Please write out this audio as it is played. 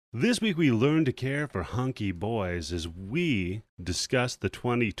This week we learned to care for hunky boys as we discuss the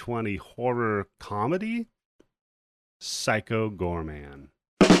 2020 horror comedy Psycho Goreman.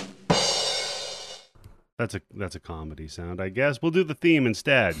 That's a comedy sound, I guess. We'll do the theme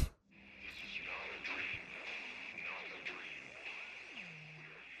instead.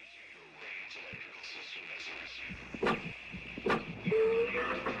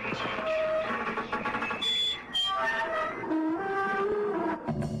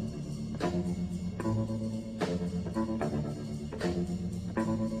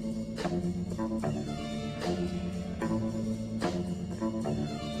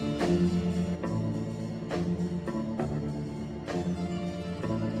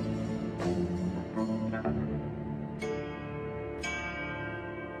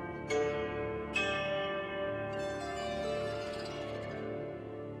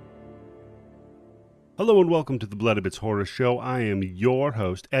 Hello and welcome to the Bloody Bits Horror Show. I am your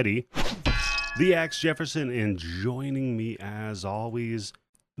host, Eddie, the Axe Jefferson, and joining me as always,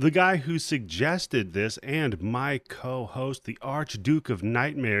 the guy who suggested this and my co-host, the Archduke of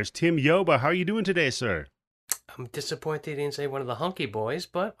Nightmares, Tim Yoba. How are you doing today, sir? I'm disappointed he didn't say one of the hunky boys,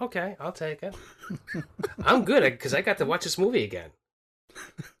 but okay, I'll take it. I'm good because I got to watch this movie again.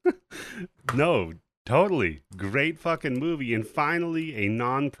 No, totally. Great fucking movie, and finally a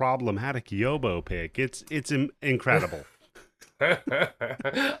non-problematic Yobo pick. It's incredible.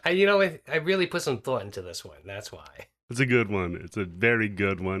 I really put some thought into this one. That's why. It's a good one. It's a very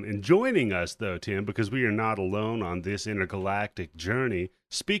good one. And joining us, though, Tim, because we are not alone on this intergalactic journey,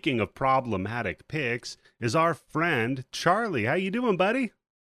 speaking of problematic picks, is our friend Charlie. How you doing, buddy?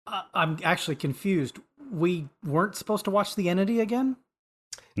 I'm actually confused. We weren't supposed to watch The Entity again?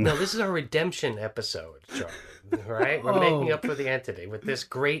 No, this is our redemption episode, Charlie. Right? We're making up for The Entity with this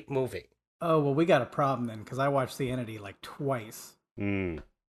great movie. Oh, well, we got a problem then, because I watched The Entity like twice. Makes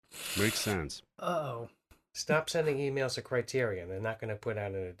sense. Uh-oh. Stop sending emails to Criterion. They're not going to put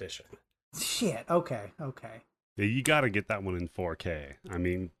out an edition. Shit. Okay. Yeah, you got to get that one in 4K. I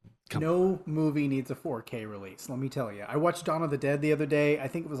mean, no movie needs a 4K release, let me tell you. I watched Dawn of the Dead the other day. I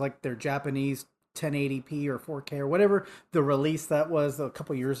think it was like their Japanese 1080p or 4K or whatever the release that was a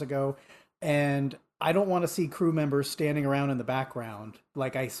couple years ago. And I don't want to see crew members standing around in the background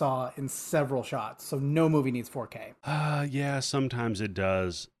like I saw in several shots. So no movie needs 4K. Yeah, sometimes it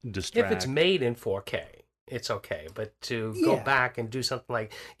does distract. If it's made in 4K. It's okay, but to go back and do something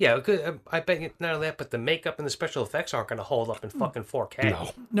like, I bet you not only that, but the makeup and the special effects aren't going to hold up in fucking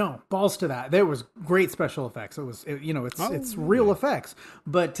 4K. No, balls to that. There was great special effects. It's real effects.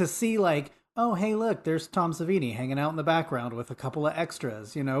 But to see like, oh, hey, look, there's Tom Savini hanging out in the background with a couple of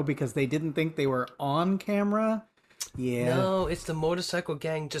extras, because they didn't think they were on camera. Yeah. No, it's the motorcycle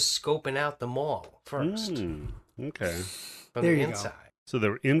gang just scoping out the mall first. Okay. From the inside. So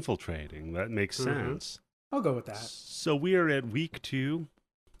they're infiltrating. That makes sense. I'll go with that. So we are at week 2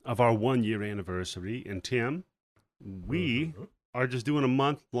 of our 1-year anniversary. And Tim, we are just doing a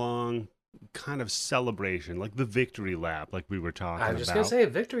month-long kind of celebration, like the victory lap, like we were talking about. I was just going to say a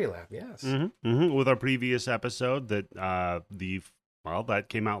victory lap, yes. With our previous episode that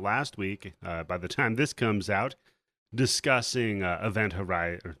came out last week, by the time this comes out, discussing Event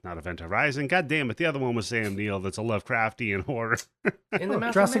Horizon. God damn it, the other one was Sam Neill. That's a Lovecraftian horror. In the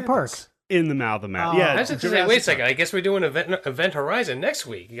Mouth Jurassic of Park. In the Mouth of Madness. Yeah, I was just say, wait a second. I guess we're doing Event Horizon next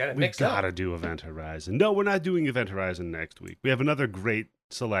week. You got it mixed up. We gotta do Event Horizon. No, we're not doing Event Horizon next week. We have another great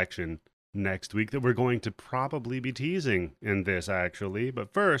selection next week that we're going to probably be teasing in this, actually.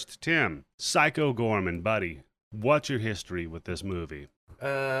 But first, Tim, Psycho Goreman, buddy, what's your history with this movie?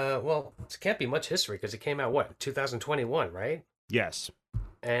 Well, it can't be much history because it came out, 2021, right? Yes.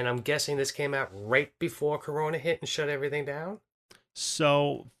 And I'm guessing this came out right before Corona hit and shut everything down?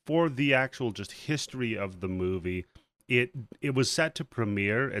 So, for the actual just history of the movie, it was set to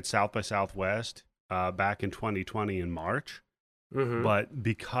premiere at South by Southwest back in 2020 in March. But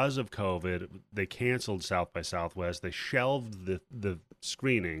because of COVID, they canceled South by Southwest. They shelved the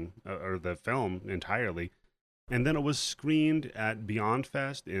screening or the film entirely. And then it was screened at Beyond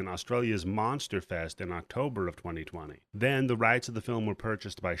Fest in Australia's Monster Fest in October of 2020. Then the rights of the film were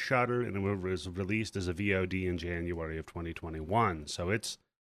purchased by Shudder, and it was released as a VOD in January of 2021. So this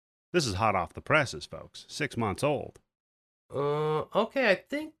is hot off the presses, folks. 6 months old. Okay, I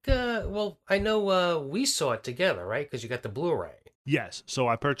think, I know we saw it together, right? Because you got the Blu-ray. Yes, so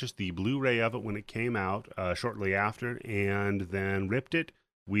I purchased the Blu-ray of it when it came out shortly after, and then ripped it.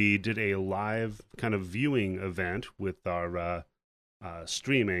 We did a live kind of viewing event with our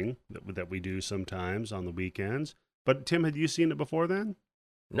streaming that we do sometimes on the weekends. But Tim, had you seen it before then?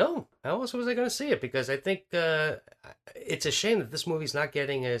 No, how else was I going to see it? Because I think it's a shame that this movie's not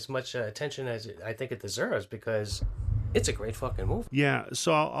getting as much attention as I think it deserves, because it's a great fucking movie. Yeah,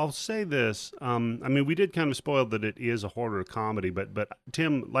 so I'll say this. I mean, we did kind of spoil that it is a horror comedy, but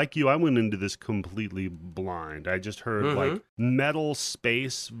Tim, like you, I went into this completely blind. I just heard like metal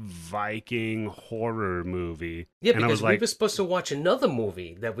space Viking horror movie, Yeah, and I because was like, we were supposed to watch another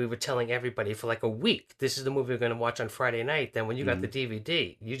movie that we were telling everybody for like a week. This is the movie we're going to watch on Friday night. Then when you got the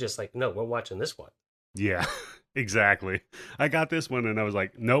DVD, you just like, no, we're watching this one. yeah, exactly. I got this one, and I was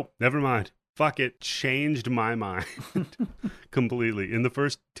like, nope, never mind. Fuck it, changed my mind completely. In the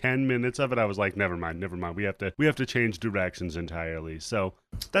first 10 minutes of it, I was like, never mind. We have to change directions entirely. So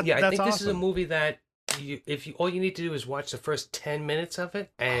that's I think awesome. this is a movie that all you need to do is watch the first 10 minutes of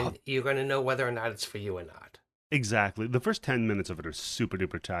it, and you're going to know whether or not it's for you or not. Exactly. The first 10 minutes of it are super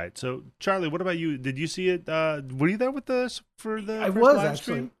duper tight. So Charlie, what about you? Did you see it? Were you there with us for the first live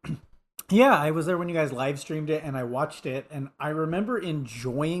stream? Yeah, I was there when you guys live streamed it, and I watched it, and I remember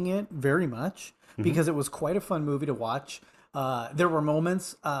enjoying it very much because it was quite a fun movie to watch. There were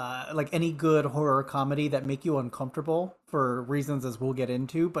moments, like any good horror comedy, that make you uncomfortable for reasons as we'll get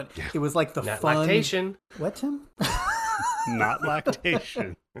into, but it was like the Not fun... lactation. What, Tim? Not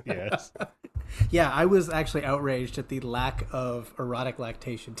lactation. Yes. Yeah, I was actually outraged at the lack of erotic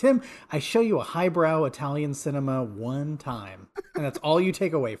lactation. Tim, I show you a highbrow Italian cinema one time, and that's all you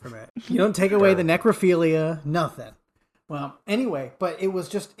take away from it. You don't take away the necrophilia, nothing. Well, anyway, but it was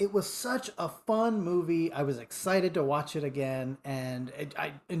such a fun movie. I was excited to watch it again, and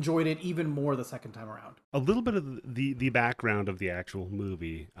I enjoyed it even more the second time around. A little bit of the background of the actual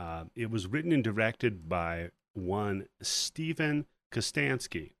movie. It was written and directed by one Stephen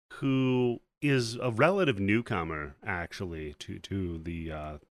Kostansky, who is a relative newcomer, actually, to the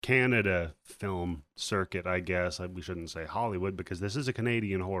Canada film circuit, I guess. We shouldn't say Hollywood, because this is a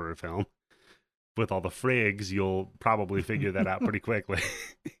Canadian horror film. With all the frigs, you'll probably figure that out pretty quickly.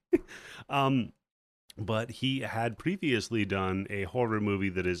 But he had previously done a horror movie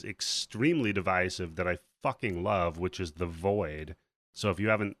that is extremely divisive that I fucking love, which is The Void. So if you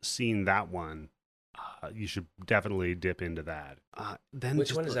haven't seen that one, you should definitely dip into that.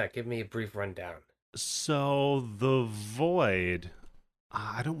 Which one is that? Give me a brief rundown. So The Void,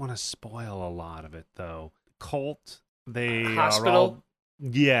 I don't want to spoil a lot of it, though. Cult, they Hospital? are all...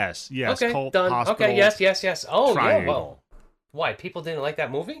 Yes. Okay, Cult, done. hospital, Okay, yes. Oh, triangle. yeah, well. Why? People didn't like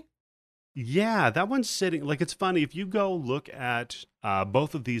that movie? Yeah, that one's sitting... Like, it's funny, if you go look at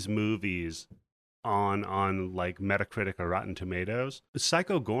both of these movies on like Metacritic or Rotten Tomatoes,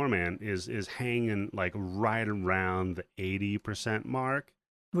 Psycho Goreman is hanging like right around the 80% mark.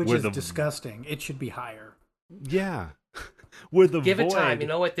 Which is disgusting. It should be higher. Yeah. Give it time. You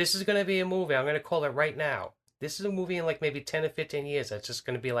know what? This is going to be a movie. I'm going to call it right now. This is a movie in like maybe 10 or 15 years that's just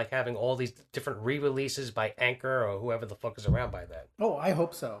going to be like having all these different re-releases by Anchor or whoever the fuck is around by then. Oh, I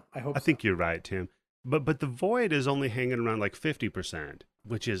hope so. I think you're right, Tim. But The Void is only hanging around like 50%,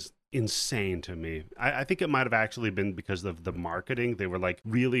 which is insane to me. I think it might have actually been because of the marketing. They were like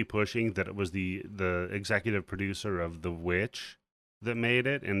really pushing that it was the executive producer of The Witch that made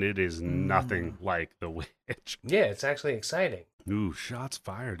it, and it is nothing like The Witch. Yeah, it's actually exciting. Ooh, shots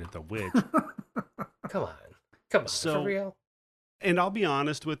fired at The Witch. Come on, so, for real? And I'll be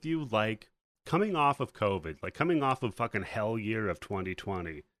honest with you, like, coming off of COVID, like coming off of fucking hell year of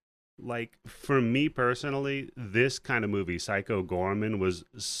 2020, like, for me personally, this kind of movie, Psycho Goreman, was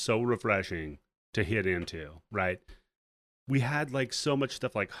so refreshing to hit into, right? We had like so much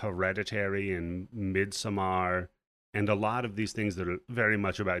stuff like Hereditary and Midsommar, and a lot of these things that are very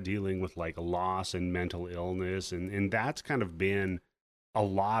much about dealing with like loss and mental illness, and that's kind of been a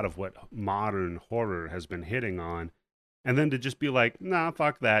lot of what modern horror has been hitting on. And then to just be like, nah,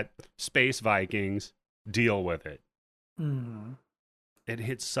 fuck that, space Vikings, deal with it. Mm-hmm. It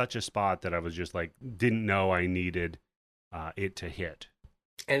hit such a spot that I was just like, didn't know I needed it to hit.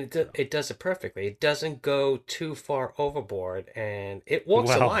 And it does it perfectly. It doesn't go too far overboard, and it walks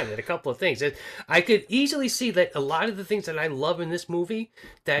the line at a couple of things. I could easily see that a lot of the things that I love in this movie,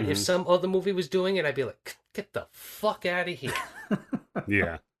 that if some other movie was doing it, I'd be like, get the fuck out of here.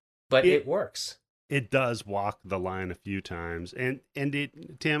 Yeah. But it works. It does walk the line a few times. And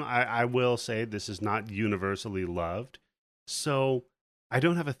it, Tim, I will say this is not universally loved. So I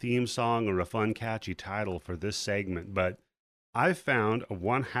don't have a theme song or a fun, catchy title for this segment, but I found a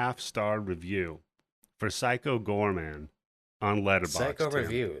 1/2 star review for Psycho Goreman on Letterboxd. Psycho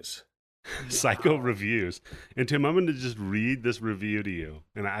Reviews. Psycho Reviews. And Tim, I'm going to just read this review to you,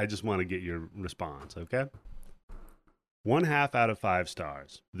 and I just want to get your response, okay? 1/2 out of 5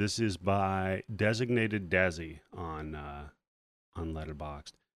 stars. This is by Designated Desi on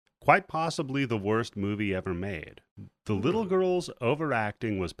Letterboxd. quite possibly the worst movie ever made. The little girl's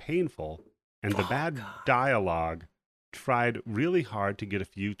overacting was painful, and the bad dialogue tried really hard to get a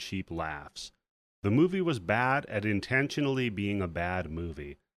few cheap laughs. The movie was bad at intentionally being a bad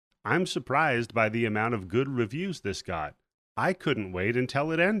movie. I'm surprised by the amount of good reviews this got. I couldn't wait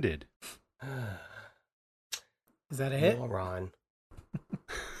until it ended. Is that a hit? Moron.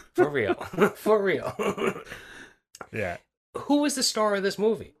 For real. For real. Yeah. Who is the star of this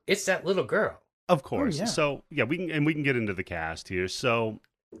movie? It's that little girl. Of course. Oh, yeah. So, yeah, we can get into the cast here. So,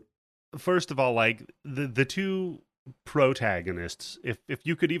 first of all, like the two protagonists, if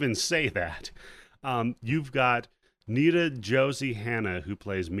you could even say that, you've got Nita Josie Hannah, who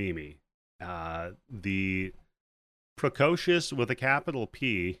plays Mimi, the precocious with a capital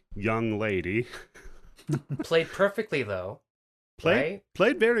P young lady. Played perfectly, though. Right?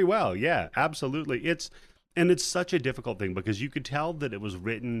 Played very well. Yeah, absolutely. It's such a difficult thing because you could tell that it was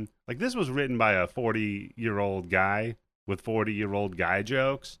written, like this was written by a 40-year-old guy with 40-year-old guy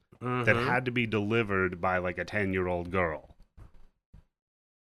jokes that had to be delivered by like a 10-year-old girl.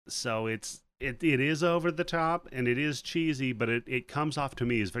 So it is over the top and it is cheesy, but it comes off to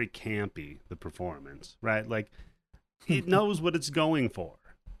me as very campy, the performance, right? Like it knows what it's going for.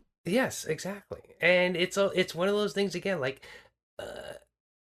 Yes, exactly. And it's one of those things again, like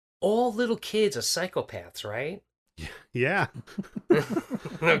all little kids are psychopaths, right? Yeah. Okay.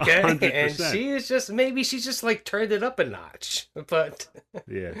 100%. And she's just like turned it up a notch. But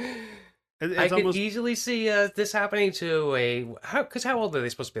yeah. I could easily see this happening to how old are they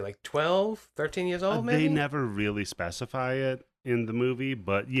supposed to be? Like 12, 13 years old, maybe? They never really specify it in the movie,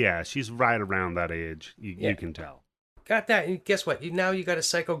 but yeah, she's right around that age. You can tell. Got that. And guess what? Now you got a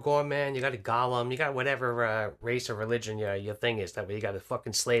Psycho Goreman, you got a Golem, you got whatever race or religion your thing is. That way you got a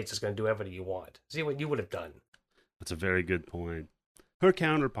fucking slave that's going to do whatever you want. See what you would have done. That's a very good point. Her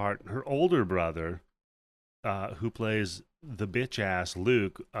counterpart, her older brother, who plays the bitch ass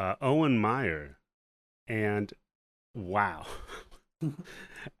Luke, Owen Meyer, and wow,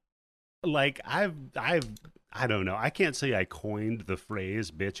 like I don't know. I can't say I coined the phrase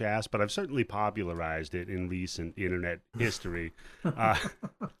bitch ass, but I've certainly popularized it in recent internet history.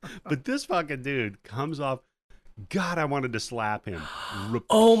 But this fucking dude comes off. God, I wanted to slap him. Repeatedly.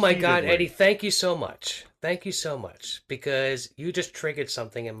 Oh my God, Eddie, thank you so much. Thank you so much. Because you just triggered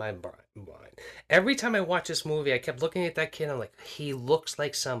something in my mind. Every time I watch this movie, I kept looking at that kid. I'm like, he looks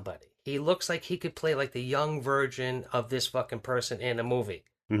like somebody. He looks like he could play like the young version of this fucking person in a movie.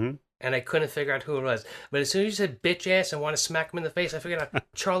 Mm-hmm. And I couldn't figure out who it was. But as soon as you said bitch ass and want to smack him in the face, I figured out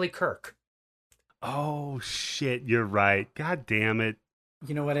Charlie Kirk. Oh, shit, you're right. God damn it.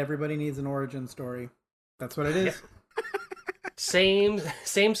 You know what? Everybody needs an origin story. That's what it is.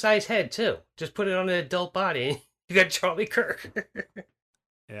 Same size head, too. Just put it on an adult body. You got Charlie Kirk.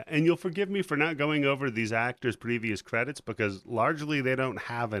 Yeah, and you'll forgive me for not going over these actors' previous credits because largely they don't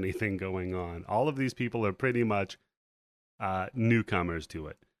have anything going on. All of these people are pretty much newcomers to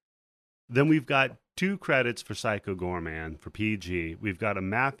it. Then we've got 2 credits for Psycho Goreman for PG. We've got a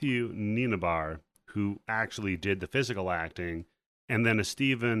Matthew Nienaber, who actually did the physical acting, and then a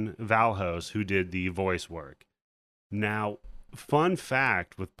Stephen Valhos, who did the voice work. Now, fun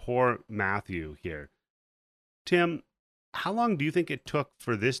fact with poor Matthew here. Tim, how long do you think it took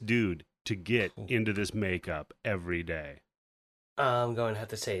for this dude to get into this makeup every day? I'm going to have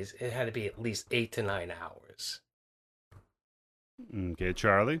to say it had to be at least 8 to 9 hours. Okay,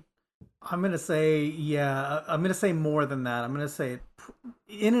 Charlie? I'm going to say, I'm going to say more than that. I'm going to say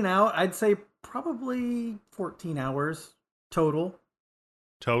in and out, I'd say probably 14 hours total.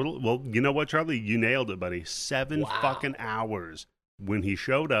 Total? Well, you know what, Charlie? You nailed it, buddy. 7 fucking hours when he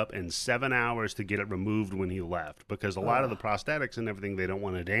showed up and 7 hours to get it removed when he left because a lot of the prosthetics and everything they don't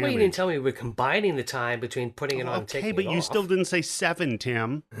want to damage. Well, you didn't tell me we're combining the time between putting it on and taking it off. Okay, but you still didn't say 7,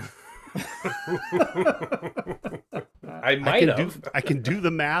 Tim. I might have. I can do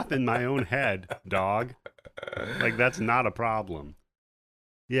the math in my own head, dog. Like, that's not a problem.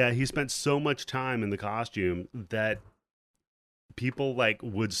 Yeah, he spent so much time in the costume that people, like,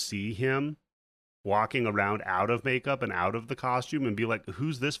 would see him walking around out of makeup and out of the costume and be like,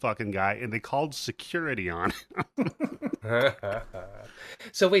 who's this fucking guy? And they called security on him.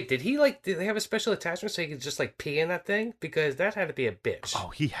 So wait, did they have a special attachment so he could just like pee in that thing? Because that had to be a bitch. Oh,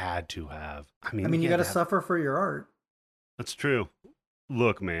 he had to have. I mean you got to suffer for your art. That's true.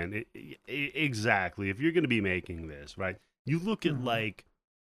 Look, man, exactly. If you're going to be making this, right, you look at like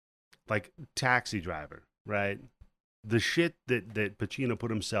Taxi Driver, right? The shit that Pacino put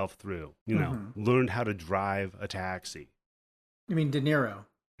himself through, learned how to drive a taxi. You mean De Niro?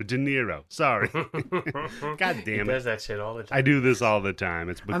 De Niro. Sorry. God damn it. He does that shit all the time. I do this all the time.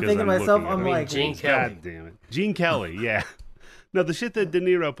 It's because thinking to myself, looking at I'm it. like, Gene Kelly. God damn it. Gene Kelly, yeah. No, the shit that De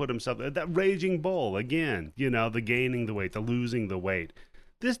Niro put himself, that Raging Bull, again, you know, the gaining the weight, the losing the weight.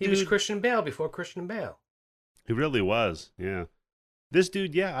 This He dude, was Christian Bale before Christian Bale. he really was, yeah. This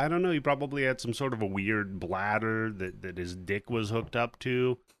dude, yeah, I don't know, he probably had some sort of a weird bladder that his dick was hooked up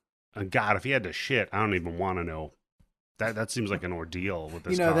to. God, if he had to shit, I don't even want to know. That seems like an ordeal with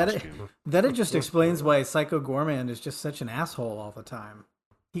this costume. That it just explains why Psycho Goreman is just such an asshole all the time.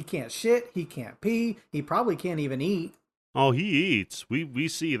 He can't shit, he can't pee, he probably can't even eat. Oh, he eats. We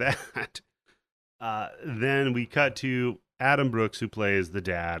see that. Then we cut to Adam Brooks, who plays the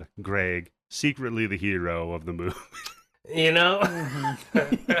dad, Greg, secretly the hero of the movie. You know,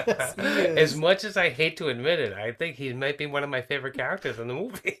 Yes, he is. as much as I hate to admit it, I think he might be one of my favorite characters in the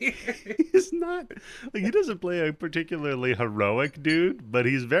movie. He's not, like, he doesn't play a particularly heroic dude, but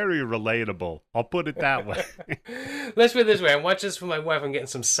he's very relatable. I'll put it that way. Let's put it this way: I watch this for my wife. I'm getting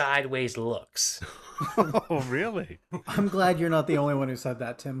some sideways looks. Oh, really? I'm glad you're not the only one who said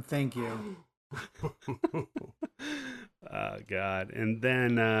that, Tim. Thank you. Oh, God. And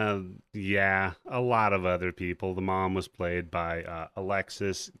then, yeah, a lot of other people. The mom was played by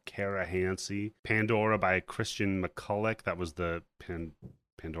Alexis Karahansi. Pandora by Christian McCulloch. That was the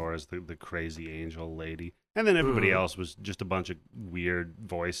Pandora's the crazy angel lady. And then everybody else was just a bunch of weird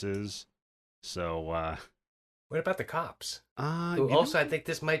voices. So, What about the cops? you Also, know, I think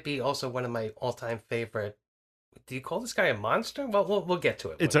this might be also one of my all-time favorite. Do you call this guy a monster? Well, we'll get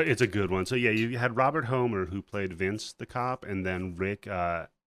to it. it's a good one. So, yeah, you had Robert Homer, who played Vince the cop, and then Rick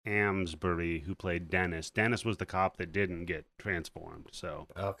Amsbury, who played Dennis. Dennis was the cop that didn't get transformed. So,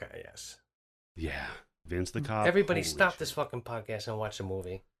 Okay, yes. yeah, Vince the cop. Everybody holy stop shit. this fucking podcast and watch the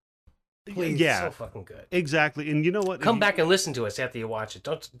movie. Please. Yeah, So fucking good. exactly. And you know what? Come back and listen to us after you watch it.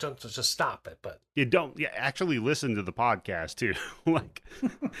 Don't just stop it. But You don't. Yeah, actually listen to the podcast too. Like,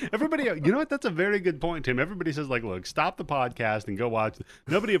 everybody. You know what? That's a very good point, Tim. Everybody says, like, look, stop the podcast and go watch.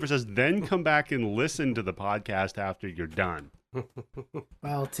 Nobody ever says, then come back and listen to the podcast after you're done.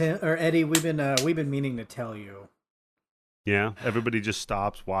 Well, Tim or Eddie, we've been meaning to tell you. Yeah, everybody just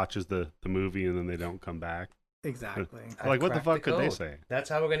stops, watches the movie, and then they don't come back. Exactly. Like, what the cracked fuck could they code. say? That's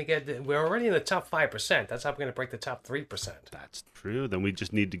how we're gonna get. We're already in the top 5%. That's how we're gonna break the top 3%. That's true. Then we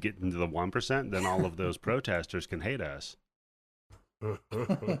just need to get into the 1%. Then all of those protesters can hate us.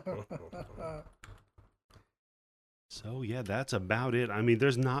 So, yeah, that's about it. I mean,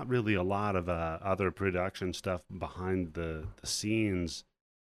 there's not really a lot of other production stuff behind the scenes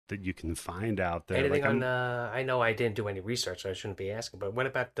that you can find out there. Anything Like, on? I know I didn't do any research, so I shouldn't be asking. But what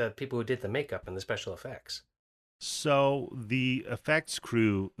about the people who did the makeup and the special effects? So the effects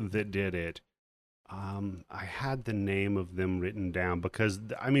crew that did it, I had the name of them written down because,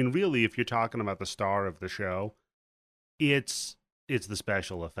 I mean, really, if you're talking about the star of the show, it's the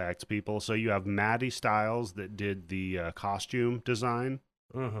special effects people. So you have Maddie Stiles that did the costume design,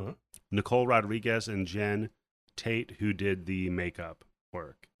 Mm-hmm. Nicole Rodriguez and Jen Tate who did the makeup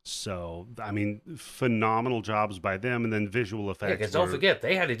work. So, I mean, phenomenal jobs by them, and then visual Yeah, effects. because don't forget,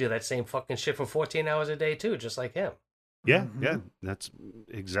 they had to do that same fucking shit for 14 hours a day too, just like him. Yeah, Mhm. yeah, that's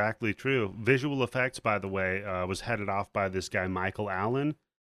exactly true. Visual effects, by the way, was headed off by this guy, Michael Allen,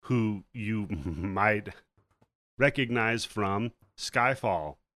 who you might recognize from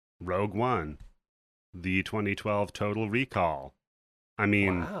Skyfall, Rogue One, the 2012 Total Recall. I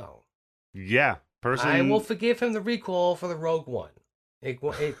mean, Wow. yeah, person. I will forgive him the recall for the Rogue One. It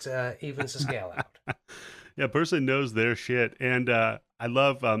evens the scale out. Yeah, person knows their shit. And I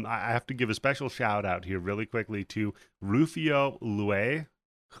love, I have to give a special shout out here really quickly to Rufio Lue,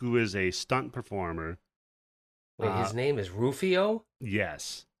 who is a stunt performer. Wait, his name is Rufio?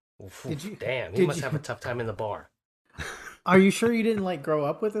 Yes. Oof, Did you- damn, he did must you- have a tough time in the bar. Are you sure you didn't like grow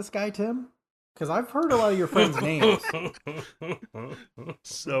up with this guy, Tim? Because I've heard a lot of your friends' names.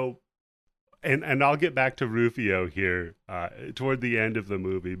 So, and I'll get back to Rufio here toward the end of the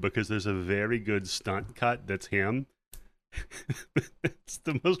movie because there's a very good stunt cut that's him. It's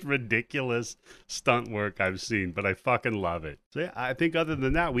the most ridiculous stunt work I've seen, but I fucking love it. So yeah, I think other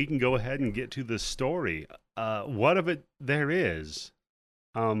than that, we can go ahead and get to the story. What of it there is?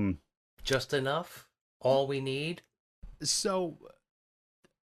 Just enough? All we need? So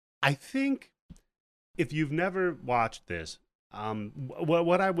I think if you've never watched this,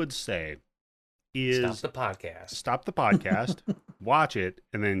 what I would say is Stop the podcast. watch it,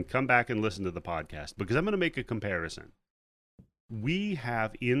 and then come back and listen to the podcast because I'm going to make a comparison. We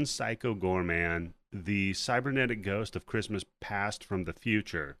have in Psycho Goreman the cybernetic ghost of Christmas Past from the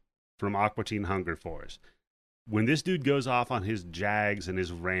future from Aqua Teen Hunger Force. when this dude goes off on his jags and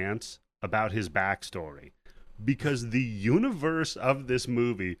his rants about his backstory, because the universe of this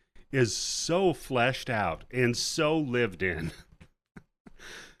movie is so fleshed out and so lived in.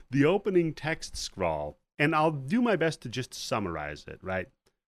 The opening text scrawl, and I'll do my best to just summarize it, right?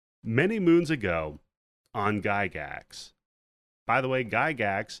 Many moons ago on Gygax. By the way,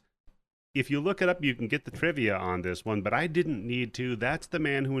 Gygax, if you look it up, you can get the trivia on this one, but I didn't need to. That's the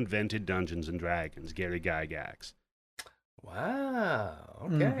man who invented Dungeons and Dragons, Gary Gygax. Wow.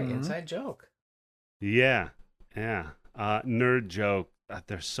 Okay, inside joke. Yeah. Nerd joke.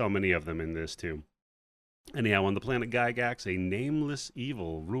 There's so many of them in this, too. Anyhow, on the planet Gygax, a nameless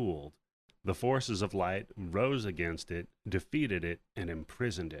evil ruled. The forces of light rose against it, defeated it, and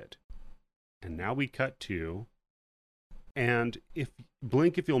imprisoned it. And now we cut to... And if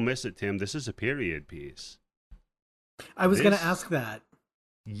you'll miss it, Tim, this is a period piece. I was going to ask that.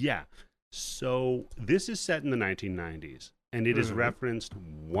 Yeah. So this is set in the 1990s, and it is referenced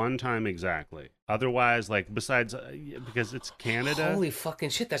one time exactly. Otherwise, like, besides, because it's Canada. Holy fucking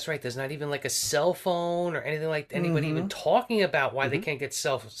shit, that's right. There's not even like a cell phone or anything like anybody even talking about why they can't get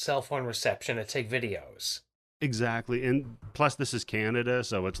cell phone reception to take videos. Exactly. And plus, this is Canada,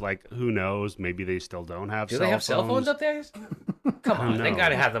 so it's like, who knows? Maybe they still don't have cell phones. Do they have cell phones up there? Come on, they got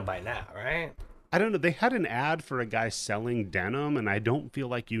to have them by now, right? I don't know. They had an ad for a guy selling denim, and I don't feel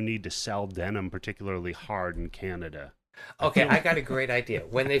like you need to sell denim particularly hard in Canada. Okay, I got a great idea.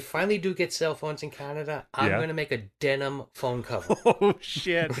 When they finally do get cell phones in Canada, I'm going to make a denim phone cover. Oh,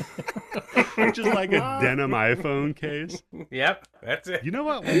 shit. Just like a denim iPhone case. Yep, that's it. You know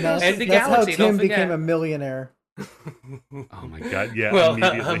what? That's how Tim became a millionaire. Oh, my God. Yeah. Well,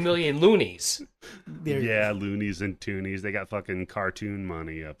 a million loonies. Yeah, loonies and toonies. They got fucking cartoon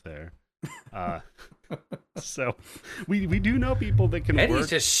money up there. So we do know people that can Eddie's work.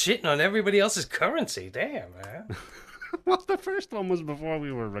 Just shitting on everybody else's currency. Damn, man. Well, the first one was before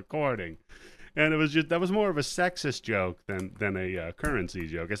we were recording, and it was that was more of a sexist joke than a currency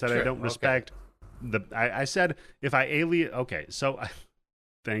joke. I said I don't respect I said if I alien. Okay, so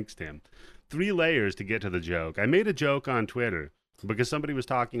thanks, Tim. 3 layers to get to the joke. I made a joke on Twitter because somebody was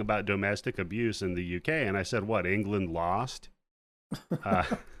talking about domestic abuse in the UK, and I said, "What, England lost?"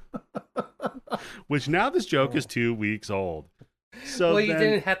 Which now this joke is 2 weeks old. So well, you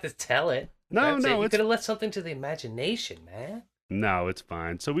didn't have to tell it. No, you could have left something to the imagination, man. No, it's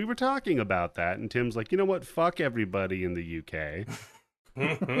fine. So we were talking about that, and Tim's like, you know what? Fuck everybody in the UK.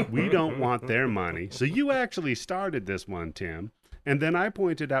 We don't want their money. So you actually started this one, Tim. And then I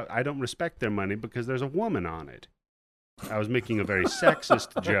pointed out I don't respect their money because there's a woman on it. I was making a very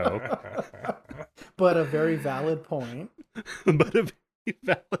sexist joke. But a very valid point. But a very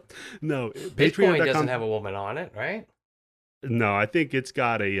valid... No. Bitcoin doesn't have a woman on it, right? No, I think it's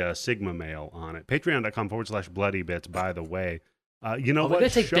got a Sigma male on it. Patreon.com/bloodybits, by the way. You know what? We're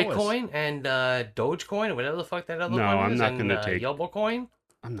going to take Bitcoin and Dogecoin or whatever the fuck that other one is. No, I'm not going to take... Yobocoin?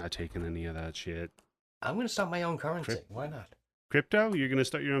 I'm not taking any of that shit. I'm going to start my own currency. Why not? Crypto? You're going to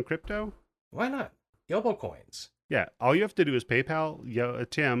start your own crypto? Why not? Yobocoins. Yeah, all you have to do is PayPal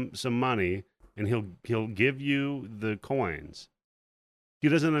Tim some money, and he'll give you the coins. He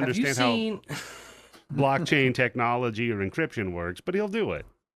doesn't understand how blockchain technology or encryption works, but he'll do it.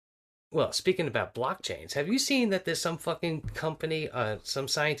 Well, speaking about blockchains, have you seen that there's some fucking company, some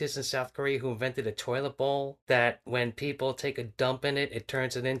scientist in South Korea who invented a toilet bowl that when people take a dump in it, it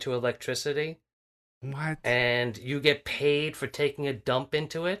turns it into electricity? What? And you get paid for taking a dump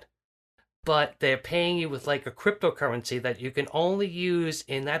into it, but they're paying you with like a cryptocurrency that you can only use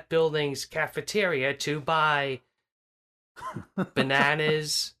in that building's cafeteria to buy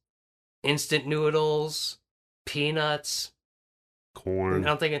bananas, instant noodles, peanuts, corn. And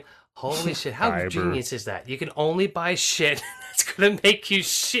I'm thinking, holy shit, how fiber. Genius is that? You can only buy shit that's going to make you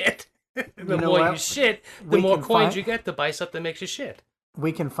shit. The more you shit, the more coins you get to buy something that makes you shit.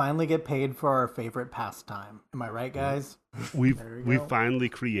 We can finally get paid for our favorite pastime. Am I right, guys? We've finally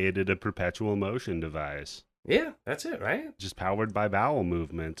created a perpetual motion device. Yeah, that's it, right? Just powered by bowel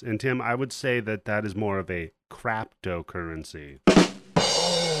movements. And Tim, I would say that is more of a craptocurrency.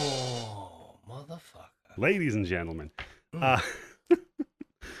 Oh, motherfucker. Ladies and gentlemen.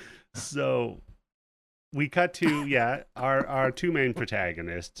 So we cut to, our 2 main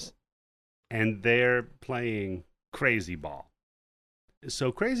protagonists, and they're playing Crazy Ball.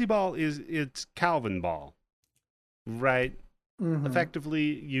 So Crazy Ball it's Calvin Ball, right? Mm-hmm.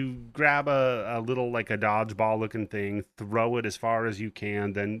 Effectively, you grab a little, like a dodgeball looking thing, throw it as far as you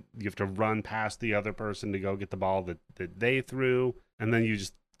can, then you have to run past the other person to go get the ball that they threw, and then you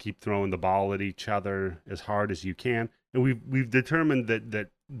just keep throwing the ball at each other as hard as you can. And we've determined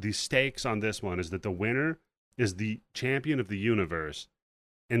that the stakes on this one is that the winner is the champion of the universe,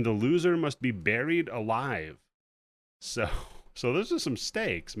 and the loser must be buried alive. So those are some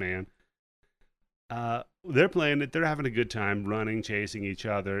stakes, man. They're playing it. They're having a good time running, chasing each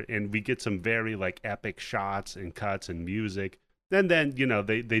other, and we get some very like epic shots and cuts and music. And then, you know,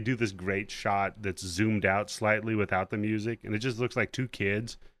 they do this great shot that's zoomed out slightly without the music, and it just looks like two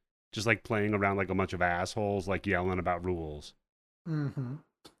kids just like playing around like a bunch of assholes, like yelling about rules. Mm-hmm.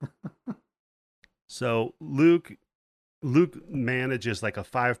 So Luke manages like a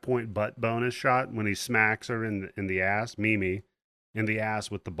 5-point butt bonus shot when he smacks her in the ass, Mimi, in the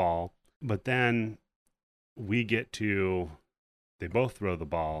ass with the ball. But then we get to, they both throw the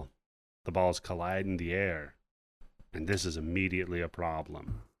ball. The balls collide in the air. And this is immediately a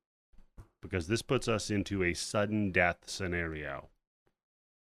problem, because this puts us into a sudden death scenario.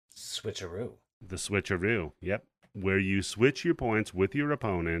 Switcheroo. The switcheroo, yep. Where you switch your points with your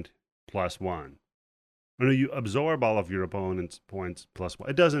opponent +1. Or no, you absorb all of your opponent's points +1.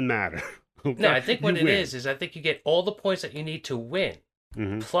 It doesn't matter. Okay? No, I think what you it win. is I think you get all the points that you need to win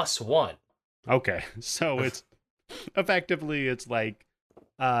 +1. Okay, so it's effectively, it's like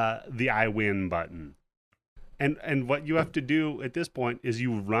the I win button. And what you have to do at this point is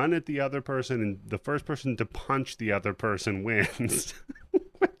you run at the other person, and the first person to punch the other person wins.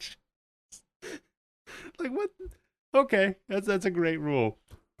 Which, like, what? Okay, that's a great rule.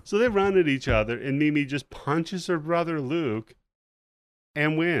 So they run at each other, and Mimi just punches her brother Luke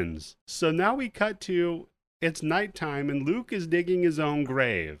and wins. So now we cut to, it's nighttime, and Luke is digging his own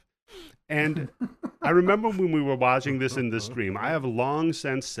grave. And I remember when we were watching this in the stream, I have long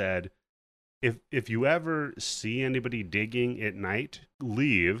since said, if you ever see anybody digging at night,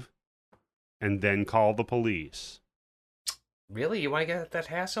 leave and then call the police. Really? You want to get that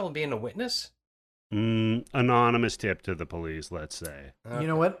hassle of being a witness? Anonymous tip to the police, let's say. You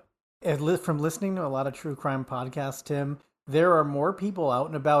know what? From listening to a lot of true crime podcasts, Tim, there are more people out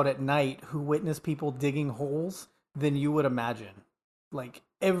and about at night who witness people digging holes than you would imagine. Like,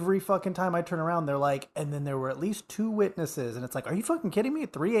 every fucking time I turn around, they're like, and then there were at least 2 witnesses. And it's like, are you fucking kidding me?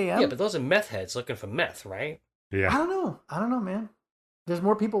 At 3 a.m.? Yeah, but those are meth heads looking for meth, right? Yeah. I don't know, man. There's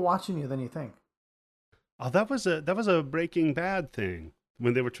more people watching you than you think. Oh, that was a Breaking Bad thing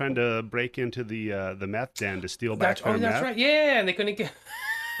when they were trying to break into the meth den to steal back their meth. That's right. Yeah, and they couldn't get...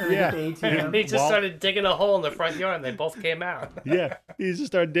 Yeah. They just started digging a hole in the front yard, and they both came out. Yeah. He just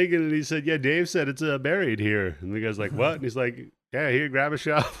started digging, and he said, yeah, Dave said it's buried here. And the guy's like, what? And he's like, yeah, here, grab a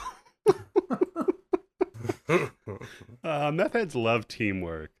shovel. Meth heads love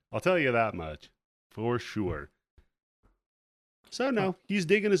teamwork. I'll tell you that much. For sure. So, no, he's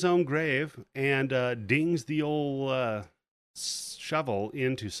digging his own grave and dings the old shovel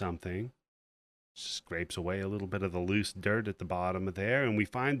into something. Scrapes away a little bit of the loose dirt at the bottom of there, and we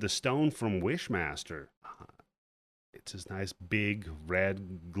find the stone from Wishmaster. It's this nice, big,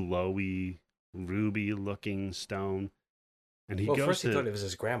 red, glowy, ruby-looking stone. And he goes first he thought it was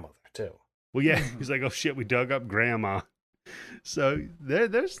his grandmother, too. Well, yeah, he's like, oh, shit, we dug up Grandma. So there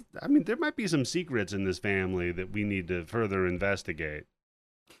might be some secrets in this family that we need to further investigate.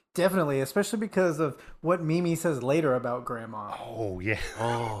 Definitely, especially because of what Mimi says later about Grandma. Oh, yeah.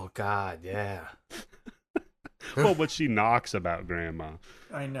 Oh, God, yeah. Well, what she knocks about Grandma.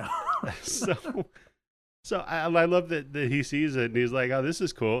 I know. So I love that he sees it and he's like, oh, this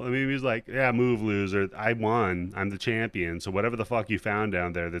is cool. I mean, he's like, yeah, move, loser. I won. I'm the champion. So whatever the fuck you found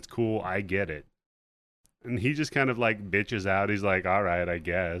down there that's cool, I get it. And he just kind of like bitches out. He's like, all right, I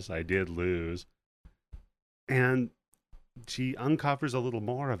guess I did lose. And she uncovers a little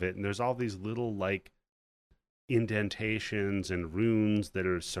more of it. And there's all these little like indentations and runes that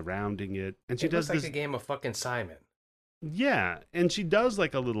are surrounding it. And she does looks this like a game of fucking Simon. Yeah, and she does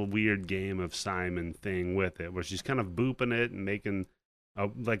like a little weird game of Simon thing with it, where she's kind of booping it and making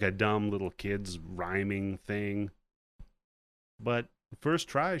like a dumb little kid's rhyming thing. But first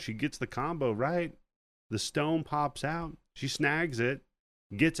try, she gets the combo right. The stone pops out. She snags it,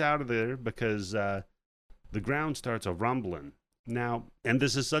 gets out of there because the ground starts a rumbling. Now, and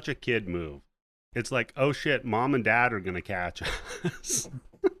this is such a kid move. It's like, oh shit, mom and dad are going to catch us.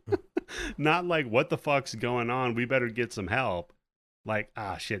 Not like, what the fuck's going on? We better get some help. Like,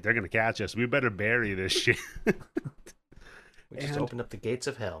 shit, they're going to catch us. We better bury this shit. We just opened up the gates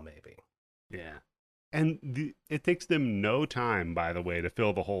of hell, maybe. Yeah. And it takes them no time, by the way, to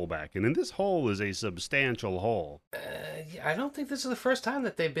fill the hole back. And this hole is a substantial hole. I don't think this is the first time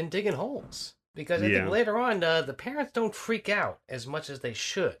that they've been digging holes. Because I think later on, the parents don't freak out as much as they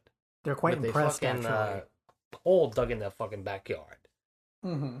should. They're quite impressed, actually. Hole dug in their fucking backyard.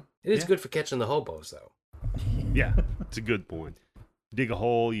 Mm-hmm. It is good for catching the hobos, though. Yeah, it's a good point. dig a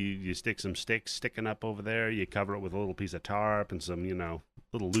hole, you stick some sticks sticking up over there, you cover it with a little piece of tarp and some,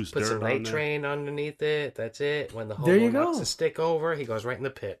 little loose Put dirt some on night there. train underneath it. That's it. When the There you hobo knocks go. the stick over, he goes right in the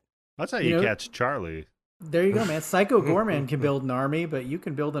pit. That's how You you know- catch Charlie. There you go, man. Psycho Goreman can build an army, but you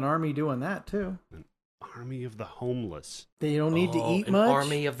can build an army doing that too. An army of the homeless. They don't need to eat an much.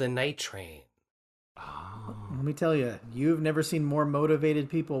 army of the night train. Oh. Let me tell you, you've never seen more motivated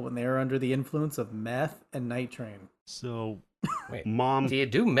people when they are under the influence of meth and night train. So, Wait, Mom... do you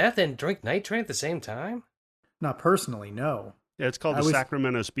do meth and drink night train at the same time? Not personally, no. Yeah, it's called the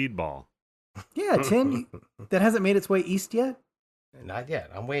Sacramento Speedball. Yeah, Tim, that hasn't made its way east yet? Not yet.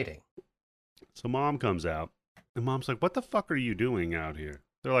 I'm waiting. So Mom comes out, and Mom's like, what the fuck are you doing out here?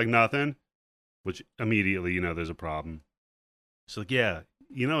 They're like, nothing. Which immediately, there's a problem. She's like, yeah,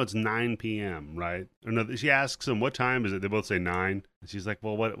 it's 9 p.m., right? Or no, she asks them, what time is it? They both say 9. And she's like,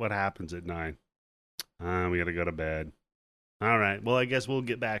 well, what happens at 9? We got to go to bed. All right, well, I guess we'll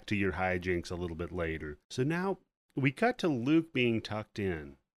get back to your hijinks a little bit later. So now we cut to Luke being tucked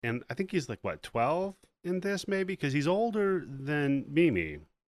in. And I think he's like, 12 in this maybe? Because he's older than Mimi.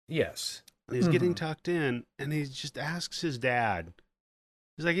 Yes. And he's getting tucked in, and he just asks his dad.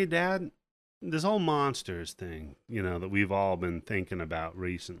 He's like, hey, Dad, this whole monsters thing, that we've all been thinking about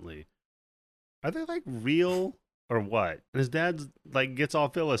recently, are they, like, real or what? And his dad, like, gets all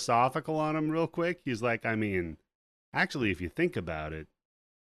philosophical on him real quick. He's like, I mean, actually, if you think about it,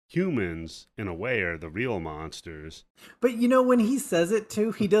 humans, in a way, are the real monsters. But when he says it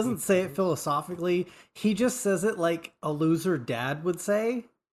too, he doesn't say it philosophically. He just says it like a loser dad would say,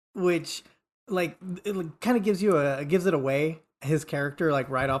 which, like, it kind of gives it away. His character, like,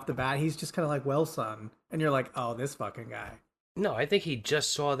 right off the bat, he's just kind of like, well, son. And you're like, oh, this fucking guy. No, I think he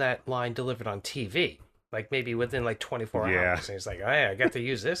just saw that line delivered on TV. Like, maybe within, 24 hours. And he's like, oh, yeah, I got to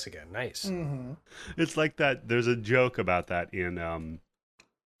use this again. Nice. Mm-hmm. It's like that. There's a joke about that in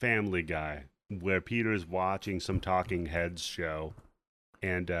Family Guy, where Peter's watching some Talking Heads show,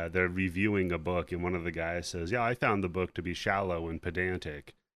 and they're reviewing a book, and one of the guys says, yeah, I found the book to be shallow and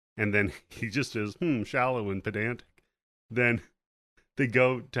pedantic. And then he just says, shallow and pedantic. Then they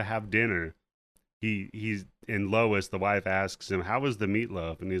go to have dinner. He's in Lois, the wife asks him, how was the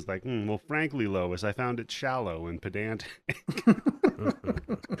meatloaf? And he's like, well, frankly, Lois, I found it shallow and pedantic.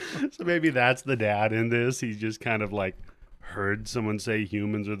 So maybe that's the dad in this. He just kind of like heard someone say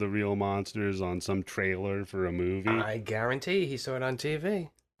humans are the real monsters on some trailer for a movie. I guarantee he saw it on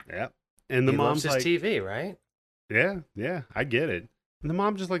TV. Yep. And the he mom's loves his like, TV, right? yeah, I get it. And the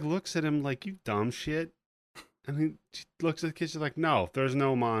mom just like looks at him like, you dumb shit. And she looks at the kid, she's like, no, there's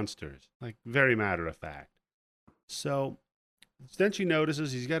no monsters. Like, very matter of fact. So then she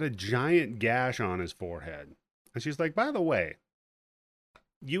notices he's got a giant gash on his forehead. And she's like, by the way,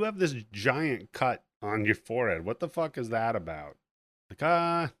 you have this giant cut on your forehead. What the fuck is that about?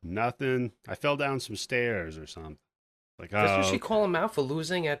 Like, nothing. I fell down some stairs or something. Like, Doesn't she okay. call him out for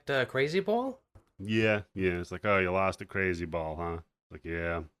losing at Crazy Ball? Yeah. It's like, oh, you lost at Crazy Ball, huh? Like,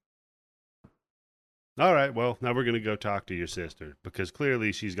 yeah. All right, well, now we're going to go talk to your sister, because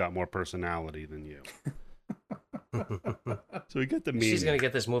clearly she's got more personality than you. So we get the meeting. She's going to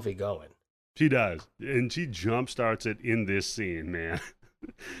get this movie going. She does. And she jump starts it in this scene, man.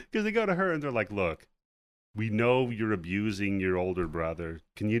 Because they go to her and they're like, look, we know you're abusing your older brother.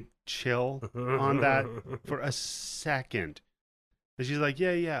 Can you chill on that for a second? And she's like,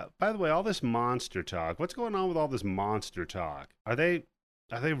 yeah. By the way, all this monster talk, what's going on with all this monster talk? Are they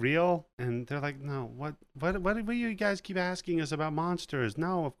real? And they're like, no, what do you guys keep asking us about monsters?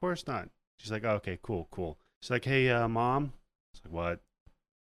 No, of course not. She's like, okay, cool. She's like, hey, Mom. It's like, what?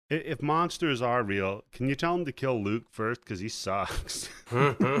 If monsters are real, can you tell him to kill Luke first? Because he sucks.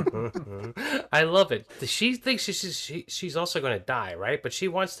 I love it. She thinks she's also going to die, right? But she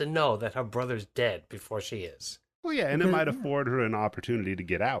wants to know that her brother's dead before she is. Well, yeah, and it might afford her an opportunity to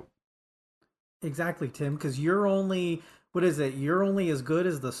get out. Exactly, Tim, because you're only, what is it? You're only as good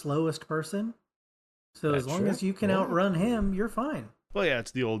as the slowest person. So That's as long true. as you can outrun him, you're fine. Well, yeah,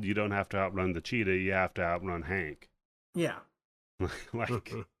 it's the old, you don't have to outrun the cheetah, you have to outrun Hank. Yeah.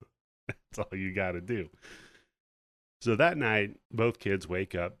 Like, that's all you got to do. So that night, both kids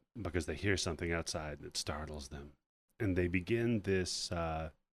wake up because they hear something outside that startles them. And they begin this,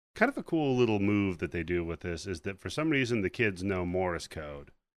 kind of a cool little move that they do with this is that for some reason the kids know Morse code.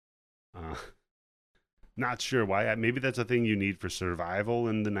 Not sure why. Maybe that's a thing you need for survival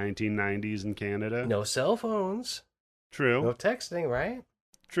in the 1990s in Canada. No cell phones. True. No texting, right?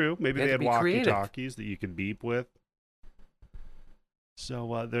 True. Maybe You they had had to be creative. walkie-talkies that you could beep with.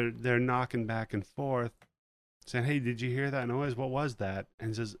 So they're knocking back and forth, saying, "Hey, did you hear that noise? What was that?" And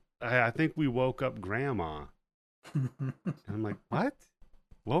he says, "I think we woke up Grandma." And I'm like, what?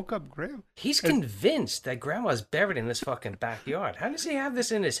 Woke up Grandma? He's convinced that Grandma's buried in this fucking backyard. How does he have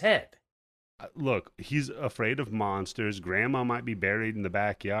this in his head? Look, he's afraid of monsters. Grandma might be buried in the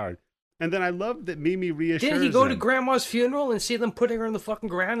backyard. And then I love that Mimi reassures him. Did he go to Grandma's funeral and see them putting her in the fucking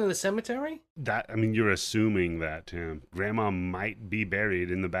ground in the cemetery? You're assuming that, Tim. Grandma might be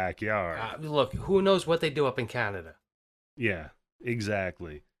buried in the backyard. Look, who knows what they do up in Canada? Yeah,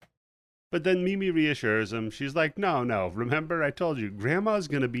 exactly. But then Mimi reassures him. She's like, no, remember I told you, Grandma's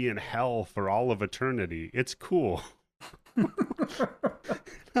going to be in hell for all of eternity. It's cool.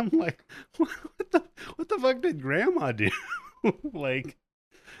 I'm like, what the fuck did Grandma do? Like,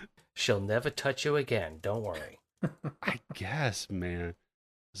 she'll never touch you again. Don't worry. I guess, man.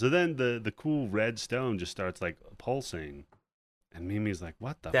 So then the cool red stone just starts like pulsing. And Mimi's like,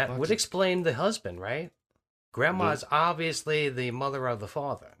 what the fuck? That would explain the husband, right? Grandma's obviously the mother of the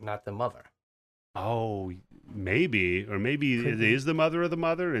father, not the mother. Oh, maybe. Or maybe it is the mother of the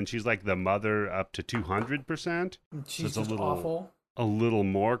mother, and she's like the mother up to 200%. She's so just awful. A little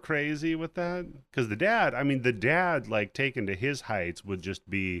more crazy with that. Because the dad, like, taken to his heights would just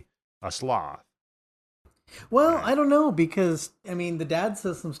be a sloth. Well, I don't know, because, I mean, the dad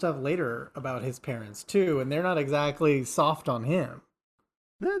says some stuff later about his parents, too, and they're not exactly soft on him.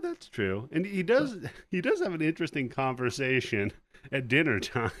 Yeah, that's true. And he does have an interesting conversation at dinner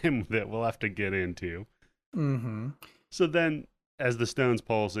time that we'll have to get into. Mm-hmm. So then, as the stone's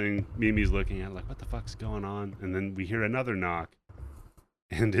pulsing, Mimi's looking at it like, what the fuck's going on? And then we hear another knock.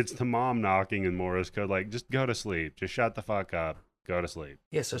 And it's the mom knocking in Morse code, like, just go to sleep. Just shut the fuck up. Go to sleep.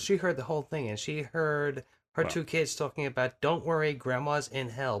 Yeah, so she heard the whole thing, and she heard her two kids talking about, don't worry, Grandma's in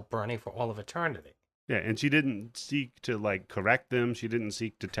hell burning for all of eternity. Yeah, and she didn't seek to, like, correct them. She didn't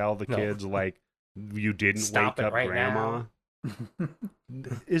seek to tell the kids, like, you didn't Stop wake it up right Grandma. now.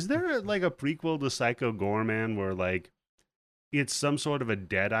 Is there, like, a prequel to Psycho Goreman where, like, it's some sort of a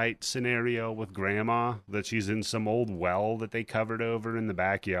deadite scenario with Grandma, that she's in some old well that they covered over in the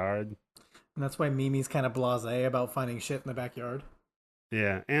backyard? And that's why Mimi's kind of blasé about finding shit in the backyard.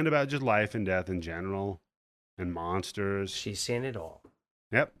 Yeah, and about just life and death in general, and monsters. She's seen it all.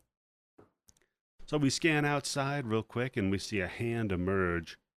 Yep. So we scan outside real quick, and we see a hand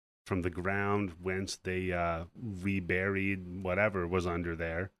emerge from the ground whence they reburied whatever was under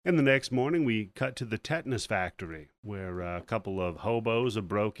there. And the next morning, we cut to the tetanus factory, where a couple of hobos have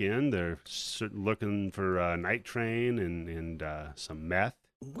broke in. They're looking for a night train and some meth.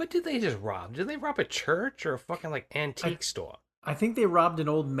 What did they just rob? Did they rob a church or a fucking, like, antique store? I think they robbed an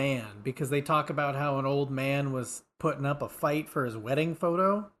old man, because they talk about how an old man was putting up a fight for his wedding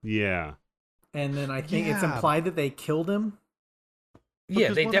photo. Yeah. And then I think it's implied that they killed him.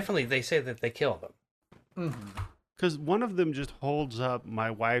 Yeah, they say that they killed him. Because one of them just holds up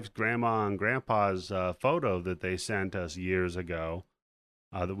my wife's grandma and grandpa's photo that they sent us years ago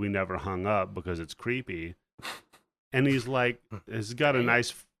that we never hung up because it's creepy. And he's like, it's got a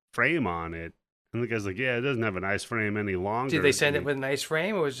nice frame on it. And the guy's like, yeah, it doesn't have a nice frame any longer. Did they send it with a nice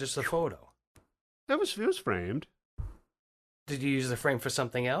frame, or was it just a photo? It was framed. Did you use the frame for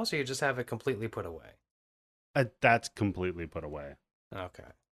something else, or you just have it completely put away? That's completely put away.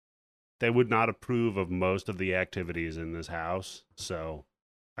 Okay. They would not approve of most of the activities in this house, so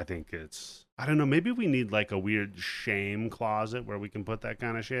I think it's, I don't know, maybe we need like a weird shame closet where we can put that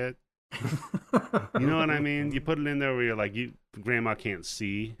kind of shit. You know what I mean? You put it in there where you're like, Grandma can't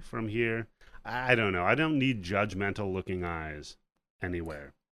see from here. I don't know. I don't need judgmental looking eyes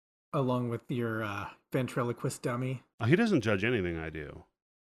anywhere. Along with your ventriloquist dummy. Oh, he doesn't judge anything I do.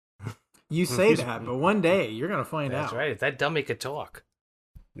 You say that, but one day you're going to find out. That's right. If that dummy could talk.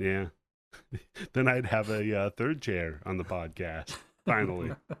 Yeah. Then I'd have a third chair on the podcast,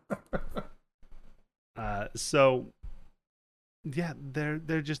 finally. So, yeah,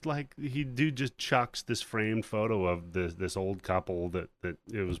 they're just like, just chucks this framed photo of this old couple that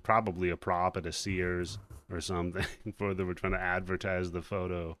it was probably a prop at a Sears or something for they were trying to advertise the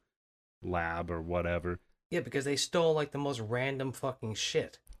photo lab or whatever. Yeah, because they stole like the most random fucking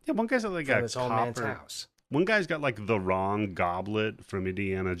shit. Yeah, one guy's like from this old man's house. One guy's got like the wrong goblet from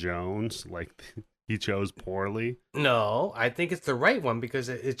Indiana Jones. Like he chose poorly. No, I think it's the right one because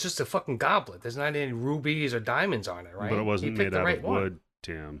it's just a fucking goblet. There's not any rubies or diamonds on it, right? But it wasn't made out of wood, one.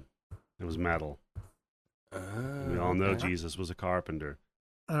 Tim. It was metal. We all know Jesus was a carpenter.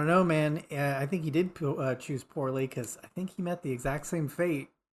 I don't know, man. I think he did choose poorly because I think he met the exact same fate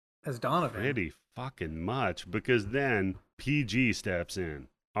as Donovan. Pretty fucking much, because then PG steps in,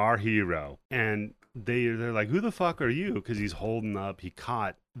 our hero, and they're like, who the fuck are you? Because he's holding up, he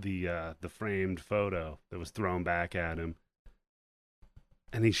caught the framed photo that was thrown back at him,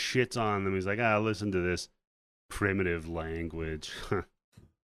 and he shits on them. He's like, listen to this. primitive language.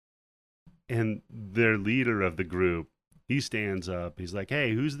 And their leader of the group, he stands up. He's like,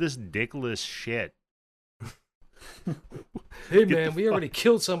 "Hey, who's this dickless shit?" Hey man, we already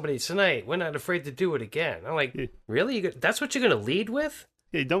killed somebody tonight. We're not afraid to do it again. I'm like, really? That's what you're gonna lead with?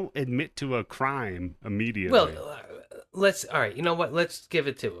 Hey, don't admit to a crime immediately. Well, all right, you know what? Let's give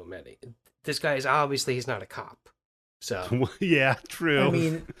it to him, Eddie. This guy is obviously he's not a cop. So yeah, true. I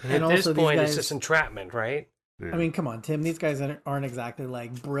mean, at this point, it's just entrapment, right? I mean, come on, Tim. These guys aren't exactly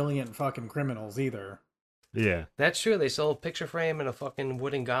like brilliant fucking criminals either. Yeah, that's true. They sold a picture frame and a fucking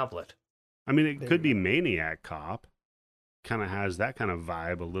wooden goblet. I mean, it could be Maniac Cop. Kind of has that kind of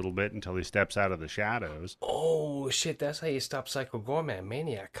vibe a little bit until he steps out of the shadows. Oh shit! That's how you stop Psycho Goreman,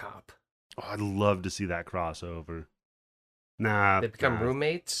 Maniac Cop. Oh, I'd love to see that crossover. Nah, they become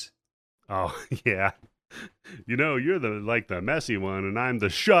roommates. Oh yeah, you know you're the messy one, and I'm the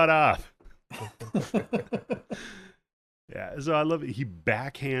shut up. Yeah, so I love it. He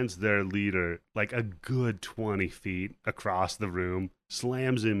backhands their leader like a good 20 feet across the room,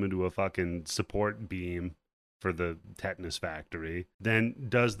 slams him into a fucking support beam for the tetanus factory, then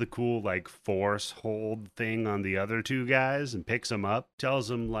does the cool like force hold thing on the other two guys and picks them up, tells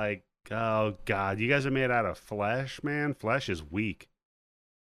them like, "Oh God, you guys are made out of flesh, man. Flesh is weak."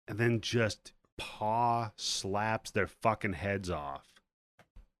 And then just paw slaps their fucking heads off.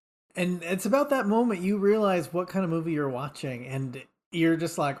 And it's about that moment you realize what kind of movie you're watching, and you're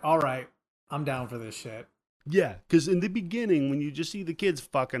just like, all right, I'm down for this shit. Yeah, because in the beginning, when you just see the kids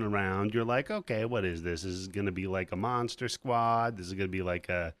fucking around, you're like, okay, what is this? This is going to be like a Monster Squad. This is going to be like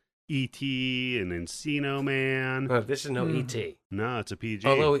a E.T., an Encino Man. Oh, this is no E.T. No, it's a PG.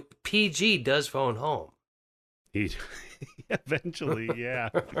 Although PG does phone home. Eventually, yeah.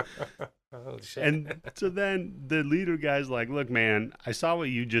 Oh, shit. And so then the leader guy's like, "Look, man, I saw what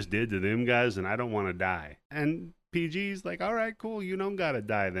you just did to them guys, and I don't want to die." And PG's like, "All right, cool. You don't got to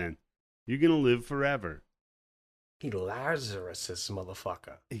die then. You're going to live forever." He Lazarus this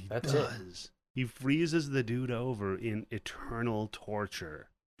motherfucker. That's it. He freezes the dude over in eternal torture.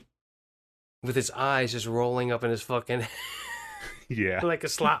 With his eyes just rolling up in his fucking... Yeah. Like a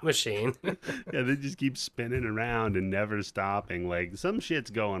slot machine. Yeah, they just keep spinning around and never stopping. Like, some shit's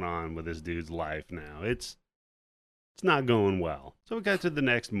going on with this dude's life now. It's not going well. So we got to the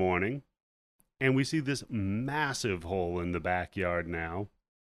next morning, and we see this massive hole in the backyard now.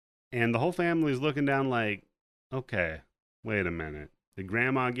 And the whole family's looking down like, okay, wait a minute. Did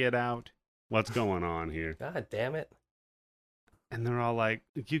Grandma get out? What's going on here? God damn it. And they're all like,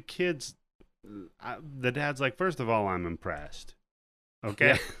 you kids... the dad's like, first of all, I'm impressed.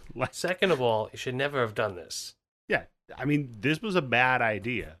 Okay? Yeah. Second of all, you should never have done this. Yeah. I mean, this was a bad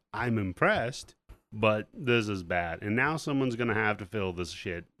idea. I'm impressed, but this is bad. And now someone's going to have to fill this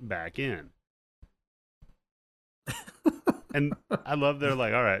shit back in. And I love they're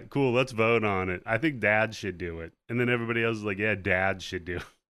like, all right, cool, let's vote on it. I think Dad should do it. And then everybody else is like, yeah, Dad should do it.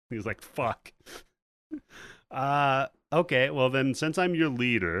 He's like, fuck. Okay, well then, since I'm your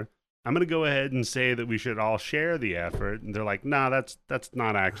leader, I'm going to go ahead and say that we should all share the effort. And they're like, nah, that's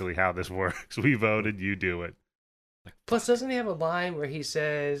not actually how this works. We voted, you do it. Plus, doesn't he have a line where he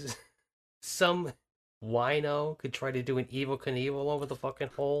says some wino could try to do an Evel Knievel over the fucking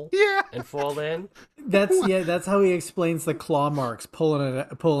hole? Yeah. And fall in? That's how he explains the claw marks pulling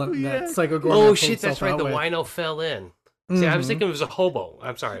that Psycho Goreman. Oh shit, that's right. The wino fell in. See, I was thinking it was a hobo.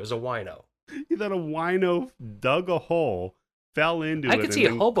 I'm sorry, it was a wino. You thought a wino dug a hole, fell into it. I could see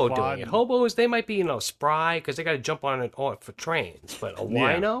a hobo doing it. Hobos, they might be, spry because they got to jump on it for trains. But a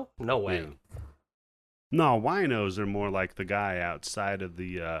wino? No way. Yeah. No, winos are more like the guy outside of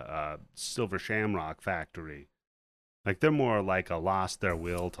the Silver Shamrock factory. Like, they're more like a lost their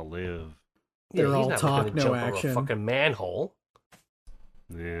will to live. They're all talk, no action. A fucking manhole.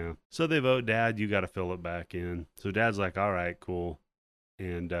 Yeah. So they vote, Dad, you got to fill it back in. So Dad's like, all right, cool.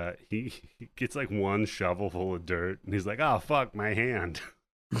 And he gets like one shovel full of dirt. And he's like, oh, fuck, my hand.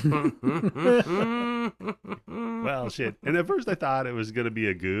 Well, shit. And at first I thought it was going to be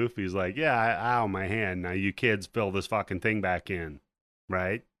a goof. He's like, yeah, ow, my hand. Now you kids fill this fucking thing back in.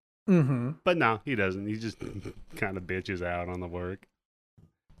 Right? Mm-hmm. But no, he doesn't. He just kind of bitches out on the work.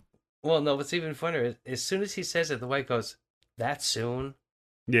 Well, no, what's even funnier is as soon as he says it, the wife goes, that soon?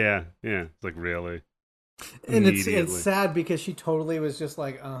 Yeah. It's like, really? And it's sad because she totally was just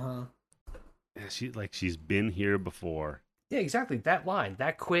like, uh-huh. Yeah, she's been here before. Yeah, exactly. That line,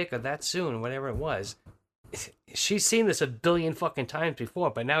 that quick or that soon, whatever it was. She's seen this a billion fucking times before,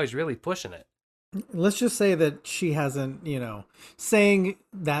 but now he's really pushing it. Let's just say that she hasn't, saying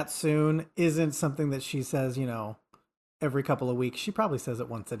that soon isn't something that she says, every couple of weeks. She probably says it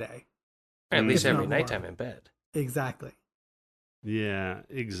once a day. Or at least every nighttime in bed. Exactly. Yeah,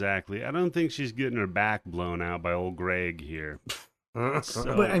 exactly. I don't think she's getting her back blown out by old Greg here.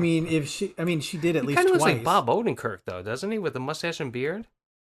 So, But I mean, she did at He least kind of looks twice. like Bob Odenkirk, though, doesn't he, with the mustache and beard?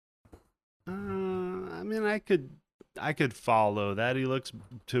 I mean, I could follow that. He looks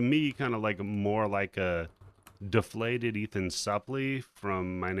to me kind of like more like a deflated Ethan Suplee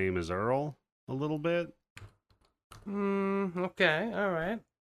from My Name Is Earl, a little bit. Okay, all right.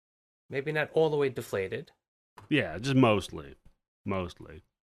 Maybe not all the way deflated. Yeah, just mostly.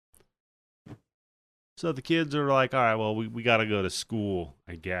 So the kids are like, all right, well, we got to go to school,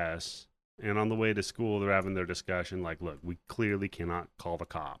 I guess. And on the way to school, they're having their discussion like, look, we clearly cannot call the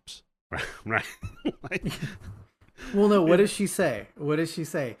cops. Right? Like, Well, no, what does she say?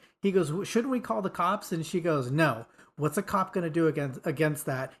 He goes, shouldn't we call the cops? And she goes, no. What's a cop going to do against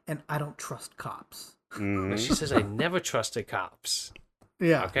that? And I don't trust cops. Mm-hmm. She says, I never trusted cops.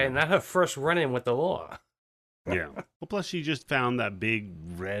 Yeah. Okay, not her first run-in with the law. Yeah. Well, plus she just found that big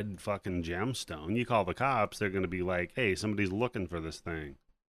red fucking gemstone. You call the cops, they're going to be like, hey, somebody's looking for this thing.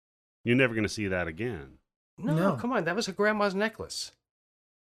 You're never going to see that again. No, come on. That was her grandma's necklace.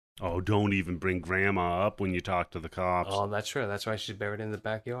 Oh, don't even bring Grandma up when you talk to the cops. Oh, that's true. That's why she's buried in the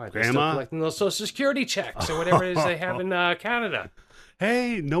backyard. Grandma? They're still collecting those Social Security checks or whatever it is they have in Canada.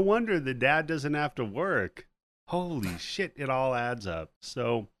 Hey, no wonder the dad doesn't have to work. Holy shit, it all adds up.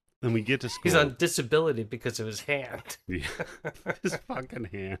 So then we get to school. He's on disability because of his hand. Yeah, his fucking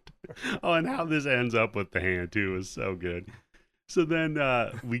hand. Oh, and how this ends up with the hand, too, is so good. So then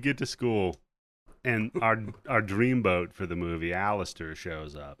we get to school, and our dreamboat for the movie, Alistair,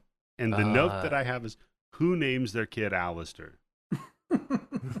 shows up. And the note that I have is, who names their kid Alistair?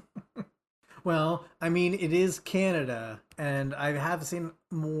 Well, I mean, it is Canada, and I have seen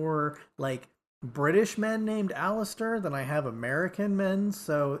more, like, British men named Alistair than I have American men,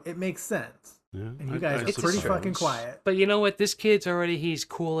 so it makes sense. Yeah, And you guys are pretty fucking quiet. But you know what? This kid's he's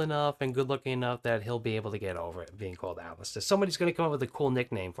cool enough and good looking enough that he'll be able to get over it being called Alistair. Somebody's going to come up with a cool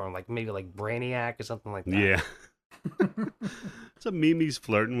nickname for him, like maybe like Brainiac or something like that. Yeah. So Mimi's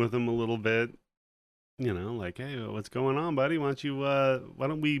flirting with him a little bit. You know, like, hey, what's going on, buddy? Why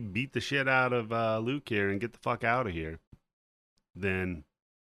don't we beat the shit out of Luke here and get the fuck out of here? Then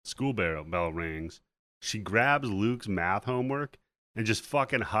school bell rings. She grabs Luke's math homework and just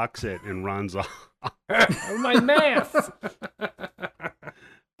fucking hucks it and runs off. My math!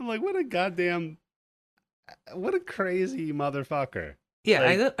 I'm like, what a crazy motherfucker. Yeah,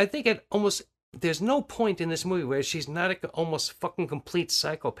 Like, I think there's no point in this movie where she's not a almost fucking complete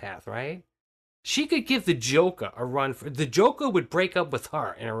psychopath, right? She could give the Joker a run. The Joker would break up with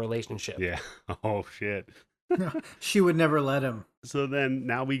her in a relationship. yeah. Oh, shit. She would never let him. So then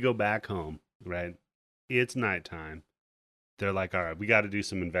now we go back home, right? It's nighttime. They're like, all right, we got to do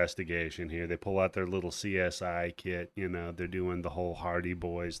some investigation here. They pull out their little CSI kit. You know, they're doing the whole Hardy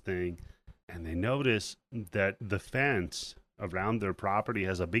Boys thing. And they notice that the fence around their property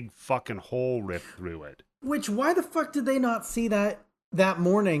has a big fucking hole ripped through it. Which, why the fuck did they not see that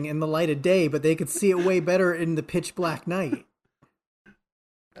morning in the light of day, but they could see it way better in the pitch black night?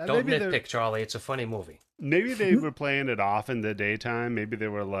 Don't nitpick, Charlie. It's a funny movie. Maybe they were playing it off in the daytime. Maybe they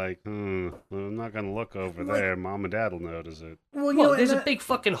were like, I'm not going to look over there. Mom and Dad will notice it. Well, there's a big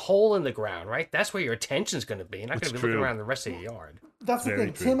fucking hole in the ground, right? That's where your attention's going to be. You're not going to be looking around the rest of the yard. That's the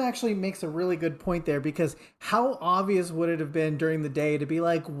thing. Tim actually makes a really good point there, because how obvious would it have been during the day to be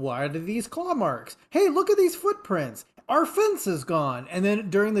like, what are these claw marks? Hey, look at these footprints. Our fence is gone. And then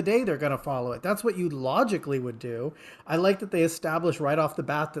during the day, they're going to follow it. That's what you logically would do. I like that they establish right off the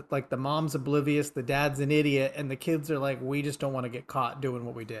bat that, like, the mom's oblivious, the dad's an idiot, and the kids are like, we just don't want to get caught doing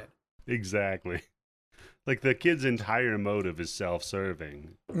what we did. Exactly. Like, the kid's entire motive is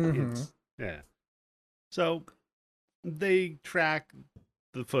self-serving. Mm-hmm. Yeah. So they track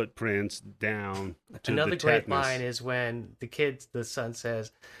the footprints down to Another the great tetanus. line is when the son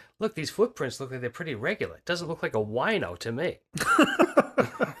says, look, these footprints look like they're pretty regular. It doesn't look like a wino to me.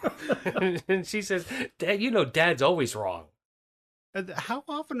 And she says, Dad, Dad's always wrong. How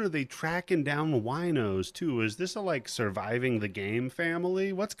often are they tracking down winos, too? Is this a, like, surviving the game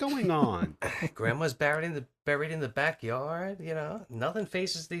family? What's going on? Grandma's buried in the backyard, Nothing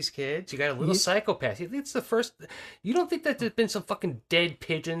faces these kids. You got a little psychopath. It's the first... You don't think that there's been some fucking dead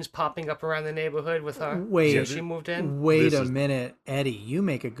pigeons popping up around the neighborhood with her since she moved in? Wait a minute, Eddie. You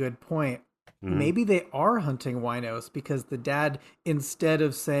make a good point. Mm-hmm. Maybe they are hunting winos because the dad, instead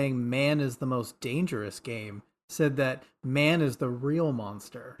of saying man is the most dangerous game, said that man is the real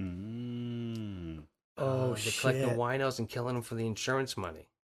monster. Oh, they're collecting winos and killing them for the insurance money.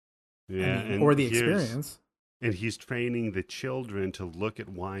 Yeah, or the experience. And he's training the children to look at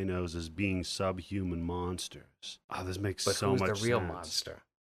winos as being subhuman monsters. Oh, this makes But so who's much the real sense. monster?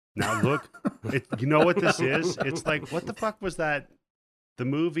 Now look, you know what this is? It's like, what the fuck was that? The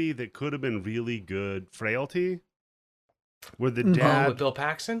movie that could have been really good, Frailty? Where the dad... Oh, with Bill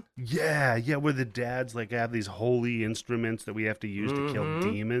Paxton? Yeah, where the dads like have these holy instruments that we have to use to kill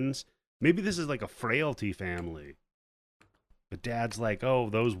demons. Maybe this is like a Frailty family. The dad's like, oh,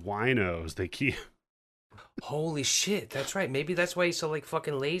 those winos, they keep... Holy shit, that's right. Maybe that's why he's so like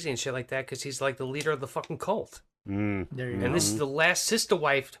fucking lazy and shit like that, because he's like the leader of the fucking cult. There you And go. this is the last sister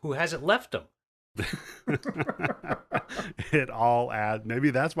wife who hasn't left him. It all adds.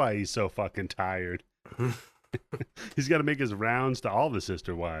 Maybe that's why he's so fucking tired. He's got to make his rounds to all the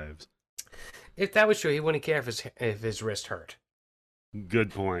sister wives. If that was true, he wouldn't care if his wrist hurt.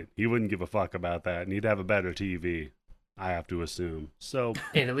 Good point. He wouldn't give a fuck about that, and he'd have a better TV, I have to assume. So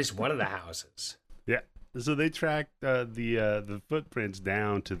In at least one of the houses. yeah. So they tracked the footprints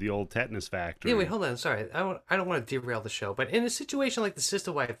down to the old tetanus factory. Yeah, wait, hold on. Sorry, I don't want to derail the show, but in a situation like the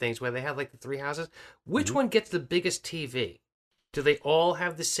sister wife things where they have like the 3 houses, which one gets the biggest TV? Do they all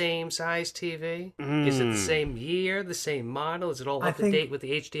have the same size TV? Is it the same year, the same model? Is it all up to date with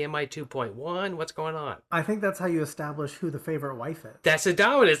the HDMI 2.1? What's going on? I think that's how you establish who the favorite wife is. That's a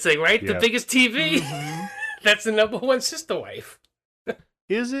dominance thing, right? Yep. The biggest TV. That's the number one sister wife.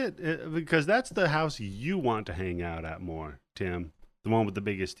 Is it? Because that's the house you want to hang out at more, Tim. The one with the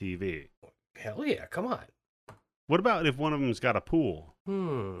biggest TV. Hell yeah, come on. What about if one of them's got a pool?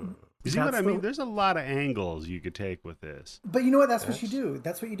 You see what I mean? There's a lot of angles you could take with this. But you know what? That's what you do.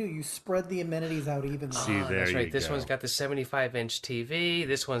 That's what you do. You spread the amenities out evenly. See, there That's right. you This go. one's got the 75-inch TV.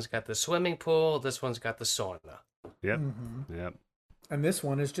 This one's got the swimming pool. This one's got the sauna. Yep. Yep. And this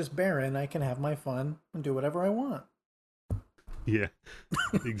one is just barren. I can have my fun and do whatever I want. Yeah.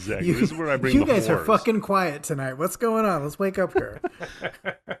 Exactly. This is where I bring you the guys are whores. fucking quiet tonight. What's going on? Let's wake up here.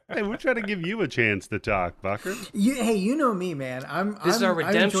 Hey, we're trying to give you a chance to talk, Bucker. Hey, you know me, man. This is our I enjoy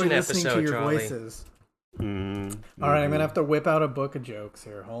redemption listening to episode, your Charlie. voices. Mm-hmm. All right, I'm gonna have to whip out a book of jokes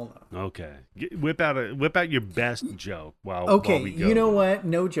here. Hold on. Okay. Whip out your best joke while Okay, we go. you know what?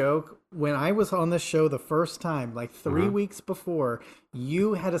 No joke. When I was on this show the first time, like 3 weeks before,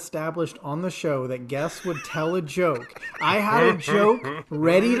 you had established on the show that guests would tell a joke. I had a joke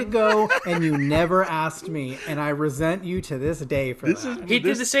ready to go, and you never asked me, and I resent you to this day for that. He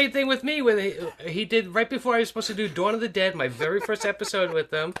did the same thing with me. He did right before I was supposed to do Dawn of the Dead, my very first episode with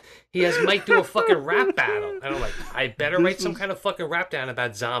them. He has Mike do a fucking rap battle. And I'm like, I better write some kind of fucking rap down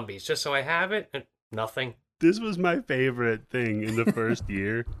about zombies just so I have it. And nothing. This was my favorite thing in the first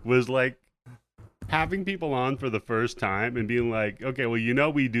year, was like having people on for the first time and being like, okay, well, you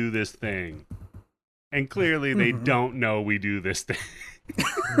know we do this thing. And clearly they don't know we do this thing.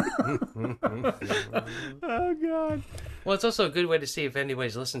 Oh, God. Well, it's also a good way to see if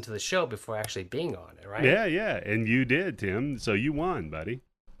anybody's listened to the show before actually being on it, right? Yeah. And you did, Tim. So you won, buddy.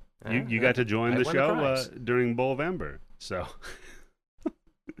 You got to join I the won show prize. during Bovember. So,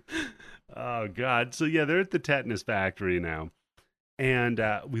 oh, God. So, yeah, they're at the tetanus factory now. And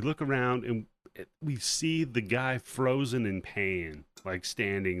we look around and we see the guy frozen in pain, like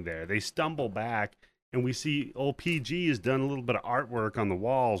standing there. They stumble back and we see old PG has done a little bit of artwork on the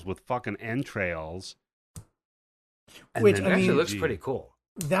walls with fucking entrails. And Which, then It actually PG looks pretty cool.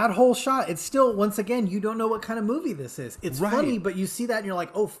 That whole shot, it's still, once again, you don't know what kind of movie this is. It's Right. funny, but you see that and you're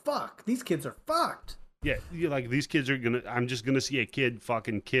like, oh, fuck, these kids are fucked. Yeah, you're like, these kids are I'm just gonna see a kid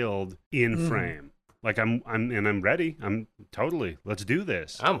fucking killed in frame. Like I'm ready. I'm totally. Let's do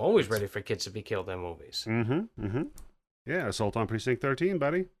this. I'm always ready for kids to be killed in movies. Yeah, Assault on Precinct 13,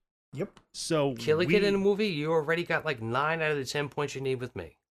 buddy. Yep. So Kill a kid in a movie, you already got like 9 out of the 10 points you need with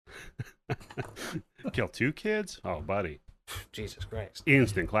me. Kill 2 kids? Oh, buddy. Jesus Christ.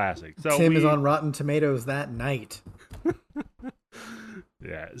 Instant classic. So Tim is on Rotten Tomatoes that night.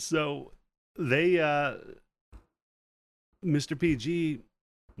 Yeah, so they Mr. PG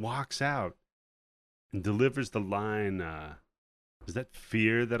walks out and delivers the line, is that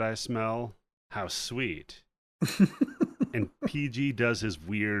fear that I smell? How sweet. And PG does his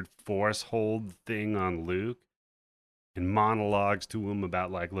weird force hold thing on Luke and monologues to him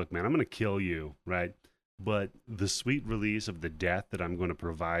about like, look, man, I'm going to kill you, right? But the sweet release of the death that I'm going to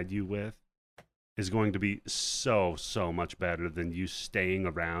provide you with is going to be so much better than you staying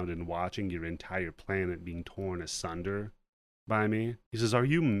around and watching your entire planet being torn asunder by me. He says, are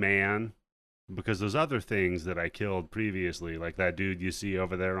you man? Because those other things that I killed previously, like that dude you see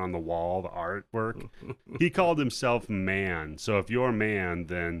over there on the wall, the artwork, he called himself man. So if you're man,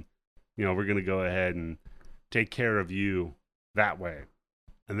 then, you know, we're going to go ahead and take care of you that way.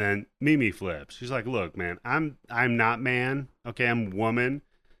 And then Mimi flips. She's like, look, man, I'm not man. Okay, I'm woman.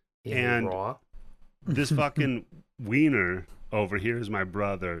 And raw. This fucking wiener over here is my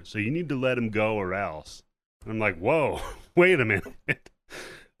brother. So you need to let him go or else. And I'm like, whoa, wait a minute.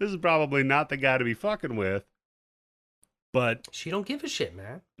 This is probably not the guy to be fucking with. But she don't give a shit,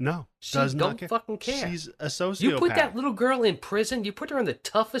 man. No, she don't fucking care. She's a sociopath. You put that little girl in prison. You put her in the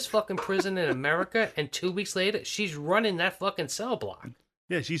toughest fucking prison in America, and 2 weeks later, she's running that fucking cell block.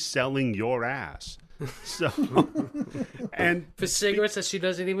 Yeah, she's selling your ass. So, and for cigarettes that she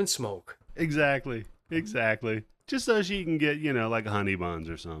doesn't even smoke. Exactly. Just so she can get, like honey buns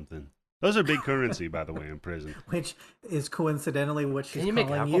or something. Those are big currency, by the way, in prison. Which is coincidentally what she's calling you. Can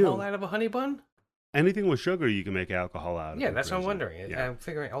you make alcohol out of a honey bun? Anything with sugar, you can make alcohol out of. Yeah, that's what I'm wondering. Yeah. I'm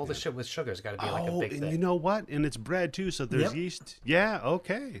figuring all the shit with sugar has got to be like a big thing. And you know what? And it's bread too, so there's yeast. Yeah,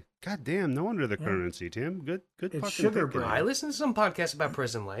 okay. God damn, no wonder the currency, Tim. Good it's fucking sugar bread. I listen to some podcasts about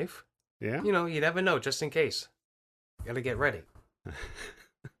prison life. Yeah. You never know, just in case. You got to get ready.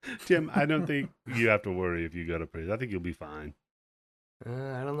 Tim, I don't think you have to worry if you go to prison. I think you'll be fine.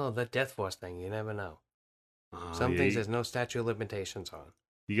 I don't know. That death force thing, you never know. Some things there's no statute of limitations on.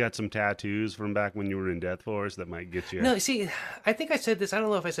 You got some tattoos from back when you were in Death Force that might get you. No, see, I think I said this. I don't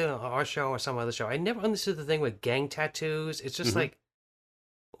know if I said it on our show or some other show. I never understood the thing with gang tattoos. It's just like,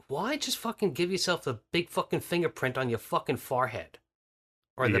 why just fucking give yourself a big fucking fingerprint on your fucking forehead?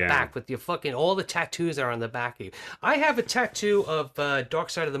 Or the back with your fucking, all the tattoos are on the back of you. I have a tattoo of Dark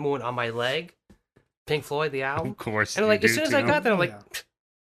Side of the Moon on my leg. Pink Floyd, the album. Of course. And like, as soon as I got that, I'm like,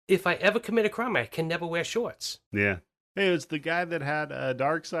 if I ever commit a crime, I can never wear shorts. Yeah. Hey, it's the guy that had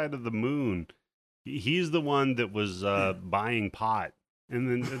Dark Side of the Moon. He's the one that was buying pot.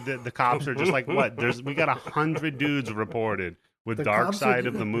 And then the cops are just like, what? We got 100 dudes reported with Dark Side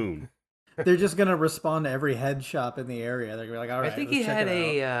of the Moon. They're just going to respond to every head shop in the area. They're going to be like, all right, I think he had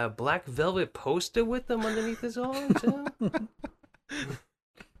a black velvet poster with them underneath his arm, too.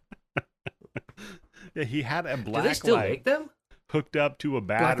 Yeah, he had a black Do they still light make them? Hooked up to a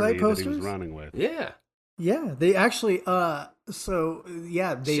battery that he was running with. Yeah. Yeah, they actually, they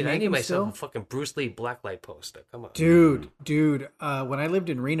Shit, I need myself a fucking Bruce Lee blacklight poster. Come on. Dude, when I lived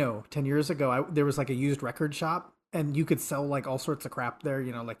in Reno 10 years ago, there was like a used record shop, and you could sell like all sorts of crap there,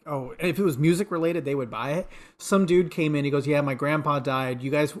 if it was music related, they would buy it. Some dude came in, he goes, yeah, my grandpa died. You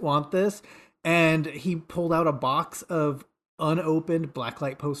guys want this? And he pulled out a box of unopened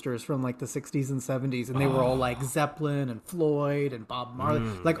blacklight posters from like the 60s and 70s, and they were all like Zeppelin and Floyd and Bob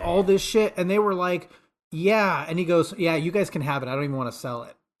Marley, all this shit. And they were like, yeah, and he goes, yeah, you guys can have it. I don't even want to sell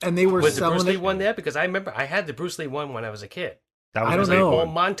it. And they were selling the Bruce Lee one there? Because I remember I had the Bruce Lee one when I was a kid. That was I don't know. Whole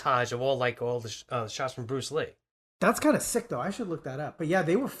montage of all the shots from Bruce Lee. That's kind of sick, though. I should look that up. But yeah,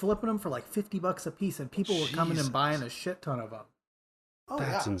 they were flipping them for like $50 a piece, and people were coming and buying a shit ton of them. Oh,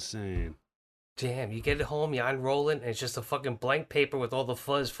 that's insane. Damn, you get it home, you unroll it, and it's just a fucking blank paper with all the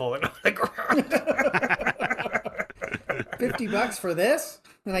fuzz falling on the ground. $50 for this?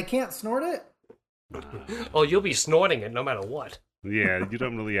 And I can't snort it? Oh, you'll be snorting it no matter what. Yeah, you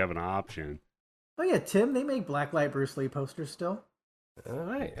don't really have an option. Oh yeah, Tim, they make blacklight Bruce Lee posters still. All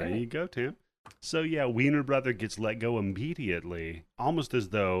right. There you go, Tim. So yeah, Wiener Brother gets let go immediately, almost as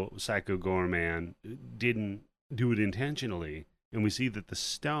though Psycho Goreman didn't do it intentionally. And we see that the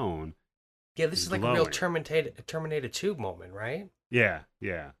stone this is like glowing. A real Terminator 2 moment, right? Yeah.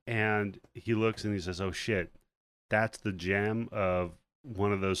 And he looks and he says, oh shit, that's the gem of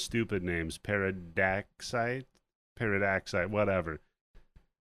one of those stupid names, Paradaxite, whatever.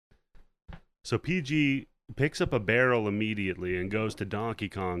 So PG picks up a barrel immediately and goes to Donkey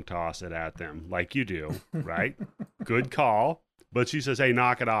Kong toss it at them, like you do, right? Good call. But she says, hey,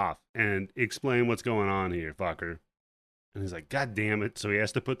 knock it off and explain what's going on here, fucker. And he's like, God damn it. So he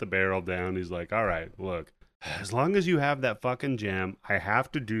has to put the barrel down. He's like, all right, look, as long as you have that fucking gem, I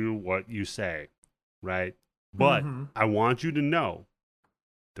have to do what you say, right? But I want you to know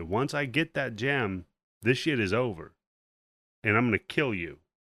that once I get that gem, this shit is over. And I'm going to kill you.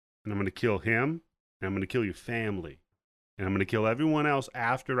 And I'm going to kill him. And I'm going to kill your family. And I'm going to kill everyone else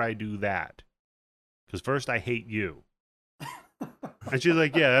after I do that. Because first I hate you. And she's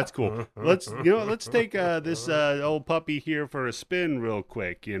like, yeah, that's cool. Let's take this old puppy here for a spin real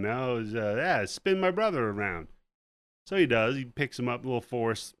quick, spin my brother around. So he does. He picks him up, a little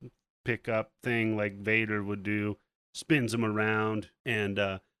force pickup thing like Vader would do, spins him around. And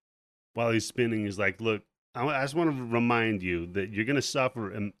while he's spinning, he's like, look, I just want to remind you that you're going to suffer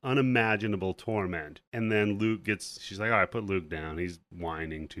an unimaginable torment. And then she's like, all right, put Luke down. He's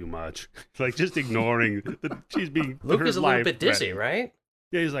whining too much. Like, just ignoring that she's being, Luke is a little bit dizzy, right?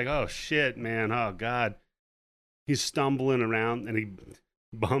 Yeah, he's like, oh shit, man. Oh God. He's stumbling around and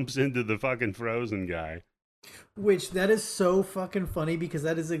bumps into the fucking frozen guy. Which, that is so fucking funny because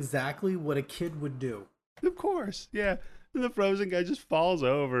that is exactly what a kid would do. Of course, yeah. And the frozen guy just falls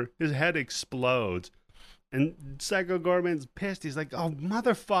over. His head explodes. And Psycho Goreman's pissed. He's like, oh,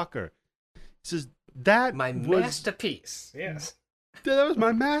 motherfucker. He says, my masterpiece. Yes. That was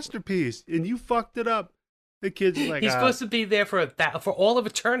my masterpiece. And you fucked it up. The kid's like, he's supposed to be there for all of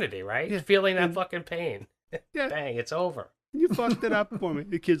eternity, right? Yeah, feeling that fucking pain. Yeah. Bang, it's over. You fucked it up for me.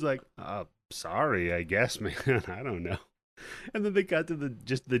 The kid's like, sorry, I guess, man. I don't know. And then they got to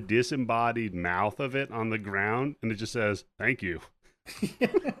the disembodied mouth of it on the ground, and it just says, thank you.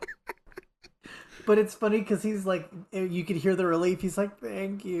 But it's funny because he's like, you could hear the relief. He's like,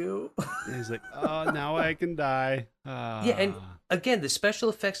 thank you. And he's like, oh, now I can die. Yeah, and again, the special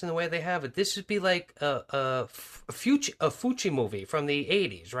effects and the way they have it, this would be like a Fucci movie from the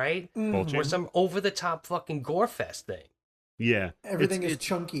 80s, right? Mm. Or some over-the-top fucking gore fest thing. Yeah. Everything is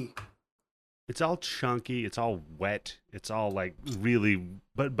chunky. It's all chunky. It's all wet. It's all like really,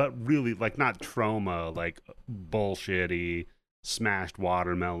 but really like not trauma, like bullshitty, smashed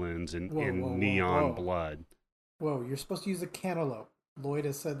watermelons and neon blood. Whoa, you're supposed to use a cantaloupe. Lloyd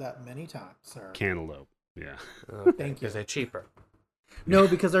has said that many times, sir. Cantaloupe, yeah. Okay, thank you. Because they're cheaper. No,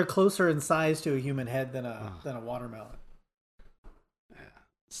 because they're closer in size to a human head than a watermelon. Yeah,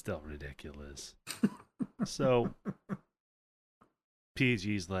 still ridiculous. So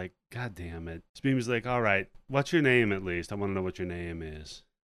PG's like, God damn it. Speedy's like, all right, what's your name at least? I want to know what your name is.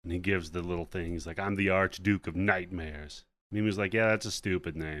 And he gives the little thing. He's like, I'm the Archduke of Nightmares. And he was like, yeah, that's a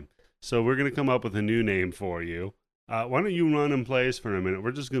stupid name. So we're going to come up with a new name for you. Why don't you run in place for a minute?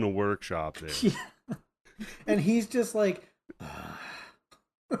 We're just going to workshop this. Yeah. And he's just like...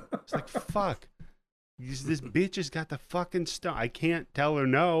 It's like, fuck. This bitch has got the fucking stone. I can't tell her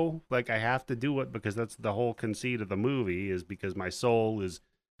no. Like, I have to do it because that's the whole conceit of the movie, is because my soul is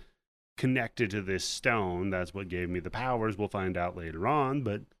connected to this stone. That's what gave me the powers. We'll find out later on,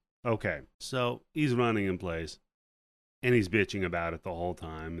 but okay. So he's running in place. And he's bitching about it the whole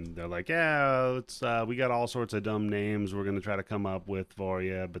time. And they're like, yeah, we got all sorts of dumb names we're going to try to come up with for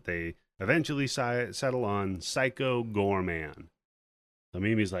you. But they eventually settle on Psycho Goreman. So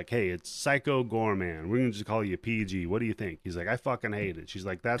Mimi's like, hey, it's Psycho Goreman. We're going to just call you PG. What do you think? He's like, I fucking hate it. She's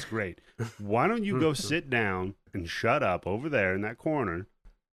like, that's great. Why don't you go sit down and shut up over there in that corner?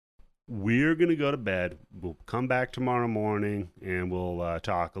 We're going to go to bed. We'll come back tomorrow morning and we'll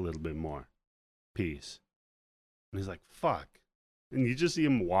talk a little bit more. Peace. And he's like, fuck. And you just see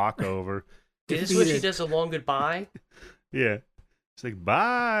him walk over. Is this what she does a long goodbye? Yeah. He's like,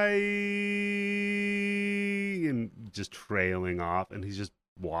 bye. And just trailing off. And he just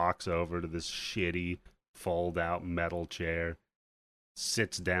walks over to this shitty fold-out metal chair.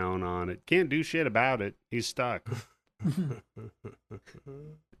 Sits down on it. Can't do shit about it. He's stuck.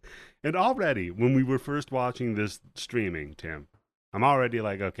 And already, when we were first watching this streaming, Tim, I'm already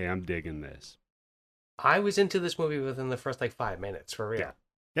like, okay, I'm digging this. I was into this movie within the first 5 minutes, for real. Yeah.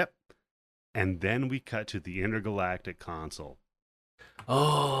 Yep. And then we cut to the intergalactic console.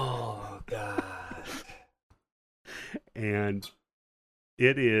 Oh, God. And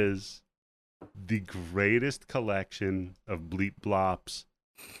it is the greatest collection of bleep blops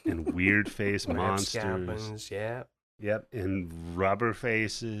and weird face monsters. Yeah. Yep. And rubber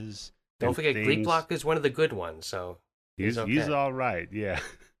faces. Don't forget, Bleep Block is one of the good ones, so he's all right. Yeah.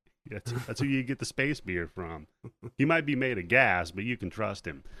 That's who you get the space beer from. He might be made of gas, but you can trust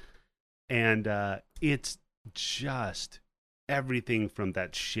him. And it's just everything from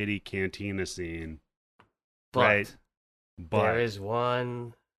that shitty cantina scene. Right? But there is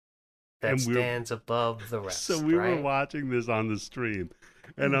one that stands above the rest. So we were watching this on the stream,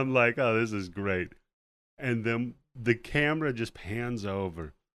 and I'm like, oh, this is great. And then the camera just pans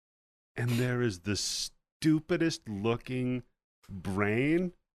over, and there is the stupidest looking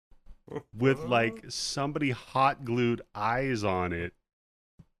brain with somebody hot glued eyes on it,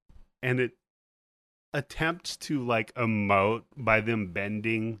 and it attempts to emote by them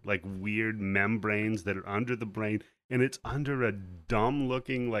bending weird membranes that are under the brain, and it's under a dumb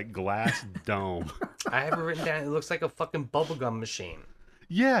looking glass dome. I have it written down. It looks like a fucking bubblegum machine.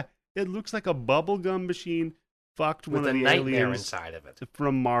 Yeah, it looks like a bubblegum machine fucked with one of the aliens inside of it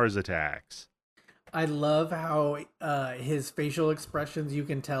from Mars Attacks. I love how his facial expressions, you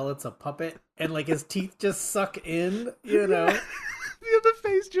can tell it's a puppet, and his teeth just suck in, you know? The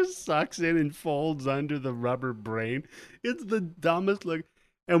face just sucks in and folds under the rubber brain. It's the dumbest look.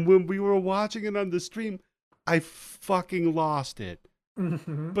 And when we were watching it on the stream, I fucking lost it.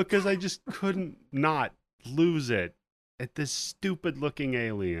 Mm-hmm. Because I just couldn't not lose it at this stupid looking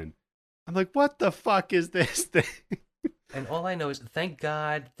alien. I'm like, what the fuck is this thing? And all I know is, thank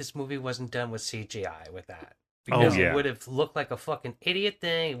God this movie wasn't done with CGI with that. Oh, Because yeah. it would have looked like a fucking idiot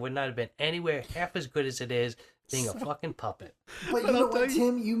thing. It would not have been anywhere half as good as it is being a fucking puppet. But you know what,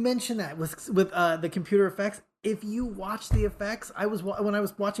 Tim? You mentioned that with the computer effects. If you watch the effects, when I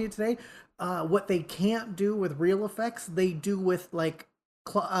was watching it today, what they can't do with real effects, they do with like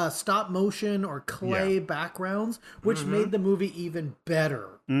stop motion or clay backgrounds, which made the movie even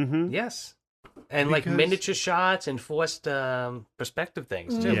better. Mm-hmm. Yes. And like miniature shots and forced perspective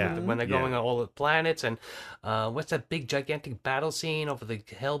things too. Yeah. When they're going on all the planets, and what's that big gigantic battle scene over the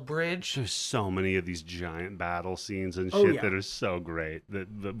Hell Bridge? There's so many of these giant battle scenes and Oh, shit yeah. that are so great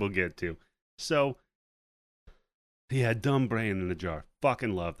that we'll get to. So, yeah, dumb brain in a jar.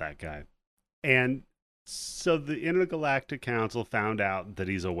 Fucking love that guy. And so the Intergalactic Council found out that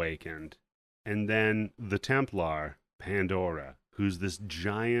he's awakened. And then the Templar, Pandora, who's this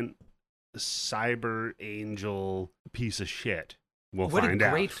giant cyber angel piece of shit, we'll find out. What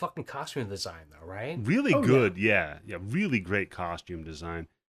a great fucking costume design, though, right? Really Oh, good, yeah, really great costume design.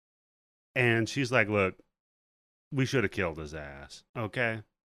 And she's like, "Look, we should have killed his ass, okay?"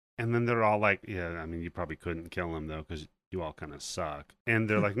 And then they're all like, "Yeah, I mean, you probably couldn't kill him though, because you all kind of suck." And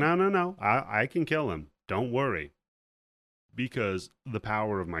they're like, "No, I can kill him. Don't worry, because the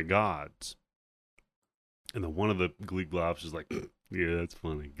power of my gods." And then one of the Glee Globs is like, "Yeah, that's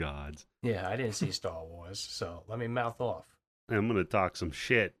funny, gods." Yeah, I didn't see Star Wars, so let me mouth off. And I'm going to talk some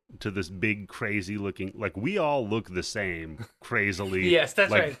shit to this big, crazy looking, like we all look the same, crazily. Yes,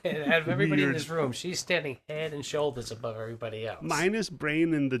 that's like, right. And out of everybody in weird- this room, she's standing head and shoulders above everybody else. Minus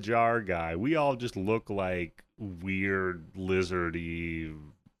brain in the jar guy. We all just look like weird, lizardy,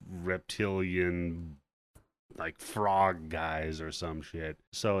 reptilian, like frog guys or some shit.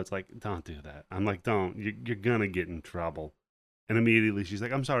 So it's like, don't do that. I'm like, don't. You're going to get in trouble. And immediately she's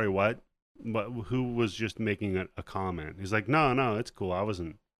like, I'm sorry, what? But who was just making a comment? He's like, no, it's cool. I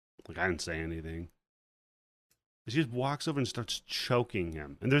didn't say anything. She just walks over and starts choking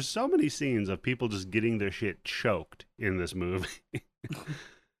him. And there's so many scenes of people just getting their shit choked in this movie.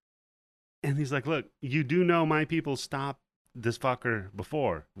 And he's like, look, you do know my people stopped this fucker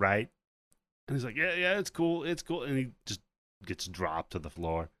before, right? And he's like, yeah, it's cool. And he just gets dropped to the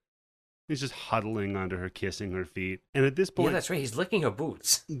floor. He's just huddling under her, kissing her feet. And at this point... Yeah, that's right. He's licking her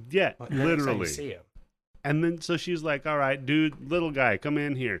boots. Yeah, That's how literally. you see him. And then so she's like, all right, dude, little guy, come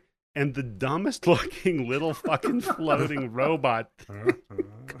in here. And the dumbest looking little fucking floating robot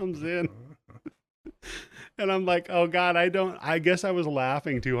comes in. And I'm like, oh God, I guess I was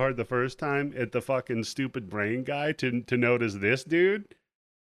laughing too hard the first time at the fucking stupid brain guy to notice this dude.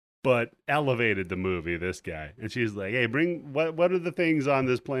 But elevated the movie, this guy. And she's like, hey, what are the things on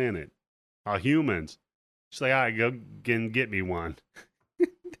this planet? Humans. She's like, all right, go and get me one.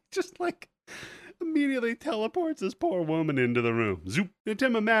 Just like immediately teleports this poor woman into the room. Zoop. And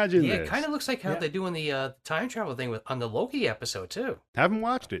Tim, imagine Yeah, this. it kind of looks like how they do in the time travel thing on the Loki episode, too. Haven't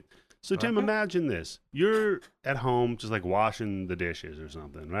watched it. So, Tim, Okay. imagine this. You're at home just like washing the dishes or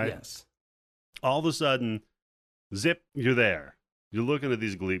something, right? Yes. All of a sudden, zip, you're there. You're looking at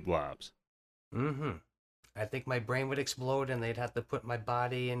these gleep globs. Mm-hmm. I think my brain would explode and they'd have to put my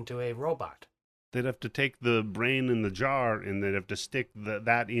body into a robot. They'd have to take the brain in the jar and they'd have to stick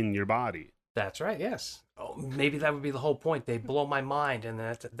that in your body. That's right, yes. Oh, maybe that would be the whole point. They blow my mind and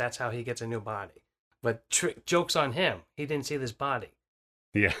that's how he gets a new body. But joke's on him. He didn't see this body.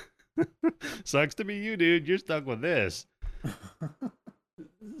 Yeah. Sucks to be you, dude. You're stuck with this.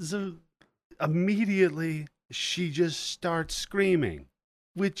 So immediately she just starts screaming,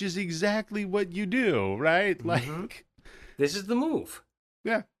 which is exactly what you do, right? Mhm. Like, This is the move.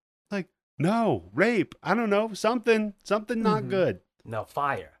 yeah, like, no, rape. I don't know, something not good. No,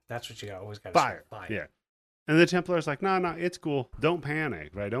 fire. That's what you always got to Fire. say. Fire. Yeah. And the Templar's like, no, it's cool. Don't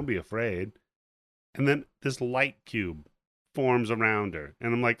panic, right? Don't be afraid. And then this light cube forms around her.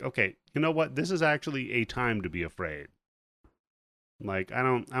 And I'm like, okay, you know what? This is actually a time to be afraid. Like, I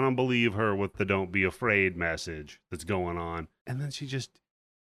don't believe her with the don't be afraid message that's going on. And then she just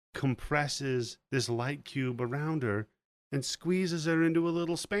compresses this light cube around her and squeezes her into a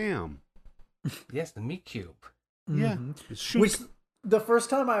little spam. Yes, the meat cube. Yeah. Mm-hmm. Which the first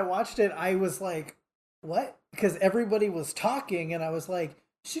time I watched it, I was like, what? Because everybody was talking and I was like,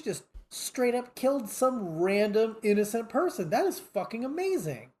 she just straight up killed some random innocent person. That is fucking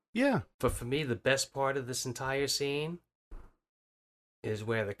amazing. Yeah. But for me, the best part of this entire scene is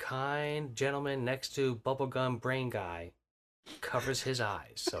where the kind gentleman next to Bubblegum Brain Guy covers his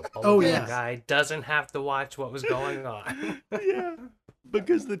eyes. So Bubblegum yes. Guy doesn't have to watch what was going on. Yeah.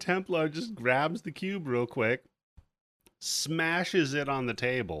 Because the Templar just grabs the cube real quick, smashes it on the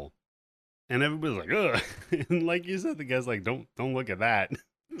table, And everybody's like, ugh. And like you said, the guy's like, don't look at that.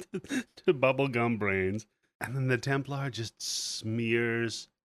 To bubblegum brains. And then the Templar just smears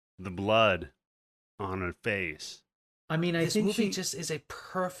the blood on her face. I mean, I this think movie just is a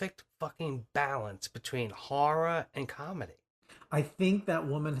perfect fucking balance between horror and comedy. I think that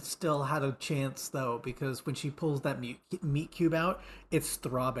woman still had a chance, though, because when she pulls that meat cube out, it's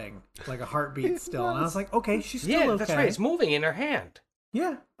throbbing like a heartbeat still. And I was like, okay, she's still okay. Yeah, that's right. It's moving in her hand.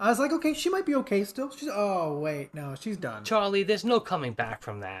 Yeah. I was like, okay, she might be okay still. Oh, wait. No, she's done. Charlie, there's no coming back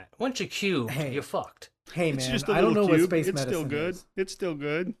from that. Once you're cubed, you're fucked. Hey, It's man, just a I don't know little what cube. space It's medicine still good. is. It's still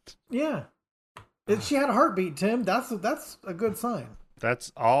good. Yeah. She had a heartbeat, Tim. That's a good sign.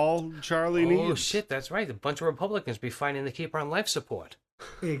 That's all Charlie needs. Oh, shit, that's right. A bunch of Republicans be fighting to keep her on life support.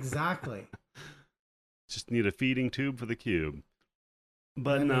 Exactly. Just need a feeding tube for the cube.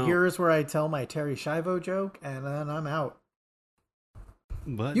 But and no. Here's where I tell my Terry Schiavo joke, and then I'm out.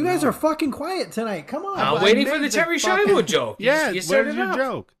 But you guys are fucking quiet tonight. Come on. I'm waiting for the Terry Schiavo joke. Yeah, you where's your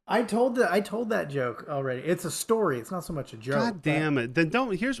joke? I told that joke already. It's a story. It's not so much a joke. God damn it. Then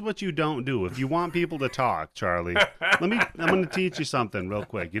don't. Here's what you don't do. If you want people to talk, Charlie, I'm going to teach you something real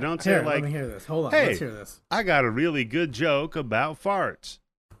quick. You don't say let me hear this. Hold on. Hey, let's hear this. I got a really good joke about farts.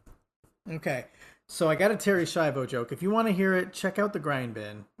 Okay. So I got a Terry Schiavo joke. If you want to hear it, check out the Grind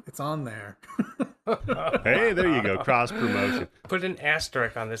Bin. It's on there. Hey, there you go. Cross promotion. Put an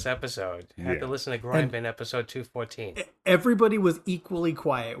asterisk on this episode. You have to listen to Grind Bin episode 214. Everybody was equally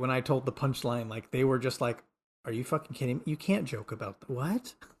quiet when I told the punchline. Like, they were just like, are you fucking kidding me? You can't joke about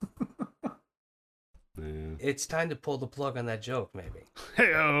what? Yeah. It's time to pull the plug on that joke, maybe.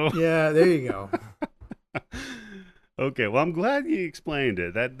 Hey-oh. Yeah, there you go. Okay, well, I'm glad you explained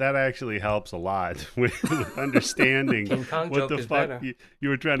it. That actually helps a lot with understanding King Kong what joke the is fuck better. you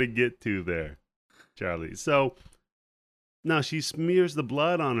were trying to get to there, Charlie. So now she smears the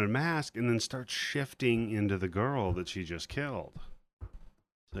blood on her mask and then starts shifting into the girl that she just killed.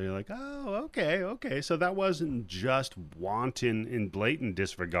 So you're like, oh, okay. So that wasn't just wanton and blatant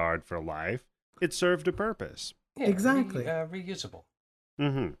disregard for life. It served a purpose. Yeah, exactly. Reusable.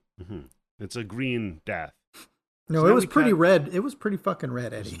 It's a green death. No, So it now was we pretty cut- red. It was pretty fucking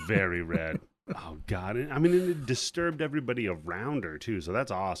red, It Eddie. was very red. Oh, God. I mean, it disturbed everybody around her, too, so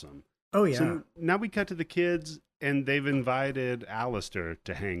that's awesome. Oh, yeah. So now we cut to the kids, and they've invited Alistair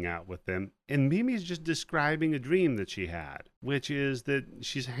to hang out with them. And Mimi's just describing a dream that she had, which is that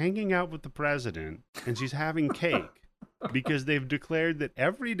she's hanging out with the president, and she's having cake, because they've declared that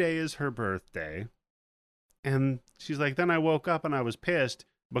every day is her birthday. And she's like, then I woke up and I was pissed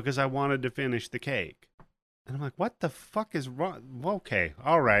because I wanted to finish the cake. And I'm like, what the fuck is wrong? Okay,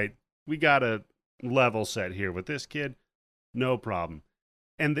 all right. We got a level set here with this kid. No problem.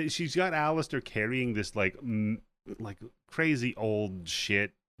 And she's got Alistair carrying this like crazy old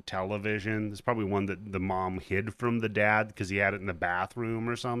shit television. It's probably one that the mom hid from the dad because he had it in the bathroom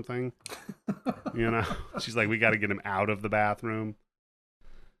or something. You know? She's like, we got to get him out of the bathroom.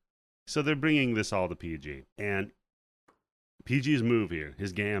 So they're bringing this all to PG. And PG's move here,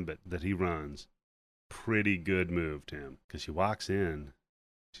 his gambit that he runs, pretty good move, Tim. Because she walks in.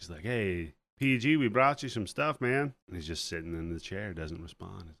 She's like, hey, PG, we brought you some stuff, man. And he's just sitting in the chair, doesn't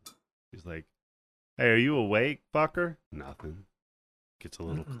respond. He's like, hey, are you awake, fucker? Nothing. Gets a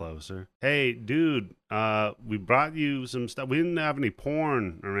little closer. Hey, dude, we brought you some stuff. We didn't have any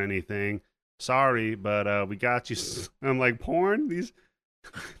porn or anything. Sorry, but we got you. I'm like, porn?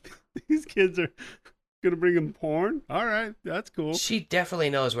 These kids are going to bring him porn? All right, that's cool. She definitely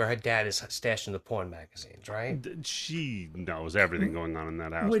knows where her dad is stashing the porn magazines, right? She knows everything going on in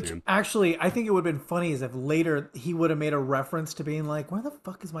that house, Which, Tim. actually, I think it would have been funny is if later he would have made a reference to being like, where the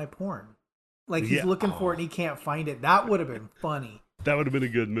fuck is my porn? Like, he's looking for it and he can't find it. That would have been funny. That would have been a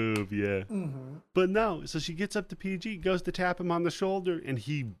good move, yeah. Mm-hmm. But no, so she gets up to PG, goes to tap him on the shoulder, and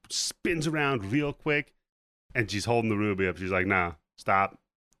he spins around real quick, and she's holding the ruby up. She's like, nah, stop.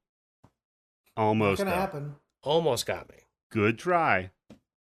 Almost Not gonna up. happen. Almost got me. Good try,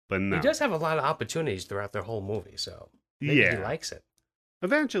 but no. He does have a lot of opportunities throughout their whole movie, so maybe he likes it.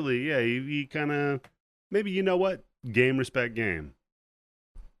 Eventually, yeah, he kind of, maybe, you know what? Game, respect, game.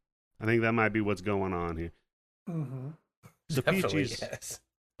 I think that might be what's going on here. Mm-hmm. So Definitely, yes.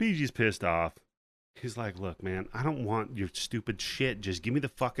 PG's pissed off. He's like, look, man, I don't want your stupid shit. Just give me the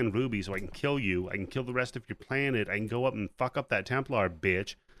fucking ruby so I can kill you. I can kill the rest of your planet. I can go up and fuck up that Templar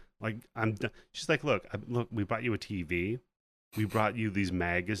bitch. Like, she's like, look, we brought you a TV. We brought you these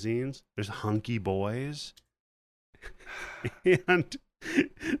magazines. There's Hunky Boys. And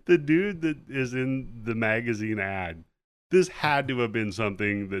the dude that is in the magazine ad, this had to have been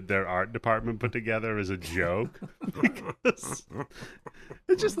something that their art department put together as a joke. Because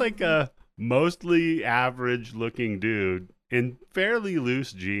it's just like a mostly average looking dude in fairly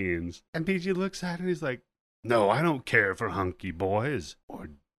loose jeans. And PG looks at it and he's like, no, I don't care for hunky boys. Or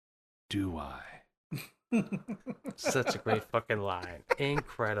do I? Such a great fucking line.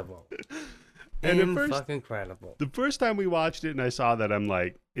 Incredible. And fucking incredible. The first time we watched it and I saw that, I'm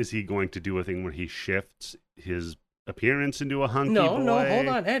like, is he going to do a thing where he shifts his appearance into a hunky boy? No, hold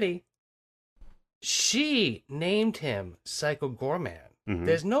on, Eddie. She named him Psycho Goreman. Mm-hmm.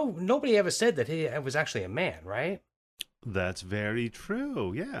 There's nobody ever said that he was actually a man, right? That's very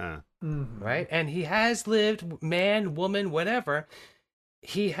true, yeah. Mm-hmm. Right? And he has lived, man, woman, whatever.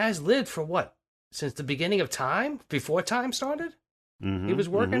 He has lived for what? Since the beginning of time? Before time started? Mm-hmm, He was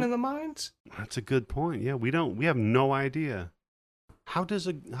working in the mines? That's a good point. Yeah, we have no idea. How does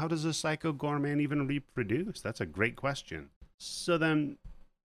a Psycho Goreman even reproduce? That's a great question. So then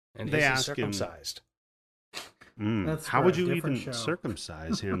And they he's ask circumcised. him, how would you even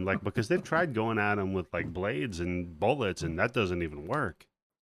circumcise him? Like, because they've tried going at him with like blades and bullets, and that doesn't even work.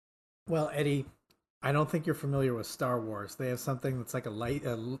 Well, Eddie, I don't think you're familiar with Star Wars. They have something that's like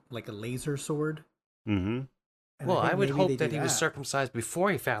a laser sword. Mm-hmm. Well, I would hope that he was circumcised before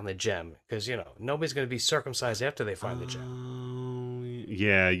he found the gem, because, nobody's going to be circumcised after they find the gem.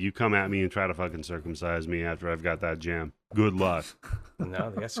 Yeah, you come at me and try to fucking circumcise me after I've got that gem. Good luck.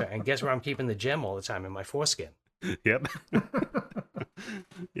 No, that's right. And guess where I'm keeping the gem all the time? In my foreskin. Yep.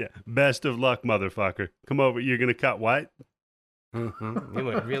 Yeah. Best of luck, motherfucker. Come over. You're going to cut what? Mm-hmm. You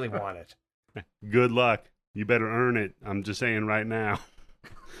would really want it. Good luck. You better earn it. I'm just saying right now.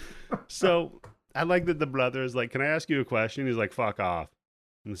 So I like that the brother is like, can I ask you a question? He's like, fuck off.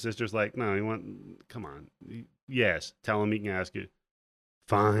 And the sister's like, no, come on. Yes. Tell him he can ask you.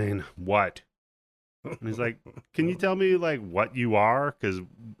 Fine. What? And he's like, can you tell me like what you are? Because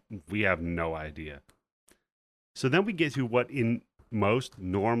we have no idea. So then we get to what in most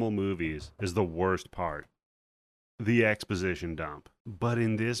normal movies is the worst part. The exposition dump. But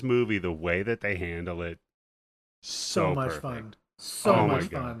in this movie, the way that they handle it, so much perfect. fun. So much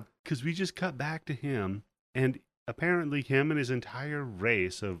fun. Because we just cut back to him, and apparently him and his entire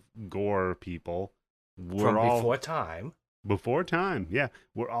race of gore people were From all... before time. Before time, yeah.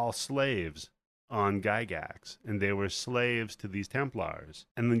 We're all slaves on Gygax, and they were slaves to these Templars.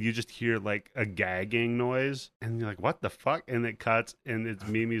 And then you just hear, like, a gagging noise, and you're like, what the fuck? And it cuts, and it's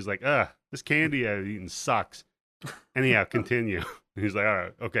Mimi's like, this candy I've eaten sucks. Anyhow, continue. And he's like, all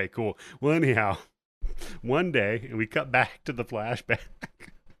right, okay, cool. Well, anyhow, one day, and we cut back to the flashback.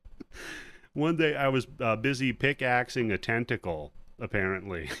 One day I was busy pickaxing a tentacle,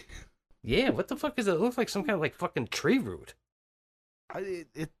 apparently. Yeah, what the fuck is it? It looks like some kind of like fucking tree root. I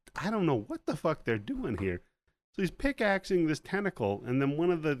don't know what the fuck they're doing here. So he's pickaxing this tentacle, and then one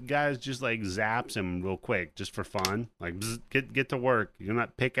of the guys just like zaps him real quick, just for fun. Like, bzz, get to work. You're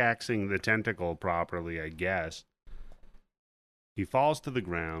not pickaxing the tentacle properly, I guess. He falls to the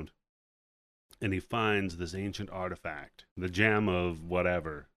ground, and he finds this ancient artifact, the gem of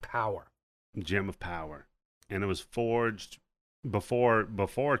whatever. Power. Gem of power. And it was forged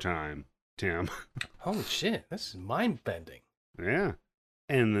before time, Tim. Holy shit, this is mind-bending. Yeah.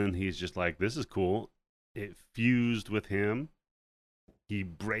 And then he's just like, this is cool. It fused with him. He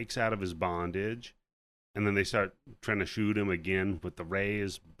breaks out of his bondage. And then they start trying to shoot him again with the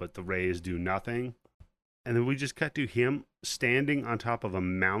rays, but the rays do nothing. And then we just cut to him standing on top of a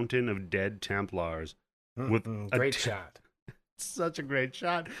mountain of dead Templars. With great shot. Such a great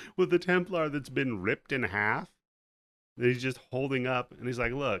shot. With the Templar that's been ripped in half. That he's just holding up. And he's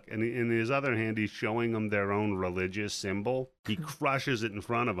like, look. And in his other hand, he's showing them their own religious symbol. He crushes it in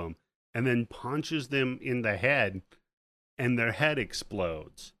front of them. And then punches them in the head. And their head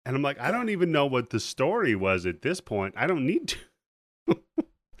explodes. And I'm like, I don't even know what the story was at this point. I don't need to.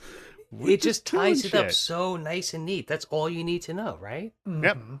 It just ties it up so nice and neat. That's all you need to know, right? Mm-hmm.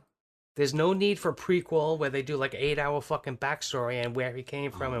 Yep. There's no need for prequel where they do like 8-hour fucking backstory and where he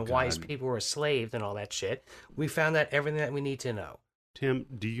came from and why his people were enslaved and all that shit. We found out everything that we need to know. Tim,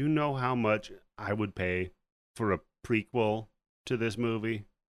 do you know how much I would pay for a prequel to this movie?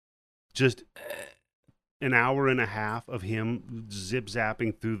 Just an hour and a half of him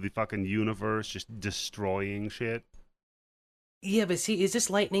zip-zapping through the fucking universe, just destroying shit. Yeah, but see, is this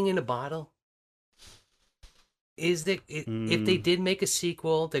lightning in a bottle? If they did make a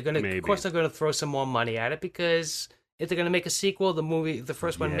sequel, they're gonna, of course, they're gonna throw some more money at it, because if they're gonna make a sequel, the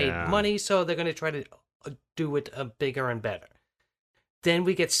first one made money, so they're gonna try to do it bigger and better. Then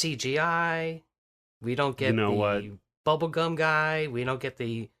we get CGI. We don't get the bubblegum guy. We don't get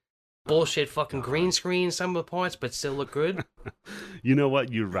the bullshit fucking green screen some of the parts, but still look good. You know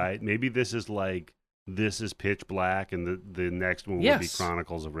what? You're right. Maybe this is Pitch Black, and the next one will be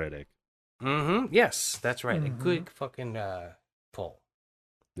Chronicles of Riddick. Mm-hmm. Yes, that's right. A good fucking pull.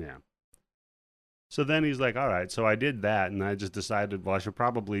 Yeah. So then he's like, all right, so I did that, and I just decided, well, I should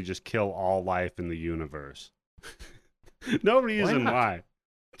probably just kill all life in the universe. No reason why.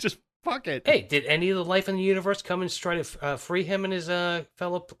 Just fuck it. Hey, did any of the life in the universe come and try to free him and his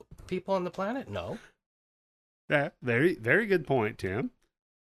fellow people on the planet? No. Yeah, very, very good point, Tim.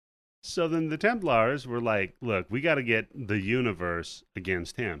 So then the Templars were like, look, we got to get the universe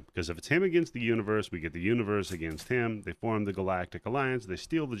against him. Because if it's him against the universe, we get the universe against him. They form the Galactic Alliance. They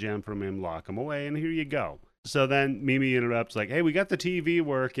steal the gem from him, lock him away, and here you go. So then Mimi interrupts like, hey, we got the TV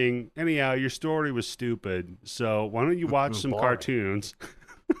working. Anyhow, your story was stupid. So why don't you watch some cartoons?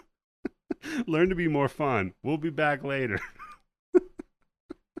 Learn to be more fun. We'll be back later.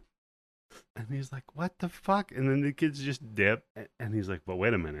 And he's like, what the fuck? And then the kids just dip. And he's like, but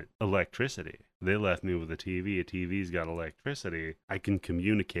wait a minute. Electricity. They left me with a TV. A TV's got electricity. I can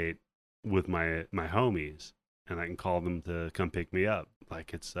communicate with my homies. And I can call them to come pick me up.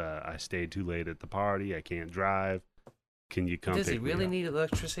 Like it's, I stayed too late at the party. I can't drive. Can you come pick me up? Does he really need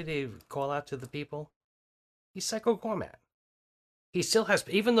electricity to call out to the people? He's Psycho Goreman. He still has,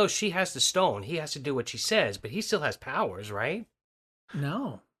 even though she has the stone, he has to do what she says, but he still has powers, right?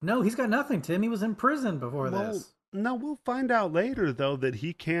 No, he's got nothing, Tim. He was in prison before this. No, we'll find out later, though, that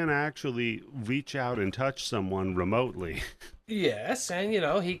he can actually reach out and touch someone remotely. Yes, and,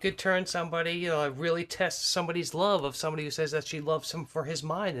 he could turn somebody, really test somebody's love of somebody who says that she loves him for his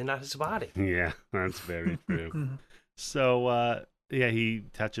mind and not his body. Yeah, that's very true. So, he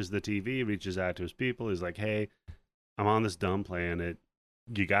touches the TV, reaches out to his people. He's like, hey, I'm on this dumb planet.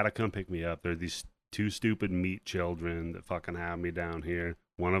 You got to come pick me up. There are these two stupid meat children that fucking have me down here.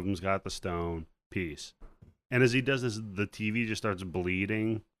 One of them's got the stone. Peace. And as he does this, the TV just starts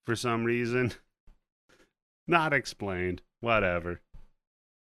bleeding for some reason. Not explained. Whatever.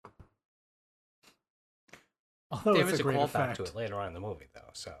 Although there it's is a great callback effect to it later on in the movie, though.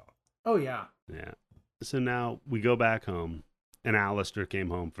 So. Oh yeah. Yeah. So now we go back home, and Alistair came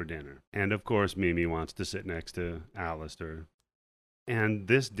home for dinner, and of course Mimi wants to sit next to Alistair. And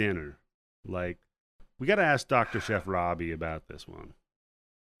this dinner, like, we got to ask Dr. Chef Robbie about this one.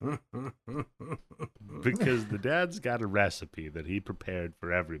 Because the dad's got a recipe that he prepared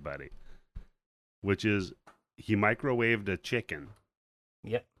for everybody, which is he microwaved a chicken.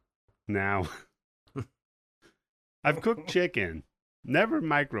 Yep. Now, I've cooked chicken, never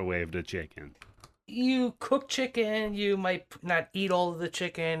microwaved a chicken. You cook chicken, you might not eat all of the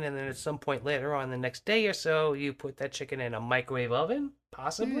chicken, and then at some point later on the next day or so, you put that chicken in a microwave oven,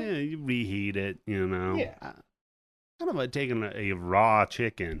 possibly? Yeah, you reheat it, Yeah. I don't know about taking a raw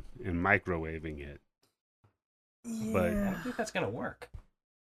chicken and microwaving it. Yeah. But I don't think that's going to work.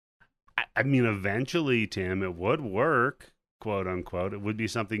 I mean, eventually, Tim, it would work, quote unquote. It would be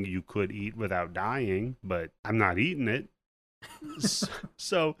something you could eat without dying, but I'm not eating it.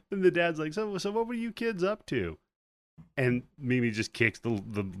 So and the dad's like, so what were you kids up to? And Mimi just kicks the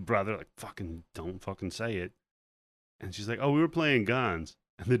brother, like, don't fucking say it. And she's like, oh, we were playing guns.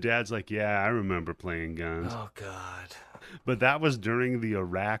 And the dad's like, yeah, I remember playing guns. Oh, God. But that was during the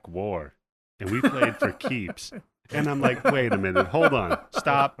Iraq War, and we played for keeps. And I'm like, wait a minute, hold on,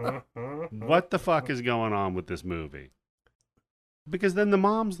 stop. What the fuck is going on with this movie? Because then the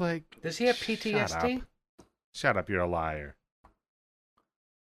mom's like, does he have PTSD? Shut up, you're a liar.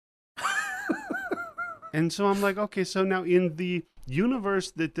 And so I'm like, okay, so now in the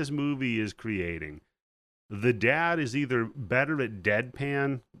universe that this movie is creating, the dad is either better at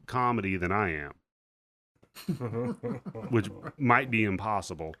deadpan comedy than I am, which might be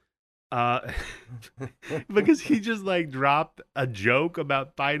impossible. Because he just like dropped a joke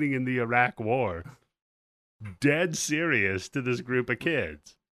about fighting in the Iraq War, dead serious, to this group of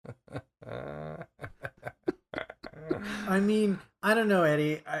kids. I mean, I don't know,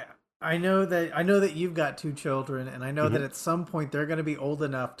 Eddie. I know that you've got two children, and I know that at some point they're going to be old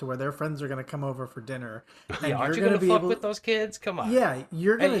enough to where their friends are going to come over for dinner. And yeah, aren't you going to fuck with those kids? Come on. Yeah,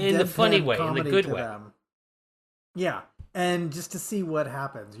 you're going to in the funny way, in the good way. Them. Yeah, and just to see what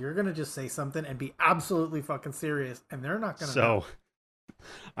happens, you're going to just say something and be absolutely fucking serious, and they're not going to. So,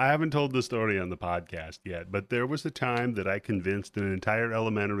 I haven't told the story on the podcast yet, but there was a time that I convinced an entire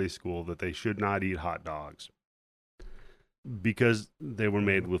elementary school that they should not eat hot dogs, because they were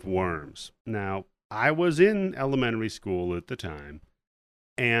made with worms. Now, I was in elementary school at the time,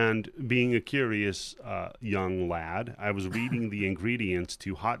 and being a curious young lad, I was reading the ingredients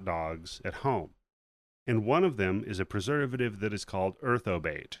to hot dogs at home. And one of them is a preservative that is called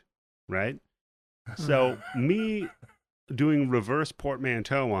earthobate, right? So me doing reverse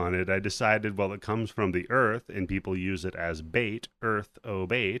portmanteau on it, I decided, well, it comes from the earth, and people use it as bait,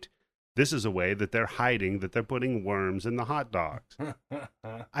 earthobate. This is a way that they're hiding that they're putting worms in the hot dogs.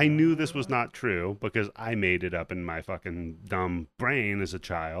 I knew this was not true because I made it up in my fucking dumb brain as a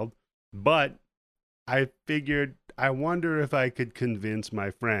child. But I figured, I wonder if I could convince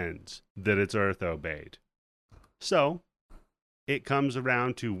my friends that it's Eartho bait. So it comes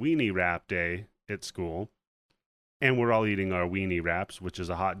around to Weenie Wrap Day at school, and we're all eating our Weenie Wraps, which is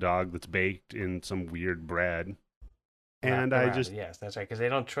a hot dog that's baked in some weird bread. And yes, that's right, because they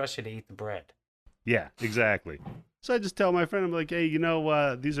don't trust you to eat the bread. Yeah, exactly. So I just tell my friend, I'm like, hey,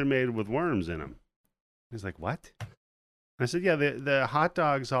 these are made with worms in them. He's like, what? I said, yeah, the hot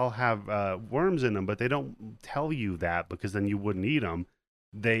dogs all have worms in them, but they don't tell you that because then you wouldn't eat them.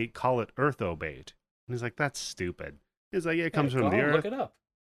 They call it Eartho bait. And he's like, that's stupid. He's like, yeah, it comes from the earth. Look it up.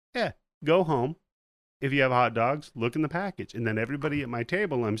 Yeah, go home. If you have hot dogs, look in the package. And then everybody at my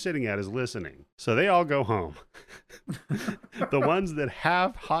table I'm sitting at is listening. So they all go home. The ones that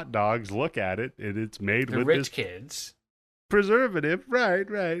have hot dogs look at it, and it's made with rich this kids preservative. Right.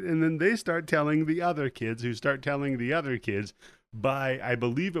 And then they start telling the other kids who start telling the other kids. By, I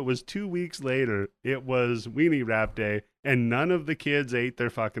believe it was 2 weeks later, it was Weenie Wrap Day, and none of the kids ate their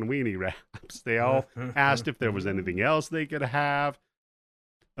fucking Weenie Wraps. They all asked if there was anything else they could have.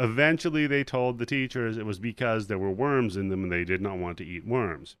 Eventually, they told the teachers it was because there were worms in them and they did not want to eat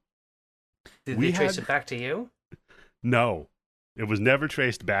worms. Did they trace it back to you? No. It was never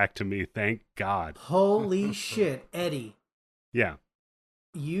traced back to me, thank God. Holy shit, Eddie. Yeah.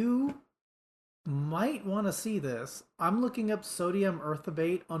 You might want to see this. I'm looking up sodium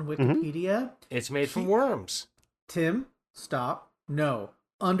earthobate on Wikipedia. It's made from worms. Tim, stop. No.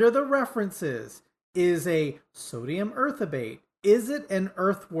 Under the references is a sodium earthobate. Is it an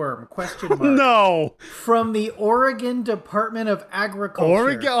earthworm? Question mark. No. From the Oregon Department of Agriculture.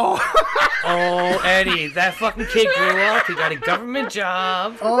 Oregon? Oh, Eddie, that fucking kid grew up. He got a government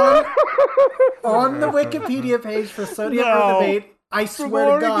job. On the Wikipedia page for sodium earthobate, I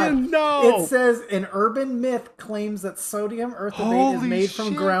swear to God, it says an urban myth claims that sodium earthobate is made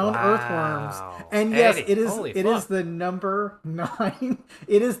from ground earthworms. And yes, Eddie, it is the number 9.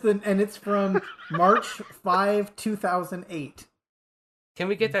 And it's from March 5, 2008. Can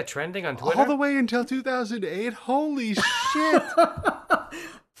we get that trending on Twitter? All the way until 2008? Holy shit.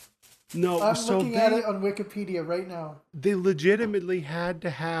 No, I'm looking at it on Wikipedia right now. They legitimately had to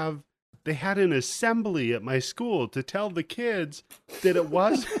have... They had an assembly at my school to tell the kids that it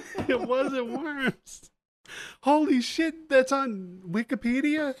wasn't worms. Holy shit, that's on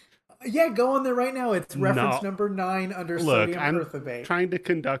Wikipedia? Yeah, go on there right now. It's reference number 9 under sodium earthobate. I'm trying to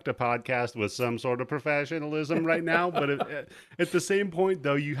conduct a podcast with some sort of professionalism right now, but at the same point,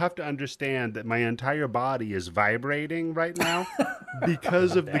 though, you have to understand that my entire body is vibrating right now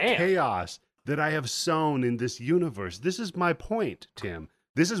because of the chaos that I have sown in this universe. This is my point, Tim.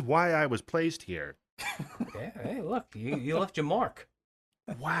 This is why I was placed here. Yeah, hey, look, you left your mark.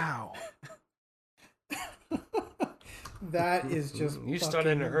 Wow. That is just you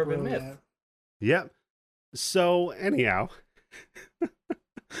started an urban myth. Yep. So anyhow,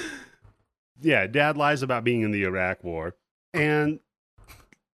 yeah, Dad lies about being in the Iraq War, and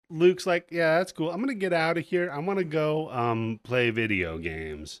Luke's like, "Yeah, that's cool. I'm gonna get out of here. I want to go play video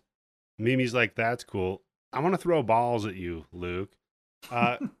games." Mimi's like, "That's cool. I want to throw balls at you, Luke."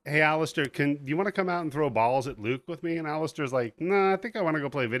 Hey, Alistair, do you want to come out and throw balls at Luke with me? And Alistair's like, "No, I think I want to go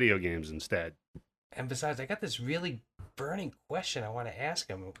play video games instead." And besides, I got this really burning question I want to ask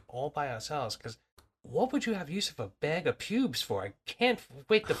him all by ourselves, because what would you have use of a bag of pubes for? I can't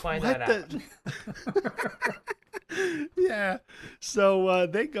wait to find that out. Yeah. So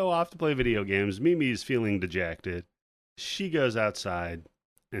they go off to play video games. Mimi's feeling dejected. She goes outside,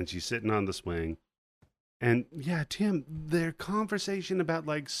 and she's sitting on the swing. And yeah, Tim, their conversation about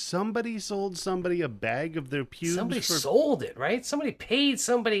like somebody sold somebody a bag of their pubes. Somebody sold it, right? Somebody paid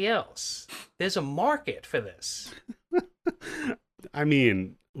somebody else. There's a market for this. I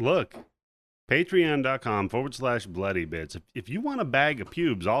mean, look, patreon.com/bloody bits. If you want a bag of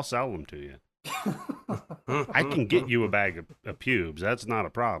pubes, I'll sell them to you. I can get you a bag of pubes. That's not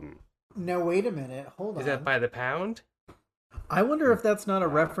a problem. No, wait a minute. Hold on. Is that by the pound? I wonder if that's not a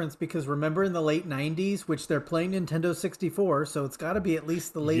reference, because remember in the late 90s, which they're playing Nintendo 64, so it's got to be at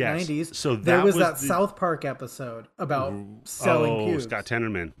least the late 90s. So there was that South Park episode about selling pubes. Scott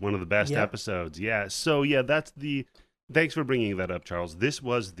Tenorman, one of the best episodes. Yeah. So yeah, that's the... Thanks for bringing that up, Charles. This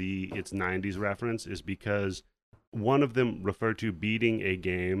was its 90s reference, is because one of them referred to beating a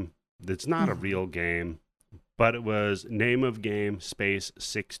game that's not a real game, but it was name of game space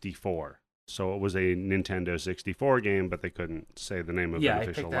 64. So it was a Nintendo 64 game, but they couldn't say the name of the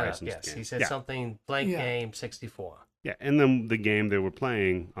official licensed game. Yes, he said something blank game 64. Yeah, and then the game they were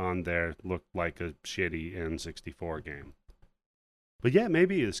playing on there looked like a shitty N64 game. But yeah,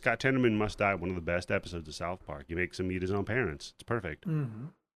 maybe Scott Tenorman Must Die, one of the best episodes of South Park. He makes him meet his own parents. It's perfect.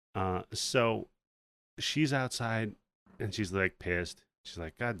 So she's outside, and she's like pissed. She's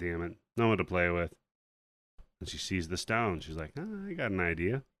like, God damn it, no one to play with. And she sees the stone. She's like, I got an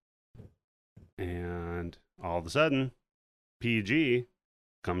idea. And all of a sudden, PG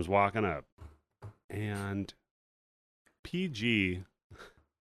comes walking up. And PG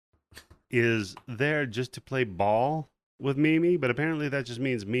is there just to play ball with Mimi, but apparently that just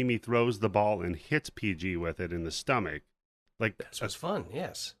means Mimi throws the ball and hits PG with it in the stomach. Like that's what's fun,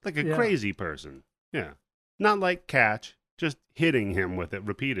 yes. Like a crazy person. Yeah. Not like catch, just hitting him with it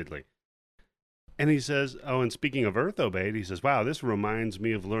repeatedly. And he says, oh, and speaking of Earth Obeyed, he says, wow, this reminds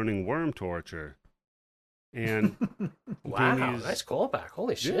me of learning worm torture. And wow, nice callback.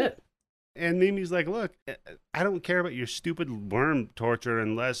 Holy shit. And Mimi's like, look, I don't care about your stupid worm torture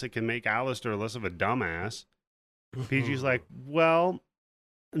unless it can make Alistair less of a dumbass. PG's like, well,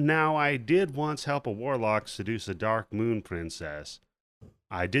 now I did once help a warlock seduce a dark moon princess.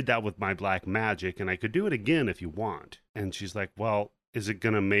 I did that with my black magic, and I could do it again if you want. And she's like, well, is it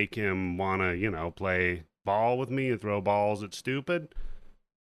going to make him want to, play ball with me and throw balls at stupid?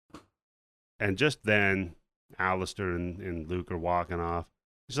 And just then, Alistair and Luke are walking off.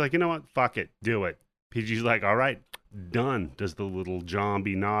 She's like, you know what? Fuck it. Do it. PG's like, all right, done. Does the little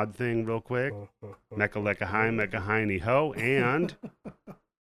zombie nod thing real quick. Mecca lecca hi, mecca hiney ho. And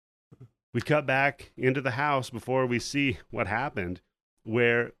we cut back into the house before we see what happened,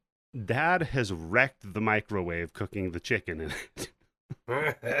 where Dad has wrecked the microwave cooking the chicken in it.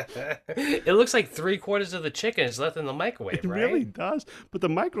 It looks like 3/4 of the chicken is left in the microwave, right? It really does. But the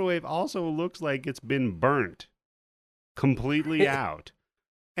microwave also looks like it's been burnt completely out.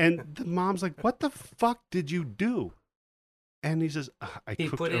 And the mom's like, what the fuck did you do? And he says, he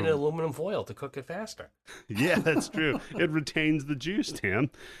put in aluminum foil to cook it faster. Yeah, that's true. It retains the juice, Tim.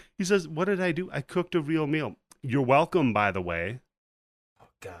 He says, what did I do? I cooked a real meal. You're welcome, by the way. Oh,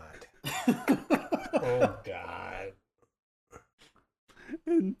 God. Oh, God.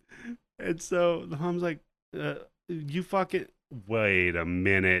 And so the mom's like, you fucking wait a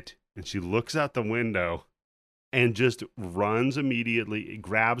minute. And she looks out the window and just runs immediately,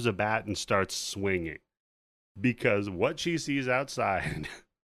 grabs a bat and starts swinging. Because what she sees outside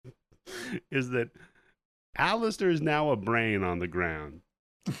is that Alistair is now a brain on the ground.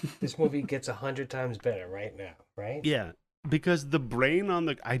 This movie gets 100 times better right now, right? Yeah, because the brain on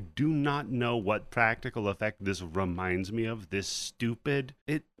the... I do not know what practical effect this reminds me of. This stupid...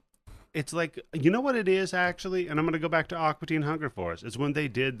 It's like... You know what it is, actually? And I'm going to go back to Aqua Teen Hunger Force. It's when they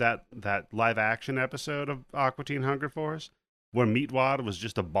did that live-action episode of Aqua Teen Hunger Force, where Meatwad was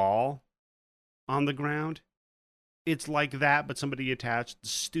just a ball on the ground. It's like that, but somebody attached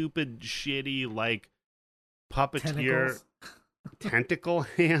stupid, shitty, like, puppeteer tentacle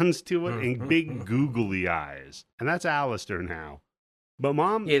hands to it and big googly eyes. And that's Alistair now. But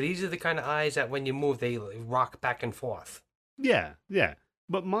Mom... Yeah, these are the kind of eyes that when you move, they rock back and forth. Yeah.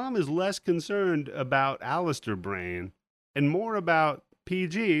 But Mom is less concerned about Alistair Brain and more about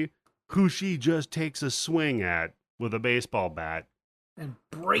PG, who she just takes a swing at with a baseball bat. And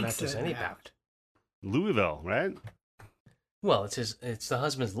breaks it any bat. Louisville, right? Well, it's the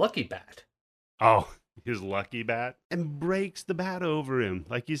husband's lucky bat. Oh, his lucky bat. And breaks the bat over him,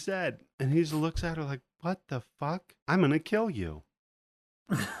 like you said. And he just looks at her like, what the fuck? I'm going to kill you.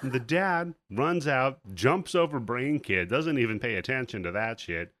 And the dad runs out, jumps over Brain Kid, doesn't even pay attention to that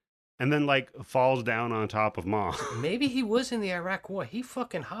shit, and then, like, falls down on top of Mom. Maybe he was in the Iraq War. He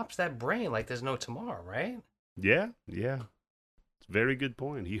fucking hops that brain like there's no tomorrow, right? Yeah. It's a very good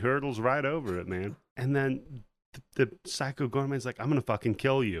point. He hurdles right over it, man. And then the psycho Goreman's like, I'm going to fucking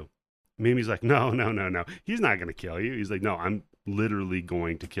kill you. Mimi's like, no. He's not going to kill you. He's like, no, I'm literally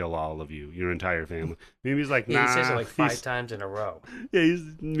going to kill all of you, your entire family. Mimi's like, nah. He says it like 5 times in a row. Yeah,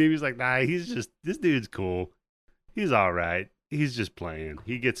 Mimi's like, nah, this dude's cool. He's all right. He's just playing.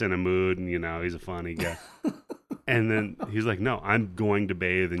 He gets in a mood and, he's a funny guy. And then he's like, no, I'm going to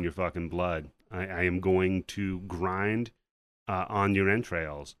bathe in your fucking blood. I am going to grind on your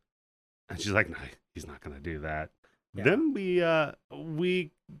entrails. And she's like, no, he's not going to do that. Yeah. Then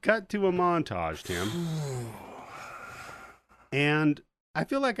we cut to a montage, Tim. And I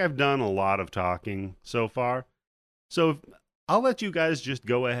feel like I've done a lot of talking so far. So I'll let you guys just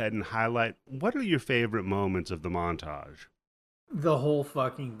go ahead and highlight, what are your favorite moments of the montage? The whole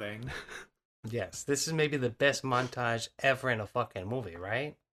fucking thing. Yes, this is maybe the best montage ever in a fucking movie,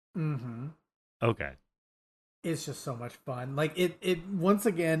 right? Mm-hmm. Okay. It's just so much fun. Like it once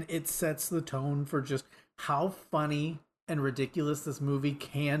again, it sets the tone for just how funny and ridiculous this movie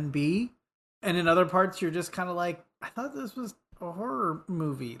can be. And in other parts, you're just kind of like, I thought this was a horror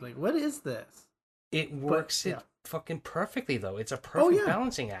movie. Like, what is this? It works fucking perfectly, though. It's a Oh, perfect yeah.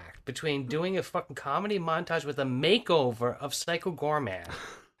 balancing act between doing a fucking comedy montage with a makeover of Psycho Goreman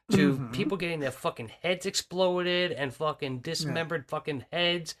to people getting their fucking heads exploded and fucking dismembered fucking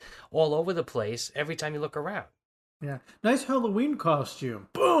heads all over the place every time you look around. Yeah, nice Halloween costume.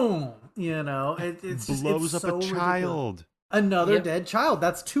 Boom. You know, it's just Blows it's up so a child. Another Yep. dead child.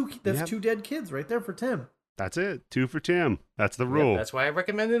 That's two. That's Yep. two dead kids right there for Tim. That's it. 2 for Tim. That's the rule. Yep, that's why I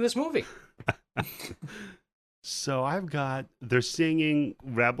recommended this movie. So they're singing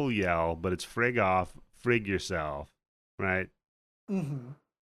Rebel Yell, but it's frig off, frig yourself, right? Mm-hmm.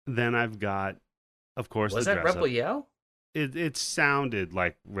 Then I've got, of course, Was the that dress Rebel up. Yell? It sounded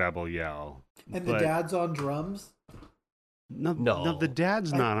like Rebel Yell. And the but dad's on drums. No, the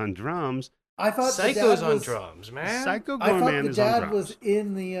dad's not on drums. I thought Psycho's the dad on was, drums, man. Psycho I thought Goreman the is on dad drums. was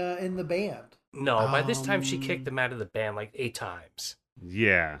in the band. No, by this time she kicked him out of the band like 8 times.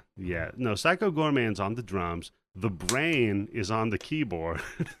 Yeah. No, Psycho Goreman's on the drums. The brain is on the keyboard.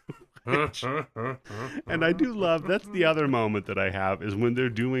 And I do love, that's the other moment that I have, is when they're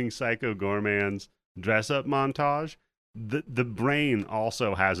doing Psycho Goreman's dress-up montage. The brain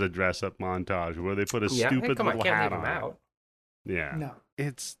also has a dress-up montage where they put a stupid come on, little can't hat leave him on. out. Yeah. No.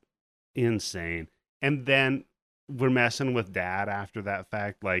 It's insane. And then we're messing with Dad after that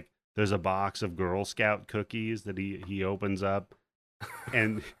fact. Like, there's a box of Girl Scout cookies that he opens up,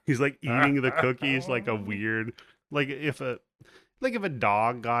 and he's like eating the cookies like a weird, like if a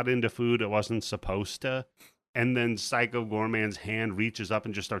dog got into food it wasn't supposed to, and then Psycho Goreman's hand reaches up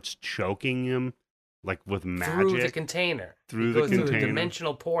and just starts choking him like with magic Through the container. Through He the goes through a container.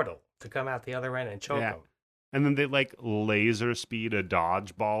 dimensional portal to come out the other end and choke Yeah. him. And then they like laser speed a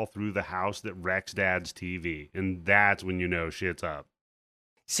dodgeball through the house that wrecks Dad's TV, and that's when you know shit's up.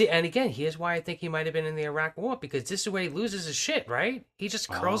 See, and again, here's why I think he might have been in the Iraq War, because this is where he loses his shit, right? He just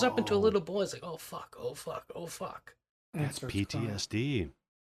curls up into a little ball. It's like, oh, fuck, oh, fuck, oh, fuck. And That's starts crying. PTSD.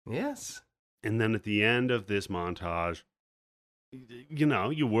 Yes. And then at the end of this montage, you know,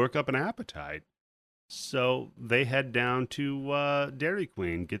 you work up an appetite. So they head down to Dairy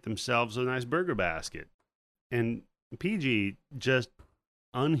Queen, get themselves a nice burger basket. And PG just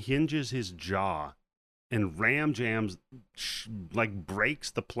unhinges his jaw and ram jams, like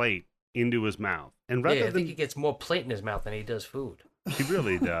breaks the plate into his mouth. And rather Yeah, I than think he gets more plate in his mouth than he does food. he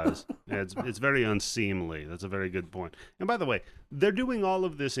really does. It's very unseemly. That's a very good point. And by the way, they're doing all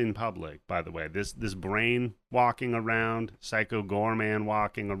of this in public, by the way. This brain walking around, Psycho Goreman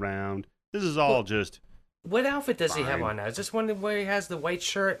walking around. This is all just... What outfit does he have Fine. on now? Is this one where he has the white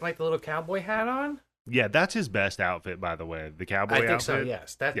shirt, like the little cowboy hat on? Yeah, that's his best outfit, by the way. The cowboy outfit. I think so,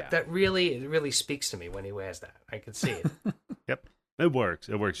 yes. That Yeah. that really speaks to me when he wears that. I can see it. Yep. It works.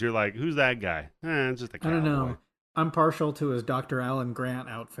 It works. You're like, who's that guy? It's just a I cowboy. don't know. I'm partial to his Dr. Alan Grant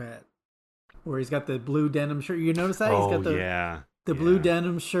outfit, where he's got the blue denim shirt. You notice that? Oh, He's got the blue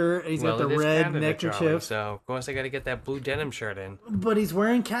denim shirt. He's got the it is red Canada, Charlie, neckerchief. so of course I got to get that blue denim shirt in. But he's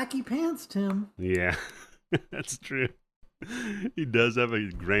wearing khaki pants, Tim. Yeah, that's true. He does have a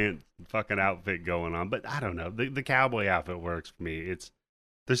Grant fucking outfit going on, but I don't know. The cowboy outfit works for me.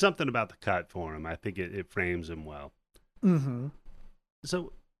 There's something about the cut for him. I think it frames him well. Mm-hmm.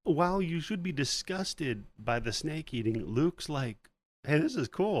 So while you should be disgusted by the snake eating, Luke's like, "Hey, this is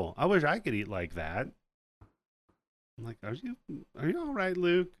cool. I wish I could eat like that." I'm like, "Are you all right,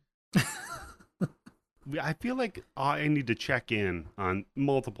 Luke?" I feel like I need to check in on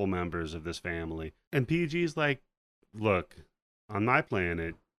multiple members of this family. And PG's like, "Look, on my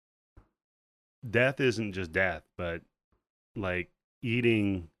planet, death isn't just death, but like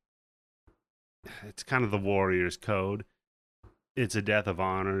eating, it's kind of the warrior's code. It's a death of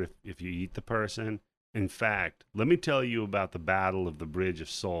honor if you eat the person. In fact, let me tell you about the Battle of the Bridge of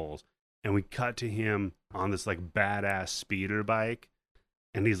Souls." And we cut to him on this like badass speeder bike,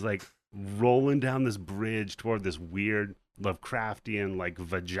 and he's like rolling down this bridge toward this weird Lovecraftian like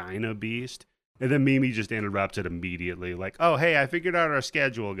vagina beast. And then Mimi just interrupted immediately, like, "Oh, hey, I figured out our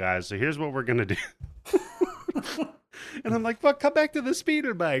schedule, guys, so here's what we're gonna do." And I'm like, "Fuck, come back to the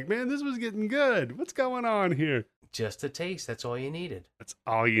speeder bike, man. This was getting good. What's going on here?" Just a taste. That's all you needed. That's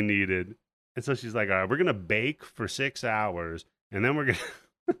all you needed. And so she's like, "All right, we're gonna bake for 6 hours, and then we're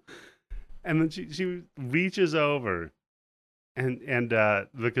gonna..." And then she reaches over, and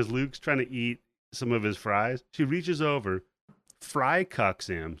because Luke's trying to eat some of his fries, she reaches over, fry cucks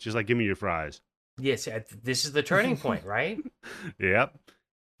him. She's like, "Give me your fries." Yes, this is the turning point, right? Yep.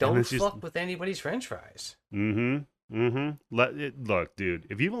 Don't fuck with anybody's French fries. Mm-hmm. Look, dude,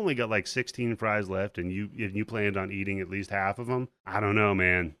 if you've only got like 16 fries left and you planned on eating at least half of them, I don't know,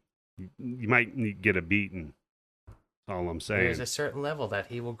 man. You might get a beating. That's all I'm saying. There's a certain level that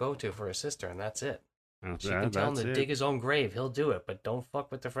he will go to for his sister, and that's it. She That's can tell him to it. dig his own grave. He'll do it, but don't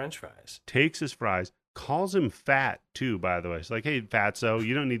fuck with the French fries. Takes his fries, calls him fat too, by the way. It's like, hey, fatso,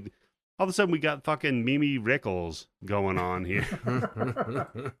 you don't need. All of a sudden, we got fucking Mimi Rickles going on here.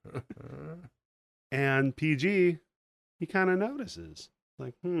 And PG, he kind of notices.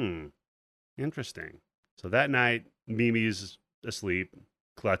 Like, interesting. So that night, Mimi's asleep,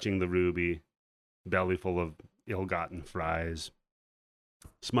 clutching the ruby, belly full of ill-gotten fries,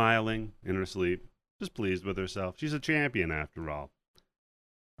 smiling in her sleep, just pleased with herself. She's a champion after all.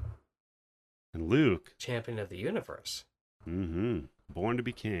 And Luke... Champion of the universe. Born to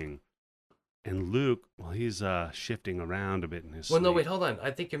be king. And Luke, well, he's shifting around a bit in his sleep. No, wait, hold on. I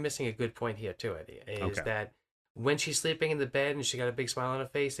think you're missing a good point here, too, Eddie. Is that when she's sleeping in the bed and she got a big smile on her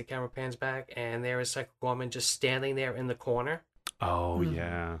face, the camera pans back, and there is Psycho Goreman just standing there in the corner. Oh,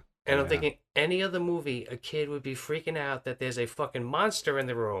 yeah. And I'm thinking, any other movie, a kid would be freaking out that there's a fucking monster in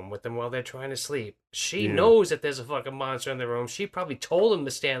the room with them while they're trying to sleep. She knows that there's a fucking monster in the room. She probably told him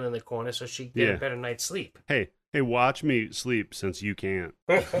to stand in the corner so she could get a better night's sleep. Hey, watch me sleep since you can't.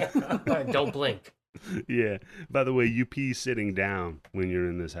 Don't blink. Yeah. By the way, you pee sitting down when you're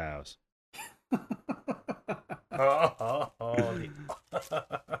in this house.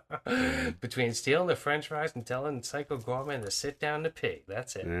 Between stealing the French fries and telling Psycho Goreman to sit down to pee.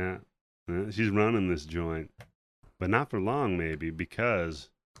 That's it. Yeah. She's running this joint. But not for long, maybe, because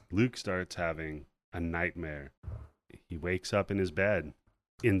Luke starts having a nightmare. He wakes up in his bed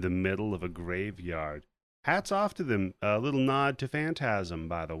in the middle of a graveyard. Hats off to them. A little nod to Phantasm,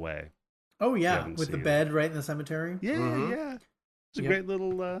 by the way. Oh, yeah. With the bed right in the cemetery. Yeah, yeah. It's a great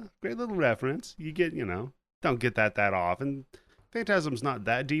little reference. You get, don't get that often. Phantasm's not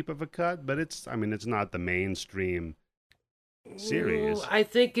that deep of a cut, but it's not the mainstream series. I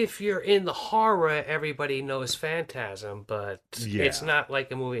think if you're in the horror, everybody knows Phantasm, but it's not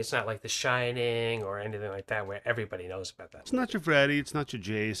like a movie. It's not like The Shining or anything like that where everybody knows about that. It's not your Freddy. It's not your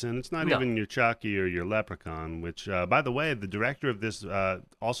Jason. It's not even your Chucky or your Leprechaun, which, by the way, the director of this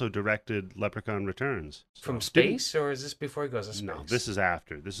also directed Leprechaun Returns. So From space, or is this before he goes to space? No, this is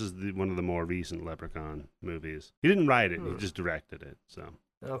after. This is one of the more recent Leprechaun movies. He didn't write it. He just directed it. So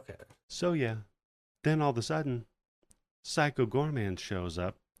okay. So, yeah. Then all of a sudden, Psycho Goreman shows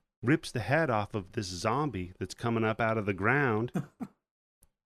up, rips the head off of this zombie that's coming up out of the ground,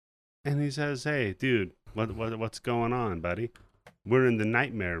 and he says, "Hey, dude, what's going on, buddy? We're in the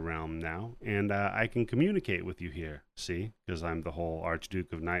nightmare realm now, and I can communicate with you here, see? Because I'm the whole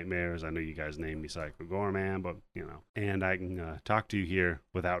Archduke of Nightmares. I know you guys named me Psycho Goreman, but, and I can talk to you here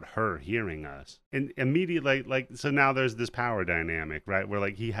without her hearing us." And immediately, so now there's this power dynamic, right, where,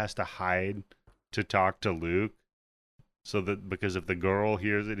 he has to hide to talk to Luke. So that because if the girl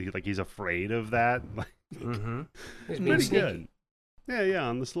hears it, he's afraid of that. It's pretty good. Yeah,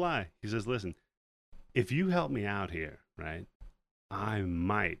 on the sly. He says, "Listen, if you help me out here, right, I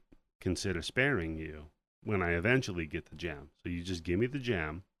might consider sparing you when I eventually get the gem. So you just give me the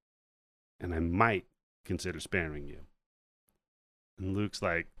gem, and I might consider sparing you." And Luke's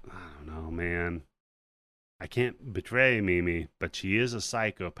like, "I don't know, man. I can't betray Mimi, but she is a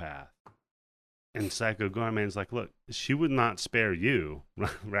psychopath." And Psycho Goreman's like, "Look, she would not spare you,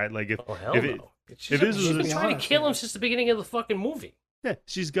 right? If she's been trying to kill him since the beginning of the fucking movie." Yeah,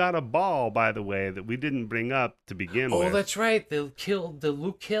 she's got a ball, by the way, that we didn't bring up to begin with. Oh, that's right, the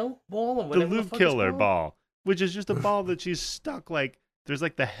Luke Kill ball, or whatever the Luke Killer ball, which is just a ball that she's stuck there's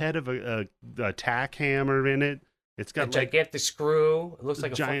the head of a tack hammer in it. It's got a gigantic screw. It looks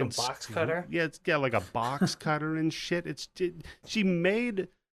like a fucking box cutter. Yeah, it's got a box cutter and shit. She made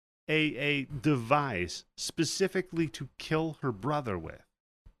a device specifically to kill her brother with,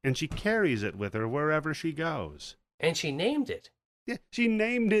 and she carries it with her wherever she goes. And she named it. Yeah, she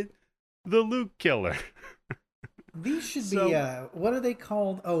named it the Luke Killer. These should be what are they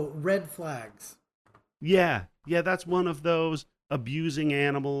called? Oh, red flags. Yeah, that's one of those abusing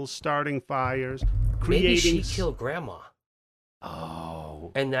animals, starting fires, creating. Maybe she killed Grandma.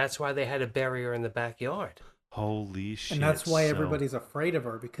 Oh, and that's why they had to bury her in the backyard. Holy shit. And that's why everybody's afraid of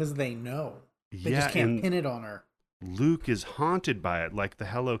her, because they know. They just can't pin it on her. Luke is haunted by it, like the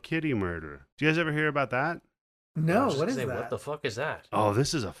Hello Kitty murder. Do you guys ever hear about that? No, what is that? What the fuck is that? Oh,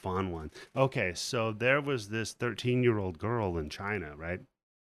 this is a fun one. Okay, so there was this 13-year-old girl in China, right?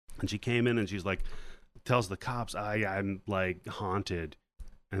 And she came in and she's like, tells the cops, I'm haunted.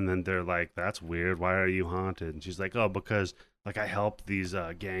 And then they're like, "That's weird. Why are you haunted?" And she's like, "Oh, because I helped these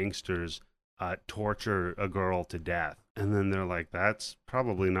gangsters torture a girl to death. And then they're like, that's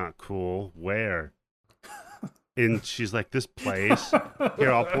probably not cool. Where? And she's like, this place.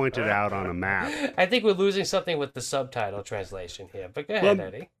 Here, I'll point it out on a map. I think we're losing something with the subtitle translation here, but go ahead,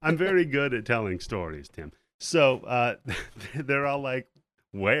 Eddie. I'm very good at telling stories, Tim. So they're all like,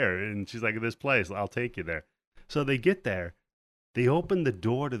 where? And she's like, this place. I'll take you there. So they get there. They open the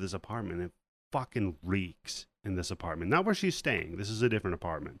door to this apartment. And it fucking reeks in this apartment. Not where she's staying. This is a different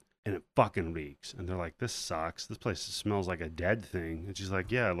apartment. And it fucking reeks. And they're like, this sucks. This place smells like a dead thing. And she's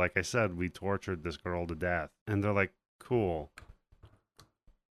like, yeah, like I said, we tortured this girl to death. And they're like, cool.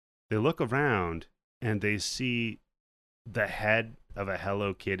 They look around and they see the head of a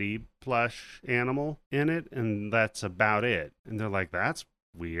Hello Kitty plush animal in it. And that's about it. And they're like, that's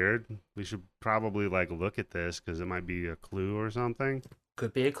weird. We should probably like look at this because it might be a clue or something.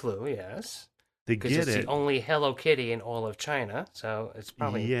 Could be a clue, yes. They Because get it's it. the only Hello Kitty in all of China, so it's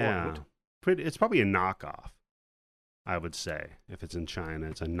probably important. It's probably a knockoff, I would say. If it's in China,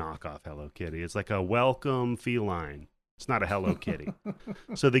 it's a knockoff Hello Kitty. It's like a welcome feline. It's not a Hello Kitty.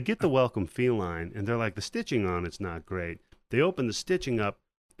 So they get the welcome feline, and they're like, the stitching on it's not great. They open the stitching up,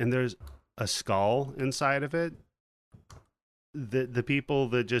 and there's a skull inside of it. The people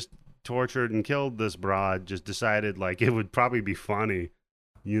that just tortured and killed this broad just decided, like, it would probably be funny,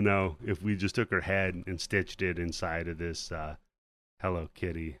 you know, if we just took her head and stitched it inside of this Hello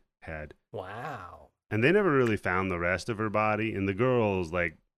Kitty head. Wow. And they never really found the rest of her body. And the girl's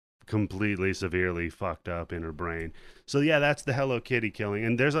like completely severely fucked up in her brain. So yeah, that's the Hello Kitty killing.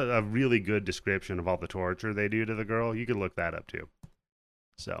 And there's a really good description of all the torture they do to the girl. You could look that up too.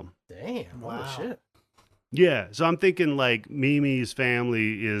 So. Damn. Wow. Holy shit. Yeah. So I'm thinking like Mimi's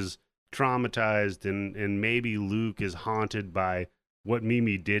family is traumatized and maybe Luke is haunted by what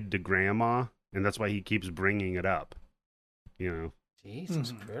Mimi did to Grandma, and that's why he keeps bringing it up, you know?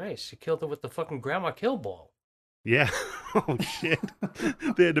 Jesus Christ. She killed her with the fucking grandma kill ball. Yeah. Oh, shit.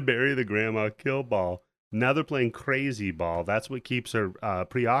 They had to bury the Grandma kill ball. Now they're playing crazy ball. That's what keeps her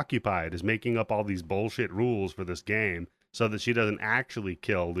preoccupied, is making up all these bullshit rules for this game so that she doesn't actually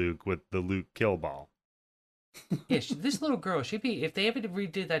kill Luke with the Luke kill ball. Yeah, this little girl, she'd be, if they ever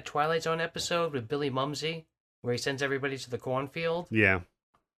redid that Twilight Zone episode with Billy Mumsy, where he sends everybody to the cornfield. Yeah.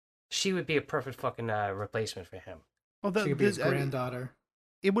 She would be a perfect fucking replacement for him. Well, She could be his granddaughter.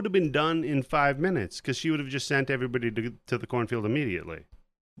 It would have been done in 5 minutes because she would have just sent everybody to the cornfield immediately.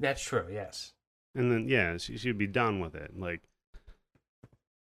 That's true, yes. And then, yeah, she'd be done with it. Like,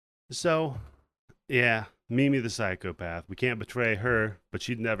 so, yeah, Mimi the psychopath. We can't betray her, but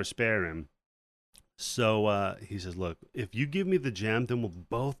she'd never spare him. So he says, look, if you give me the gem, then we'll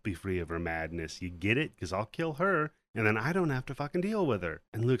both be free of her madness. You get it? Because I'll kill her, and then I don't have to fucking deal with her.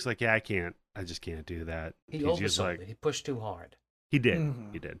 And Luke's like, yeah, I can't. I just can't do that. He oversold it. He pushed too hard. He did.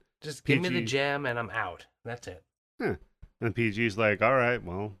 He did. Just give me the gem and I'm out. That's it. Yeah. And PG's like, all right,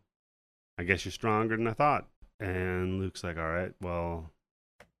 well, I guess you're stronger than I thought. And Luke's like, all right, well,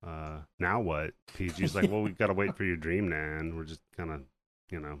 now what? PG's like, well, we got to wait for your dream, Nan. We're just kind of,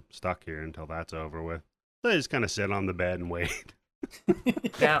 you know, stuck here until that's over with. So they just kind of sit on the bed and wait.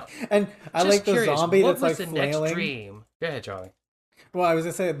 Now, and I like the curious, zombie what that's was like the flailing. next dream? Go ahead, Charlie. Well, I was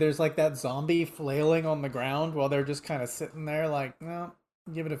gonna say there's like that zombie flailing on the ground while they're just kind of sitting there, like, no,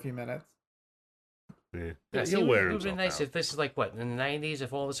 give it a few minutes. Yeah, Yeah, he'll wear it would be himself nice out. if this is like what in the 90s.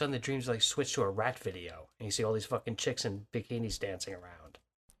 If all of a sudden the dreams like switch to a rat video and you see all these fucking chicks in bikinis dancing around.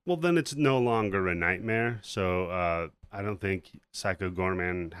 Well, then it's no longer a nightmare. So I don't think Psycho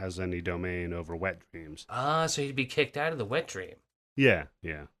Goreman has any domain over wet dreams. Ah, so he'd be kicked out of the wet dream. Yeah,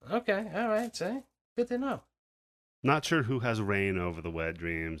 yeah. Okay, all right, see, good to know. Not sure who has reign over the wet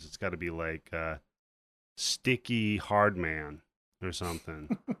dreams. It's got to be like Sticky Hardman or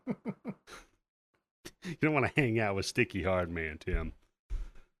something. You don't want to hang out with Sticky Hardman, Tim.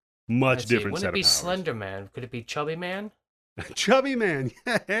 Much different Wouldn't set it be of powers. Slender Man? Could it be Chubby Man? Chubby Man.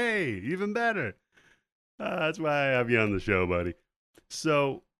 Hey, even better. That's why I have you on the show, buddy.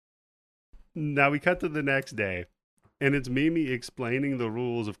 So now we cut to the next day, and it's Mimi explaining the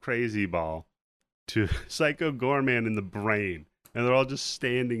rules of Crazy Ball to Psycho Goreman in the brain, and they're all just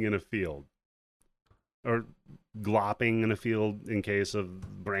standing in a field. Or glopping in a field in case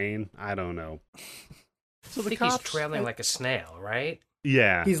of brain. I don't know. So I think he's trailing like a snail, right?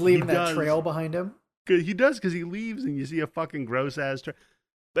 Yeah. He's leaving that trail behind him. He does, because he leaves and you see a fucking gross-ass trail.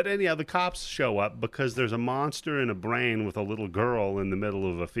 But anyhow, the cops show up because there's a monster in a brain with a little girl in the middle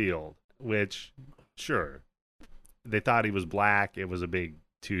of a field, which, sure, they thought he was black. It was a big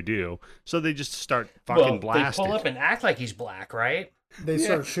to-do. So they just start fucking blasting. They pull up and act like he's black, right? They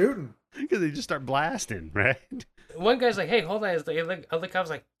start shooting. Because they just start blasting, right? One guy's like, "Hey, hold on." The other cop's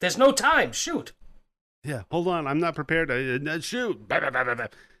like, "There's no time. Shoot." Yeah, hold on. I'm not prepared to shoot.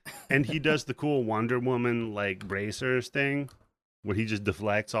 And he does the cool Wonder Woman like bracers thing where he just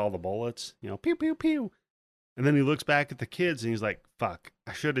deflects all the bullets, pew, pew, pew. And then he looks back at the kids and he's like, fuck,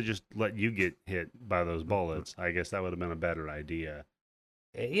 I should have just let you get hit by those bullets. I guess that would have been a better idea.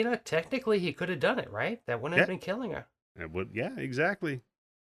 Technically he could have done it, right? That wouldn't have been killing her. It would, yeah, exactly.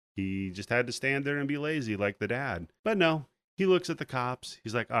 He just had to stand there and be lazy like the dad. But no, he looks at the cops.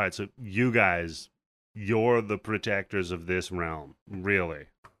 He's like, all right, so you guys, you're the protectors of this realm. Really?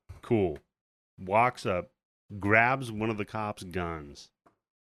 Cool. Walks up, grabs one of the cops' guns,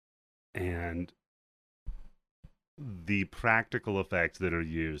 and the practical effects that are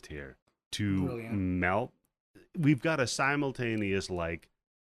used here to melt. We've got a simultaneous, like,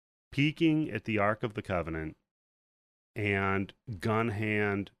 peeking at the Ark of the Covenant and gun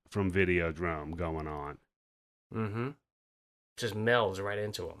hand from Videodrome going on. Mm-hmm. Just melds right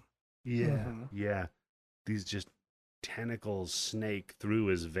into him. Yeah, yeah. These just tentacles snake through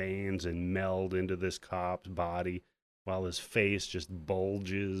his veins and meld into this cop's body while his face just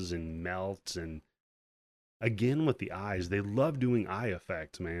bulges and melts. And again with the eyes, they love doing eye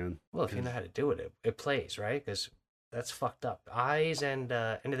effects, man. Well, if you know how to do it, it plays, right? Because that's fucked up. Eyes and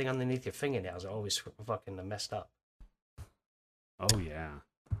anything underneath your fingernails are always fucking messed up. Oh, yeah.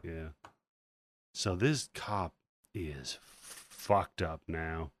 Yeah. So this cop is fucked up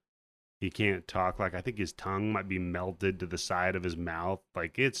now. He can't talk. Like, I think his tongue might be melted to the side of his mouth.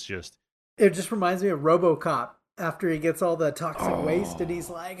 Like, it's just... It just reminds me of RoboCop after he gets all the toxic waste and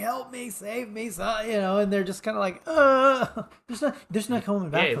he's like, help me, save me, and they're just kind of like, there's no coming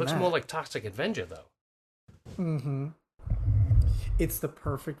back. Yeah, it looks more like Toxic Avenger, though. Mm-hmm. It's the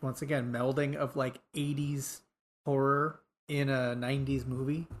perfect, once again, melding of like 80s horror in a 90s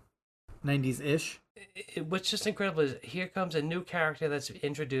movie. 90s-ish. What's just incredible is here comes a new character that's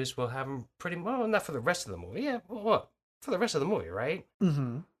introduced. We'll have him pretty well, not for the rest of the movie. Yeah, well, for the rest of the movie, right?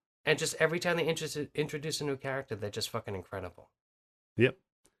 Mm-hmm. And just every time they introduce a new character, they're just fucking incredible. Yep.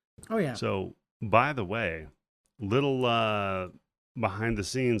 Oh, yeah. So, by the way, little behind the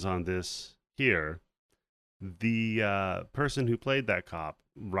scenes on this here, the person who played that cop,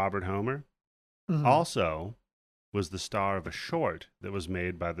 Robert Homer, also was the star of a short that was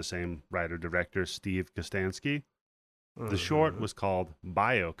made by the same writer-director, Steve Kostansky. The short was called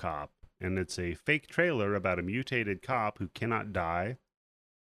BioCop, and it's a fake trailer about a mutated cop who cannot die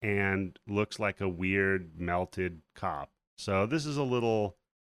and looks like a weird, melted cop. So this is a little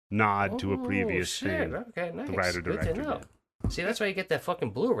nod to a previous thing okay, nice. the writer-director did. See, that's why you get that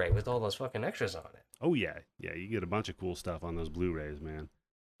fucking Blu-ray with all those fucking extras on it. Oh, yeah. Yeah, you get a bunch of cool stuff on those Blu-rays, man.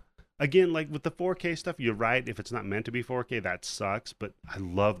 Again, like with the 4K stuff, you're right. If it's not meant to be 4K, that sucks. But I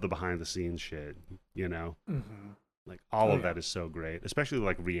love the behind-the-scenes shit, Like, all of that is so great. Especially,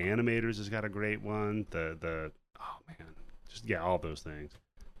 like, Reanimators has got a great one. Oh, man. Just, yeah, all those things.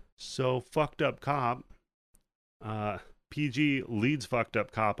 So, fucked up cop. PG leads fucked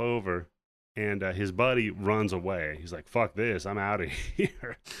up cop over. And his buddy runs away. He's like, fuck this. I'm out of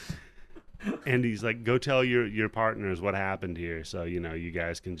here. And he's like, go tell your partners what happened here. So, you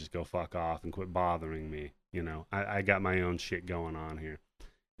guys can just go fuck off and quit bothering me. I got my own shit going on here.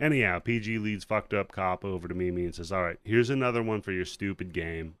 Anyhow, PG leads fucked up cop over to Mimi and says, all right, here's another one for your stupid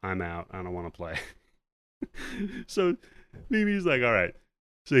game. I'm out. I don't want to play. So Mimi's like, all right.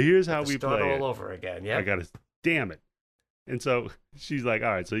 So here's how we play all over again. Yeah. I got to, damn it. And so she's like, all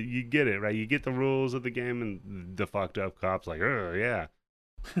right, so you get it, right? You get the rules of the game. And the fucked up cop's like, oh, yeah.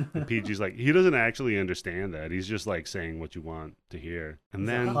 And PG's like, he doesn't actually understand that. He's just like saying what you want to hear. And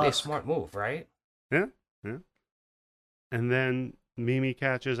then a smart move, right? Yeah. And then Mimi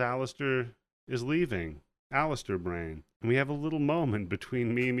catches Alistair is leaving. Alistair brain. And we have a little moment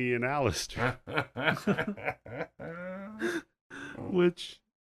between Mimi and Alistair. Which,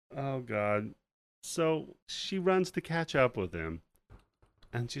 oh God. So she runs to catch up with him.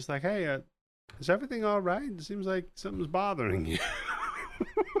 And she's like, hey, is everything all right? It seems like something's bothering you.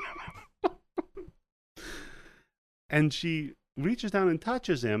 And she reaches down and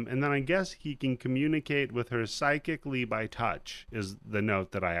touches him, and then I guess he can communicate with her psychically by touch, is the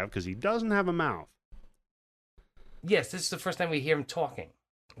note that I have, because he doesn't have a mouth. Yes, this is the first time we hear him talking.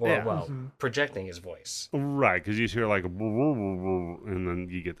 Or, projecting his voice. Right, because you hear like, and then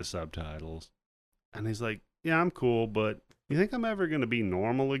you get the subtitles. And he's like, yeah, I'm cool, but you think I'm ever going to be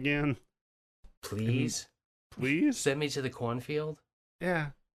normal again? Please? Please? Send me to the cornfield? Yeah.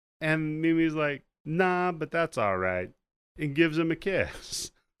 And Mimi's like, nah, but that's all right. And gives him a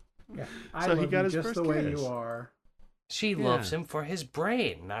kiss. Yeah, so he got his just first the way kiss. you are. She loves him for his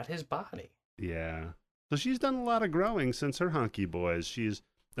brain, not his body. Yeah. So she's done a lot of growing since her hunky boys. She's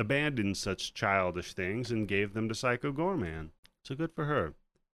abandoned such childish things and gave them to Psycho Goreman. So good for her.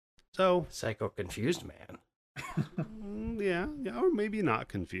 So Psycho confused man. yeah, or maybe not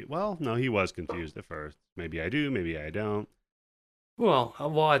confused. Well, no, he was confused at first. Maybe I do, maybe I don't. Well,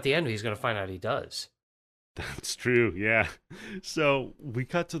 at the end, he's going to find out he does. That's true, yeah. So we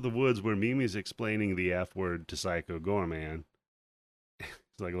cut to the woods where Mimi's explaining the F word to Psycho Goreman.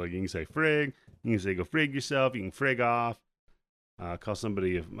 It's like, look, you can say frig, you can say go frig yourself, you can frig off, call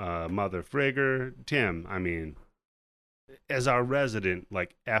somebody a mother frigger. Tim, I mean, as our resident,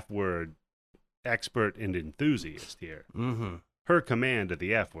 like, F word expert and enthusiast here, her command of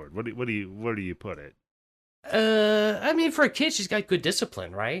the F word, where do you put it? I mean, for a kid, she's got good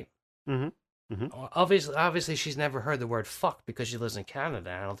discipline, right? Obviously, she's never heard the word fuck because she lives in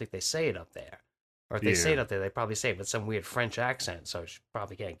Canada. I don't think they say it up there. Or if they say it up there, they probably say it with some weird French accent, so she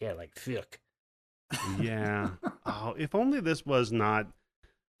probably can't get it, like, fuck. Yeah. Oh, if only this was not...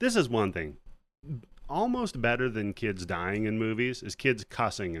 This is one thing. Almost better than kids dying in movies is kids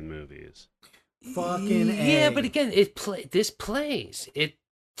cussing in movies. Fucking yeah, A. but again, this plays.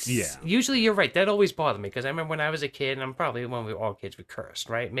 Yeah. Usually you're right. That always bothered me because I remember when I was a kid, and I'm probably when we were all kids, we cursed,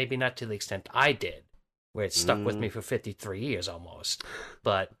 right? Maybe not to the extent I did, where it stuck with me for 53 years almost.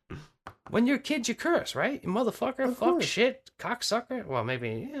 But when you're kids, you curse, right? You motherfucker, fuck, shit, cocksucker. Well,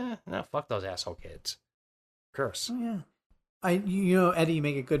 maybe, yeah, no, fuck those asshole kids. Curse. Oh, yeah. Eddie, you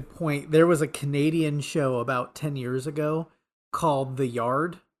make a good point. There was a Canadian show about 10 years ago called The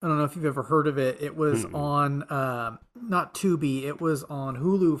Yard. I don't know if you've ever heard of it. It was on, not Tubi, it was on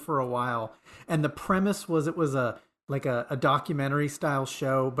Hulu for a while. And the premise was it was a documentary style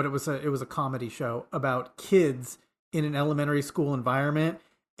show, but it was a comedy show about kids in an elementary school environment.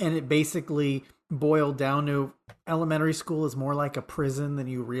 And it basically boiled down to elementary school is more like a prison than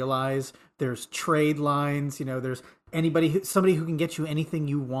you realize. There's trade lines, there's somebody who can get you anything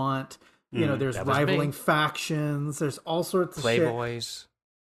you want. There's rivaling factions. There's all sorts of Playboys. shit.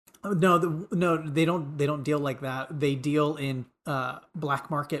 No, they don't deal like that. They deal in black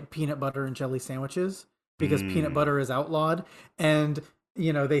market peanut butter and jelly sandwiches because peanut butter is outlawed. And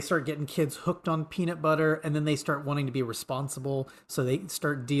they start getting kids hooked on peanut butter, and then they start wanting to be responsible. So they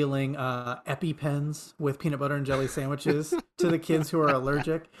start dealing EpiPens with peanut butter and jelly sandwiches to the kids who are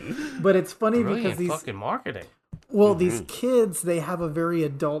allergic. But it's funny because these fucking marketing. Well, these kids, they have a very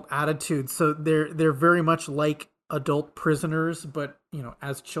adult attitude. So they're very much like adult prisoners, but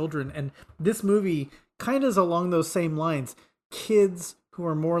as children. And this movie kind of is along those same lines. Kids who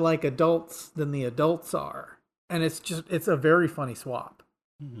are more like adults than the adults are. And it's a very funny swap.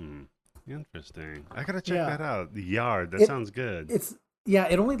 Interesting. I gotta check that out. The Yard. That sounds good.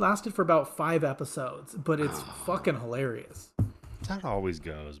 It only lasted for about 5 episodes, but it's fucking hilarious. That's how it always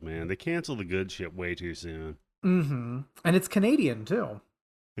goes, man. They cancel the good shit way too soon. And it's Canadian too.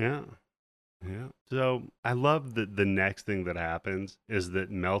 Yeah. So I love that the next thing that happens is that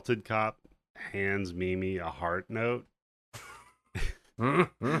Melted Cop hands Mimi a heart note.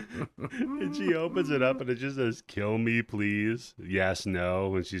 And she opens it up and it just says, "Kill me, please. Yes,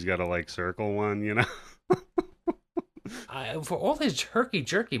 no." And she's got to circle one, For all his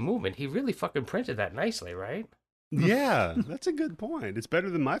herky-jerky movement, he really fucking printed that nicely, right? Yeah, that's a good point. It's better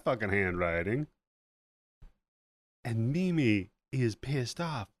than my fucking handwriting. And Mimi is pissed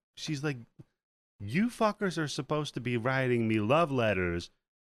off. She's like, "You fuckers are supposed to be writing me love letters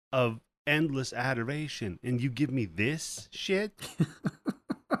of endless adoration, and you give me this shit?"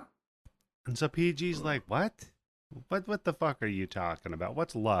 And so PG's like, "What? What the fuck are you talking about?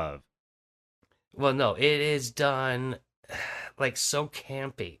 What's love?" Well, no, it is done so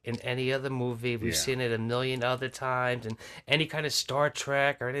campy in any other movie. We've seen it a million other times, and any kind of Star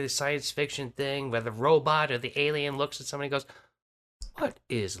Trek or any science fiction thing where the robot or the alien looks at somebody and goes, "What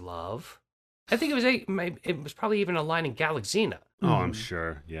is love?" I think it was probably even a line in Galaxina. Oh, I'm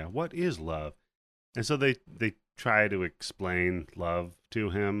sure. Yeah. What is love? And so they try to explain love to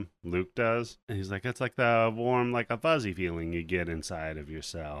him. Luke does. And he's like, it's like the warm, like a fuzzy feeling you get inside of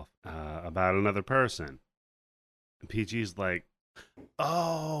yourself about another person. And PG's like,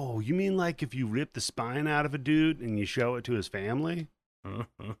 "Oh, you mean like if you rip the spine out of a dude and you show it to his family?"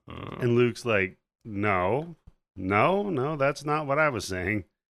 And Luke's like, No, that's not what I was saying.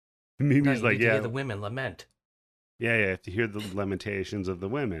 And Mimi's like, "Yeah, hear the women lament." Yeah, you have to hear the lamentations of the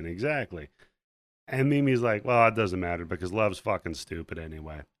women, exactly. And Mimi's like, "Well, it doesn't matter because love's fucking stupid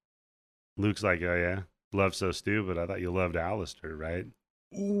anyway." Luke's like, "Oh yeah, love's so stupid. I thought you loved Alistair, right?"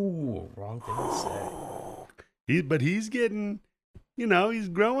 Ooh, wrong thing to say. But he's getting, he's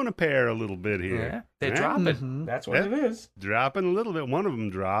growing a pair a little bit here. Yeah, they're dropping. That's what it is. Dropping a little bit. One of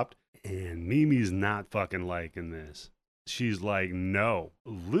them dropped. And Mimi's not fucking liking this. She's like, no,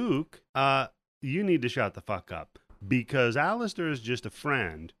 Luke, you need to shut the fuck up. Because Alistair is just a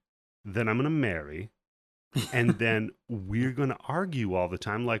friend that I'm going to marry. And then we're going to argue all the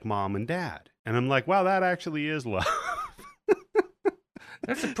time like mom and dad. And I'm like, wow, that actually is love.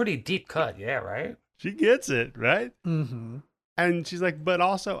 That's a pretty deep cut. Yeah, right? She gets it, right? Mm-hmm. And she's like, but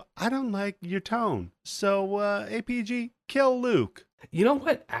also, I don't like your tone. So, APG, kill Luke. You know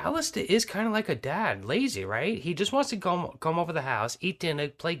what? Alistair is kind of like a dad, lazy, right? He just wants to come over the house, eat dinner,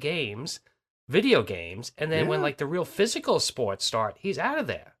 play games, video games, and then when like the real physical sports start, he's out of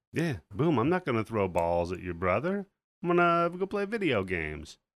there. Yeah, boom, I'm not going to throw balls at your brother. I'm going to go play video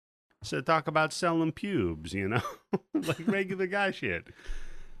games. So talk about selling pubes, you know? Like regular guy shit.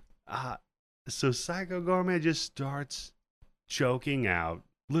 So Psycho Gourmet just starts choking out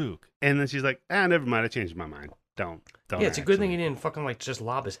Luke. And then she's like, never mind, I changed my mind. Don't. Yeah, it's a good thing he didn't fucking like just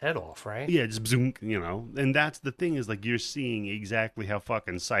lob his head off, right? Yeah, just zoom, you know. And that's the thing is like you're seeing exactly how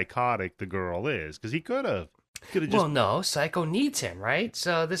fucking psychotic the girl is. Because he could have just... Well, no, Psycho needs him, right?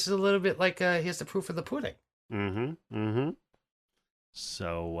 So this is a little bit like here's the proof of the pudding.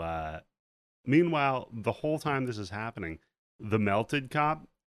 So, meanwhile, the whole time this is happening, the melted cop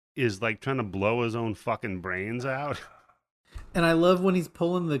is like trying to blow his own fucking brains out. And I love when he's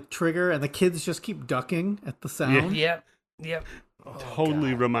pulling the trigger and the kids just keep ducking at the sound. Yep. Oh,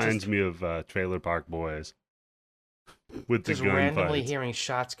 totally reminds me of Trailer Park Boys. With the just gun randomly fights. Hearing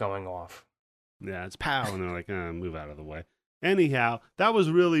shots going off. Yeah, it's pow, and they're like, move out of the way. Anyhow, that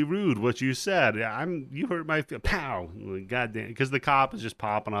was really rude what you said. You hurt my pow. Goddamn, because the cop is just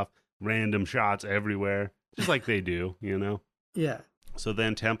popping off random shots everywhere, just like they do, you know? Yeah. So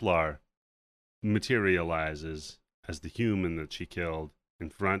then Templar materializes as the human that she killed in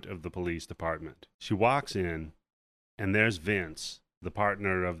front of the police department. She walks in, and there's Vince, the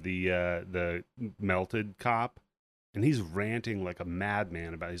partner of the melted cop, and he's ranting like a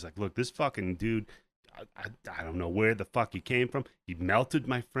madman about it. He's like, look, this fucking dude, I don't know where the fuck he came from. He melted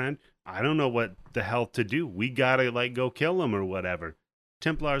my friend. I don't know what the hell to do. We gotta like go kill him or whatever.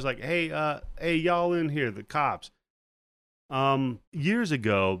 Templar's like, hey, y'all in here, the cops. Years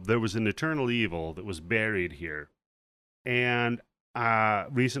ago, there was an eternal evil that was buried here. And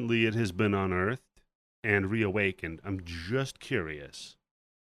recently it has been unearthed and reawakened. I'm just curious,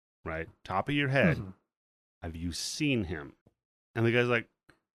 right? Top of your head, have you seen him? And the guy's like,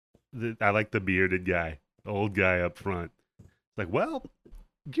 I like the bearded guy, the old guy up front. It's like, well,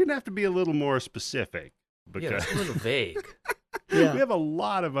 you're going to have to be a little more specific. Because it's a little vague. We have a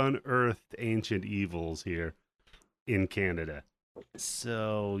lot of unearthed ancient evils here in Canada.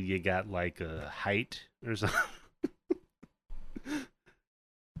 So you got like a height or something?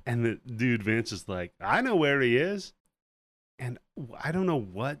 And the dude Vince is like, I know where he is. And I don't know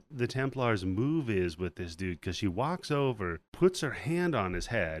what the Templar's move is with this dude, because she walks over, puts her hand on his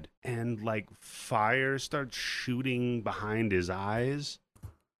head, and like fire starts shooting behind his eyes.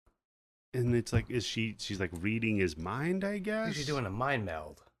 And it's like, she's like reading his mind, I guess? She's doing a mind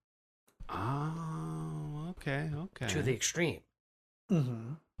meld. Oh, okay. To the extreme.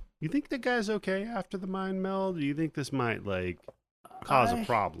 Mm-hmm. You think the guy's okay after the mind meld? Or do you think this might like cause a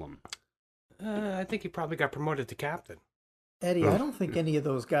problem? I think he probably got promoted to captain. Eddie, I don't think any of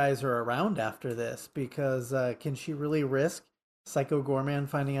those guys are around after this, because can she really risk Psycho Goreman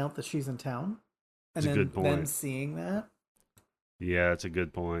finding out that she's in town? And That's a good point. Then seeing that? Yeah, that's a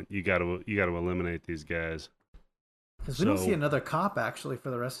good point. You got to eliminate these guys. Because we don't see another cop actually for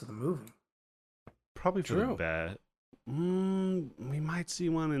the rest of the movie. Probably for the best. We might see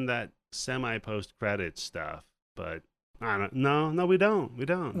one in that semi-post credit stuff, but I don't. No, we don't.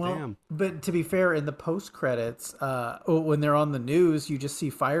 Well, damn. But to be fair, in the post credits, when they're on the news, you just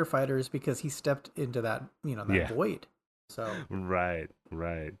see firefighters because he stepped into that void. So right.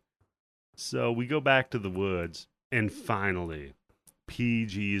 So we go back to the woods, and finally,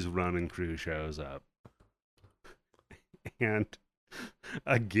 PG's running crew shows up, and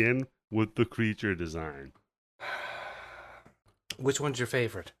again with the creature design. Which one's your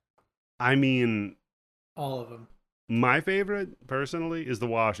favorite? I mean, all of them. My favorite, personally, is the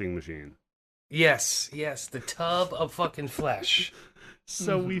washing machine. Yes, the tub of fucking flesh.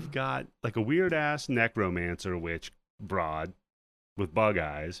 So we've got like a weird-ass necromancer witch broad with bug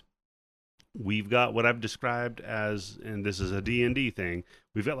eyes. We've got what I've described as, and this is a D&D thing,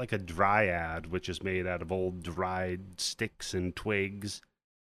 we've got like a dryad, which is made out of old dried sticks and twigs.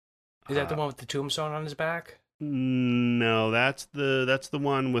 Is that the one with the tombstone on his back? No, that's the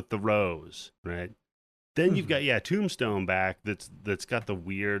one with the rose, right? Then you've got Tombstone back that's got the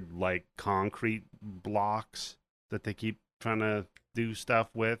weird like concrete blocks that they keep trying to do stuff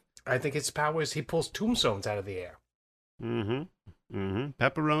with. I think his power is he pulls tombstones out of the air.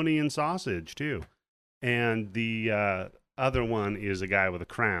 Pepperoni and sausage, too. And the other one is a guy with a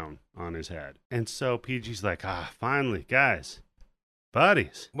crown on his head. And so PG's like, finally, guys,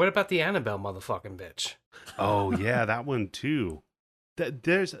 buddies. What about the Annabelle motherfucking bitch? Oh, yeah, that one, too.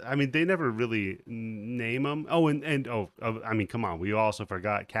 They never really name them. Oh, come on. We also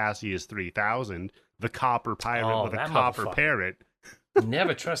forgot Cassius 3000, the copper pirate with a copper parrot.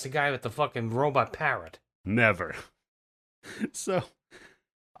 Never trust a guy with the fucking robot parrot. Never. So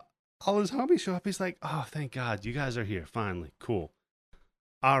all his homies show up. He's like, oh, thank God, you guys are here. Finally. Cool.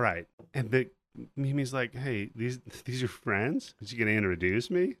 All right. And Mimi's like, hey, these are friends? Is you going to introduce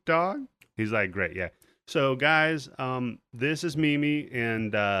me, dog? He's like, great, yeah. So, guys, this is Mimi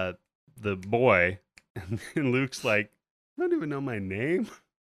and the boy. And Luke's like, I don't even know my name.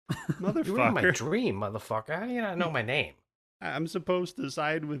 Motherfucker. You were in my dream, motherfucker. How do you not know my name? I'm supposed to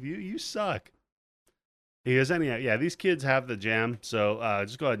side with you? You suck. He goes, anyhow, yeah, these kids have the gem, so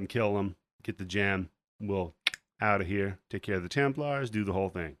just go ahead and kill them. Get the gem. We'll out of here. Take care of the Templars. Do the whole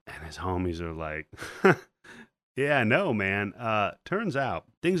thing. And his homies are like, yeah, no, man. Turns out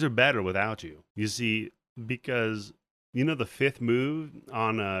things are better without you. You see, because you know the fifth move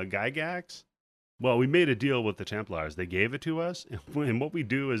on Gygax? Well, we made a deal with the Templars. They gave it to us. And what we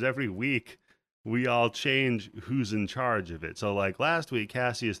do is every week we all change who's in charge of it. So like last week,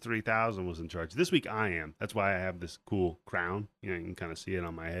 Cassius 3000 was in charge. This week I am. That's why I have this cool crown. You can kind of see it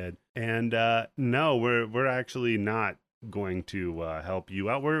on my head. And no, we're actually not going to help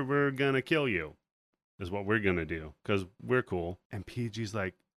you out. We're going to kill you is what we're going to do because we're cool. And PG's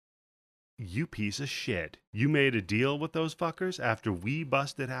like, you piece of shit. You made a deal with those fuckers after we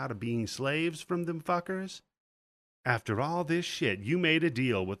busted out of being slaves from them fuckers? After all this shit, you made a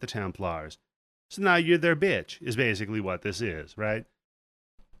deal with the Templars. So now you're their bitch, is basically what this is, right?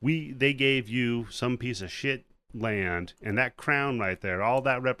 They gave you some piece of shit land, and that crown right there, all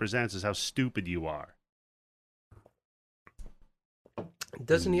that represents is how stupid you are.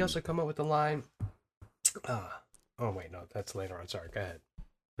 Doesn't he also come up with the line? Oh, wait, no, that's later on. Sorry, go ahead.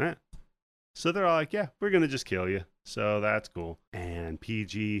 Huh? So they're all like, yeah, we're going to just kill you. So that's cool. And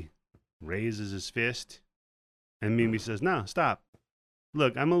PG raises his fist, and Mimi says, no, stop.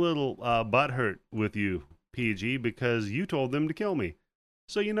 Look, I'm a little butthurt with you, PG, because you told them to kill me.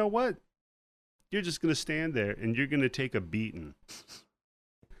 So you know what? You're just going to stand there and you're going to take a beating.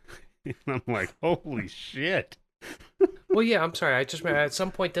 And I'm like, holy shit. Well, yeah, I'm sorry. I just remember at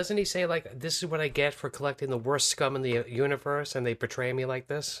some point, doesn't he say, like, this is what I get for collecting the worst scum in the universe, and they portray me like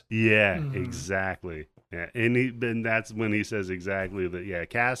this? Yeah, exactly. Yeah, and that's when he says exactly that, yeah,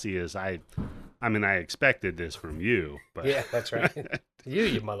 Cassius, I expected this from you. But yeah, that's right.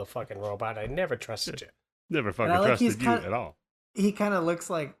 You motherfucking robot. I never trusted you. Never fucking trusted you at all. He kind of looks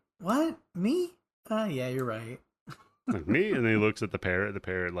like, what? Me? Yeah, you're right. Like me? And then he looks at the parrot. The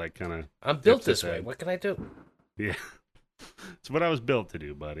parrot, like, kind of... I'm built this way. What can I do? Yeah. It's what I was built to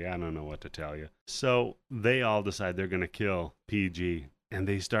do, buddy. I don't know what to tell you. So they all decide they're going to kill PG, and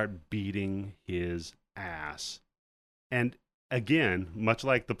they start beating his ass. And again, much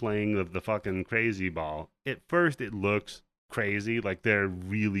like the playing of the fucking crazy ball, at first it looks crazy, like they're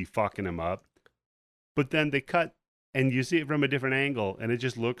really fucking him up. But then they cut, and you see it from a different angle, and it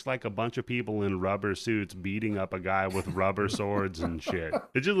just looks like a bunch of people in rubber suits beating up a guy with rubber swords and shit.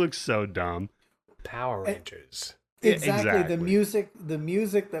 It just looks so dumb. Power Rangers. Exactly. The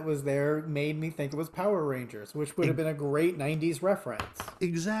music that was there made me think it was Power Rangers, which would have been a great 90s reference.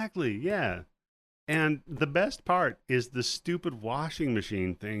 Exactly, yeah. And the best part is the stupid washing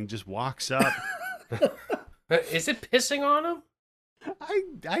machine thing just walks up. Is it pissing on him?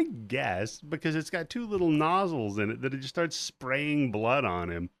 I guess, because it's got two little nozzles in it that it just starts spraying blood on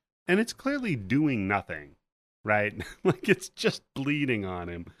him. And it's clearly doing nothing, right? Like, it's just bleeding on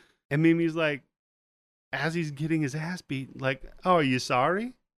him. And Mimi's like, as he's getting his ass beat, like, oh, are you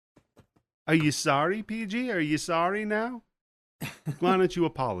sorry? Are you sorry, PG? Are you sorry now? Why don't you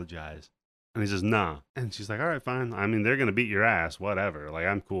apologize? And he says, nah. And she's like, all right, fine. I mean, they're going to beat your ass, whatever. Like,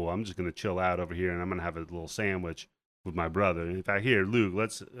 I'm cool. I'm just going to chill out over here, and I'm going to have a little sandwich with my brother. In fact, here, Luke,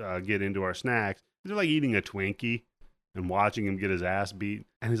 let's get into our snacks. They're like eating a Twinkie and watching him get his ass beat.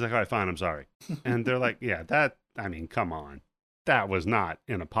 And he's like, all right, fine, I'm sorry. And they're like, yeah, come on. That was not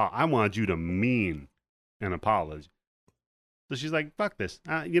an apology. I wanted you to mean an apology. So she's like, fuck this.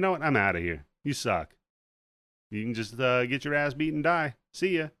 You know what? I'm out of here. You suck. You can just get your ass beat and die.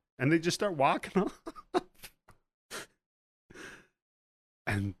 See ya. And they just start walking off.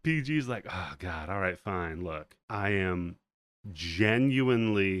 And PG's like, oh, God, all right, fine. Look, I am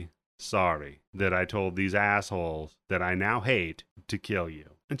genuinely sorry that I told these assholes that I now hate to kill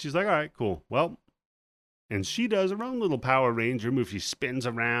you. And she's like, all right, cool. Well, and she does her own little Power Ranger move. She spins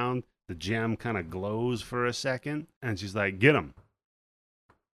around. The gem kind of glows for a second. And she's like, get him.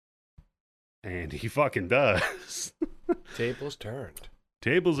 And he fucking does. Tables turned.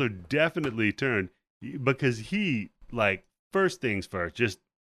 Tables are definitely turned because he, like, first things first, just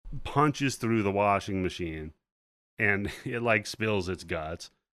punches through the washing machine and it, like, spills its guts.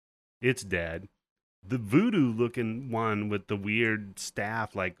 It's dead. The voodoo looking one with the weird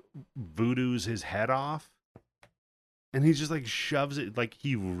staff, like, voodoos his head off. And he just, like, shoves it, like,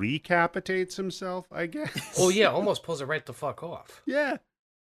 he recapitates himself, I guess. Oh, yeah, almost pulls it right the fuck off. Yeah.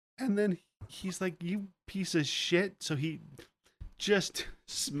 And then he's like, you piece of shit. So he just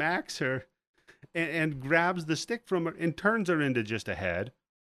smacks her and grabs the stick from her and turns her into just a head,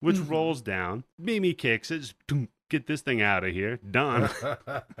 which rolls down. Mimi kicks it. Get this thing out of here. Done.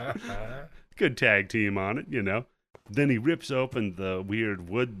 Good tag team on it, you know. Then he rips open the weird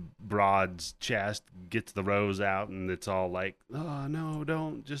wood broad's chest, gets the rose out, and it's all like, oh, no,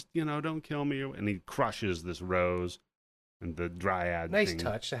 don't, just, you know, don't kill me. And he crushes this rose and the dryad nice thing.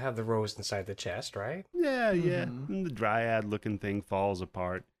 touch to have the rose inside the chest, right? Yeah, yeah. And the dryad-looking thing falls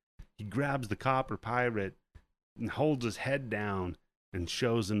apart. He grabs the copper pirate and holds his head down and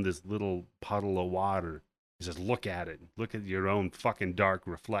shows him this little puddle of water. He says, look at it. Look at your own fucking dark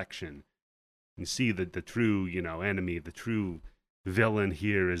reflection. You see that the true, you know, enemy, the true villain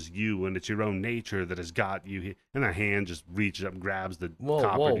here is you, and it's your own nature that has got you here. And the hand just reaches up, grabs the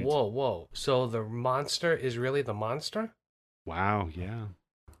copper. Whoa. So the monster is really the monster? Wow, yeah.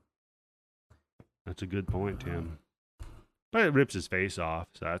 That's a good point, Tim. But it rips his face off,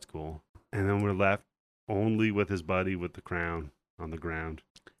 so that's cool. And then we're left only with his buddy with the crown on the ground.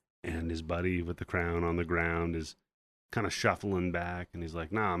 And his buddy with the crown on the ground is kind of shuffling back, and he's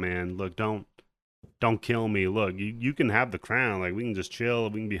like, nah, man, look, don't kill me. Look, you can have the crown. Like, we can just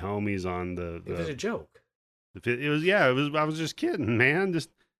chill. We can be homies on the It was a joke. I was just kidding, man. Just,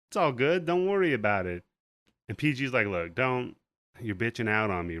 it's all good. Don't worry about it. And PG's like, look, you're bitching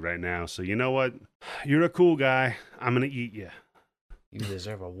out on me right now. So you know what? You're a cool guy. I'm going to eat you. You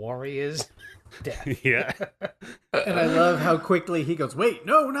deserve a warrior's death. Yeah. And I love how quickly he goes, wait,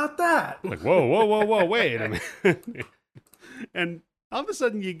 no, not that. Like, whoa, wait a minute. And all of a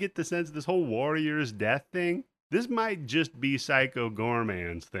sudden you get the sense of this whole warrior's death thing. This might just be Psycho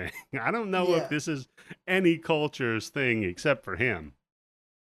Goreman's thing. I don't know if this is any culture's thing except for him.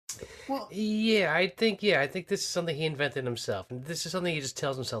 Well, I think this is something he invented himself. And this is something he just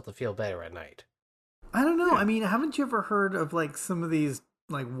tells himself to feel better at night. I don't know. I mean, haven't you ever heard of like some of these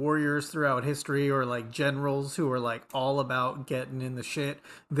like warriors throughout history or like generals who are like all about getting in the shit?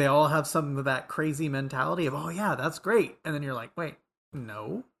 They all have some of that crazy mentality of, oh yeah, that's great. And then you're like, wait,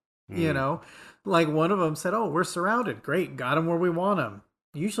 no, you know, like one of them said, oh, we're surrounded. Great. Got them where we want them.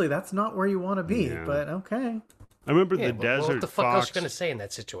 Usually that's not where you want to be, but okay. I remember the desert what the fuck fox. else you going to say in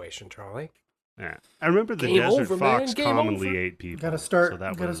that situation, Charlie? Yeah, I remember the Game desert over, fox man. Game commonly over. ate people. Got to start. So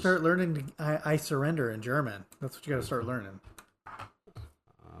that got to start learning. I surrender in German. That's what you got to start learning.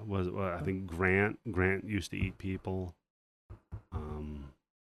 I think Grant used to eat people.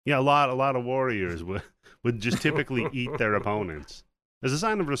 Yeah, a lot of warriors would just typically eat their opponents as a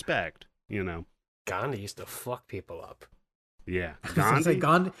sign of respect. You know, Gandhi used to fuck people up. Yeah,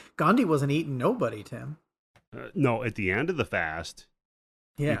 Gandhi wasn't eating nobody, Tim. No, at the end of the fast.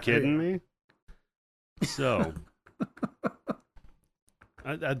 Yeah, you kidding me? So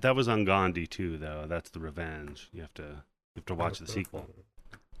that was on Gandhi too, though. That's the revenge. You have to watch the sequel.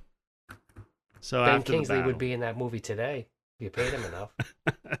 So Ben after Kingsley the battle, would be in that movie today if you paid him enough.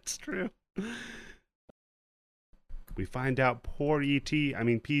 That's true. We find out poor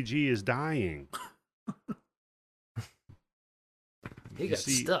PG is dying. He got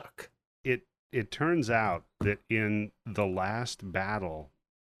stuck. It turns out that in the last battle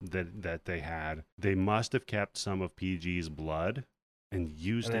that they had, they must have kept some of PG's blood and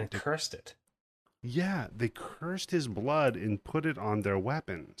used and then it to cursed it. Yeah, they cursed his blood and put it on their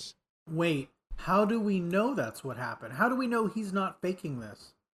weapons. Wait, how do we know that's what happened? How do we know he's not faking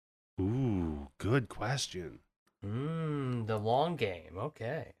this? Ooh, good question. The long game.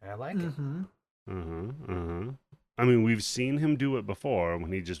 Okay, I like it. I mean, we've seen him do it before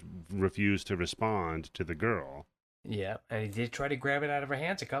when he just refused to respond to the girl. Yeah, and he did try to grab it out of her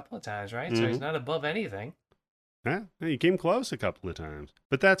hands a couple of times, right? So he's not above anything. Yeah, he came close a couple of times.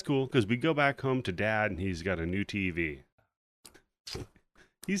 But that's cool, because we go back home to Dad, and he's got a new TV.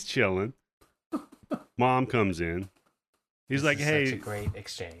 He's chilling. Mom comes in. He's like, hey. Such a great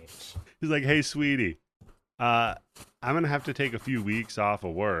exchange. He's like, hey, sweetie, I'm going to have to take a few weeks off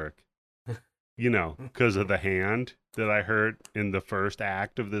of work. because of the hand that I hurt in the first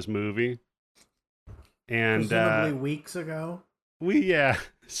act of this movie. And presumably weeks ago.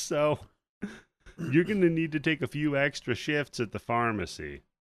 So you're going to need to take a few extra shifts at the pharmacy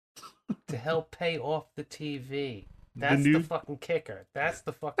to help pay off the TV. That's the fucking kicker. That's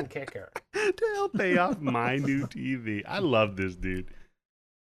the fucking kicker. To help pay off my new TV. I love this dude.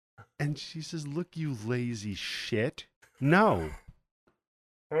 And she says, "Look, you lazy shit." No.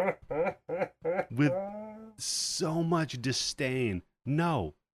 With so much disdain.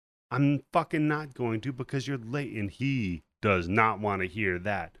 No. I'm fucking not going to because you're late. And he does not want to hear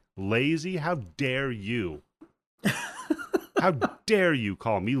that. Lazy? How dare you? How dare you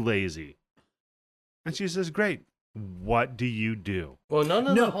call me lazy? And she says, "Great. What do you do?" Well,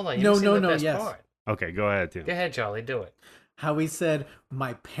 no, hold on. You yes. Part. Okay, go ahead, Tim. Go ahead, Charlie, do it. How he said,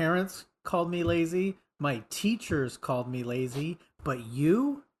 "My parents called me lazy, my teachers called me lazy, but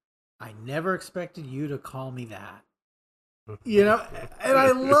you, I never expected you to call me that." And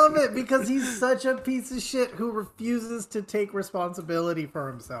I love it because he's such a piece of shit who refuses to take responsibility for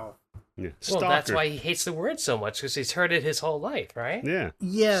himself. Yeah. Well, that's why he hates the word so much, because he's heard it his whole life, right? Yeah.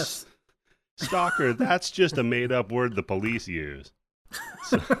 Yes. Stalker, that's just a made-up word the police use.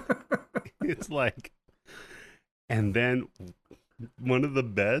 So, it's like... And then one of the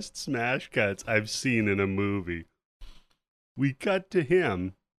best smash cuts I've seen in a movie. We cut to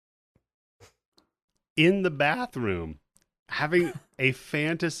him in the bathroom having a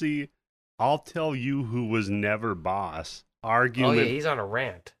fantasy, "I'll tell you who was never boss" argument. Oh, yeah, he's on a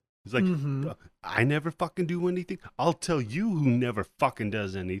rant. He's like, "I never fucking do anything. I'll tell you who never fucking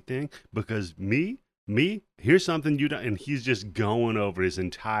does anything because me, here's something you don't." And he's just going over his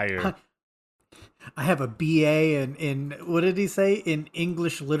entire... I have a BA in what did he say? In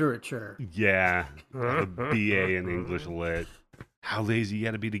English literature. Yeah, a BA in English lit. How lazy you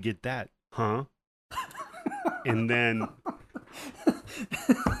got to be to get that, huh? And then...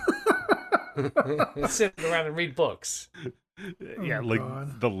 sit around and read books. Yeah,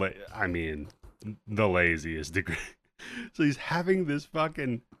 the laziest degree. So he's having this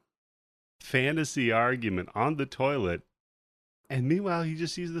fucking fantasy argument on the toilet, and meanwhile he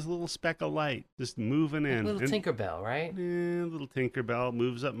just sees this little speck of light just moving in. A little Tinkerbell, right? Yeah, little Tinkerbell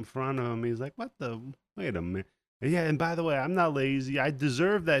moves up in front of him. He's like, "What the? Wait a minute. Yeah, and by the way, I'm not lazy. I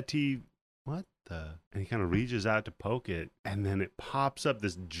deserve that tea." What the? And he kind of reaches out to poke it, and then it pops up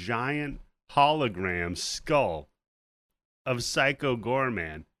this giant hologram skull of Psycho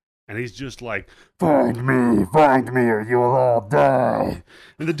Goreman. And he's just like, find me, or you will all die."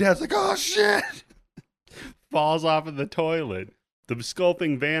 And the dad's like, "Oh, shit!" Falls off of the toilet. The skull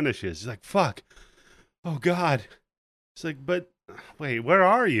thing vanishes. He's like, "Fuck. Oh, God." He's like, "But, wait, where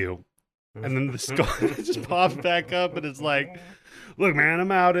are you?" And then the skull just pops back up, and it's like, "Look, man,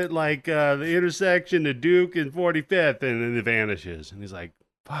 I'm out at, like, the intersection of Duke and 45th, and then it vanishes." And he's like,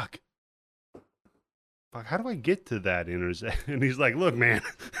 Fuck, how do I get to that intersection? And he's like, "Look, man."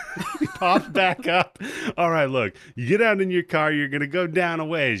 He pops back up. "All right, look, you get out in your car. You're going to go down a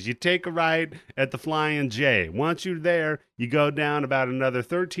ways. You take a right at the Flying J. Once you're there, you go down about another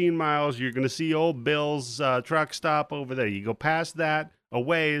 13 miles. You're going to see old Bill's truck stop over there. You go past that a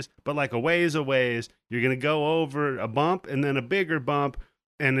ways, but like a ways, you're going to go over a bump and then a bigger bump,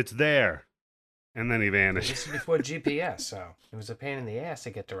 and it's there." And then he vanished. This is before GPS, so it was a pain in the ass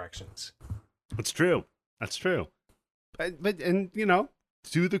to get directions. That's true. But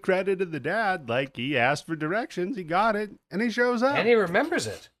to the credit of the dad, like, he asked for directions, he got it, and he shows up. And he remembers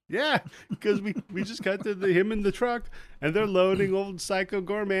it. Yeah, because we just cut to him in the truck, and they're loading old Psycho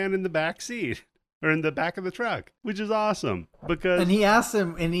Goreman in the back seat, or in the back of the truck, which is awesome. Because... And he asks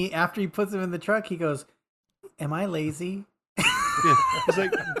him, after he puts him in the truck, he goes, "Am I lazy?" Yeah. He's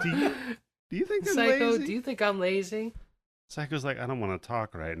like, do you think I'm Psycho, lazy? do you think I'm lazy? Psycho's like, "I don't want to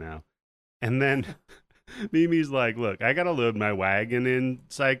talk right now." And then Mimi's like, "Look, I got to load my wagon in,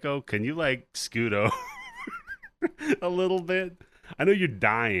 Psycho. Can you, like, scoot over a little bit? I know you're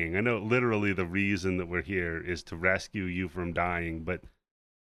dying. I know literally the reason that we're here is to rescue you from dying. But,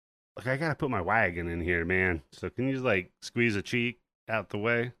 look, I got to put my wagon in here, man. So can you just, like, squeeze a cheek out the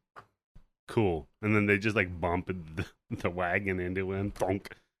way?" Cool. And then they just, like, bump the wagon into him.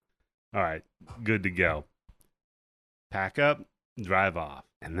 Thunk. All right, good to go. Pack up, drive off.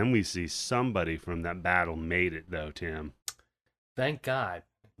 And then we see somebody from that battle made it, though, Tim. Thank God.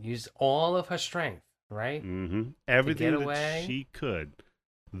 Used all of her strength, right? Mm-hmm. Everything that she could.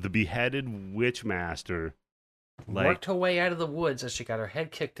 The beheaded witchmaster. Worked her way out of the woods as she got her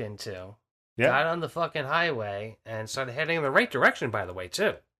head kicked into. Yep. Got on the fucking highway and started heading in the right direction, by the way,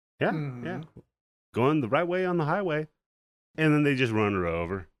 too. Yeah, yeah. Going the right way on the highway. And then they just run her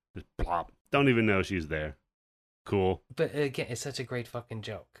over. Just plop. Don't even know she's there. Cool. But again, it's such a great fucking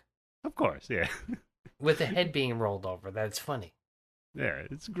joke. Of course, yeah. With the head being rolled over, that's funny. Yeah,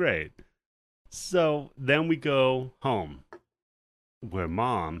 it's great. So then we go home, where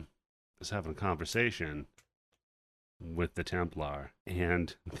Mom is having a conversation with the Templar,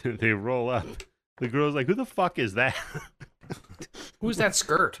 and they roll up. The girl's like, "Who the fuck is that? Who's that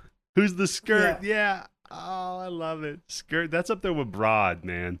skirt?" Who's the skirt?" Yeah. Oh, I love it. Skirt. That's up there with broad,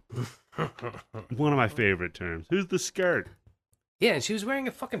 man. One of my favorite terms. Who's the skirt? Yeah, and she was wearing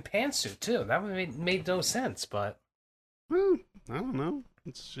a fucking pantsuit too. That made no sense, but Well, I don't know.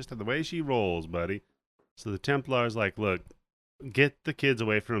 It's just the way she rolls, buddy. So the Templar's like, "Look, get the kids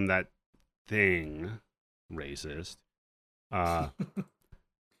away from that thing, racist."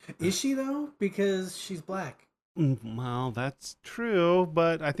 Is she though? Because she's black. Well, that's true,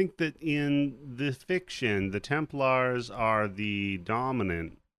 but I think that in the fiction, the Templars are the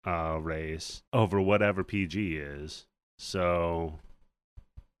dominant race over whatever PG is. So,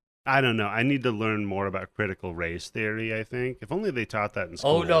 I don't know. I need to learn more about critical race theory, I think. If only they taught that in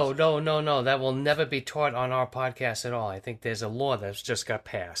school. Oh, no. That will never be taught on our podcast at all. I think there's a law that's just got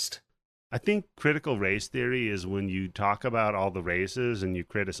passed. I think critical race theory is when you talk about all the races and you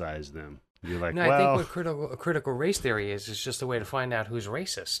criticize them. You're like, no, well... I think what critical race theory is just a way to find out who's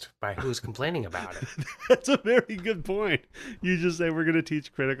racist by who's complaining about it. That's a very good point. You just say, we're going to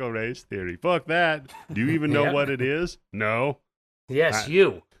teach critical race theory. Fuck that. Do you even know what it is? No. Yes,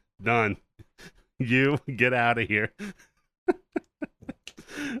 you. Done. You, get out of here.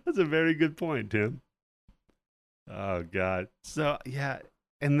 That's a very good point, Tim. Oh, God. So, yeah.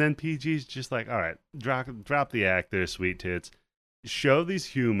 And then PG's just like, all right, drop the act there, sweet tits. Show these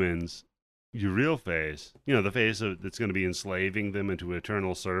humans your real face. You know, the face that's going to be enslaving them into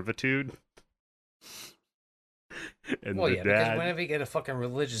eternal servitude. And well, the yeah, dad, because whenever you get a fucking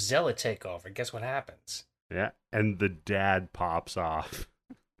religious zealot takeover, guess what happens? Yeah, and the dad pops off.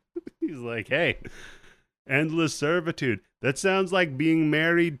 He's like, hey, endless servitude. That sounds like being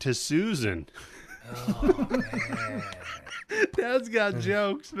married to Susan. Oh, man. Dad's got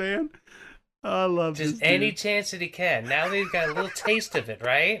jokes, man. I love this. Just any chance that he can. Now that he's got a little taste of it,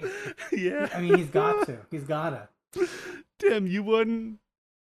 right? Yeah. I mean, he's got to. He's gotta. Tim, you wouldn't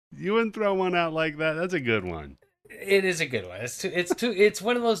throw one out like that. That's a good one. It is a good one. It's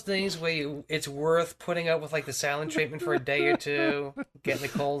one of those things where it's worth putting up with like the silent treatment for a day or two, getting the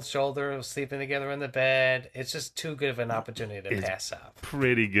cold shoulder, sleeping together in the bed. It's just too good of an opportunity to pass up.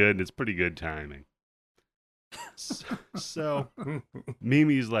 Pretty good. It's pretty good timing. So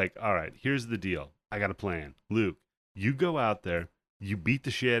Mimi's like, all right, here's the deal. I got a plan. Luke, you go out there, you beat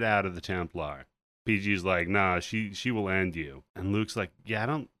the shit out of the Templar. PG's like, nah, she will end you. And Luke's like, yeah, I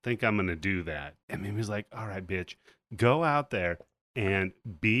don't think I'm going to do that. And Mimi's like, all right, bitch, go out there and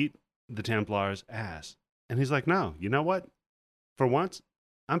beat the Templar's ass. And he's like, no, you know what? For once,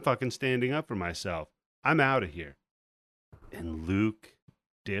 I'm fucking standing up for myself. I'm out of here. And Luke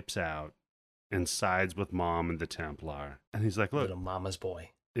dips out and sides with Mom and the Templar. And he's like, look. Little mama's boy.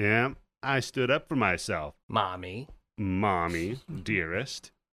 Yeah, I stood up for myself. Mommy,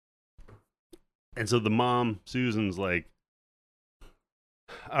 dearest. And so the mom, Susan's like,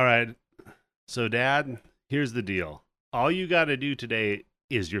 all right, so Dad, here's the deal. All you got to do today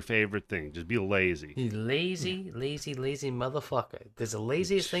is your favorite thing. Just be lazy. You lazy motherfucker. There's the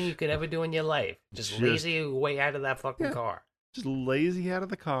laziest thing you could ever do in your life. Just lazy your way out of that fucking car. Just lazy out of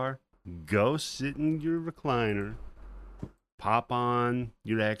the car. Go sit in your recliner, pop on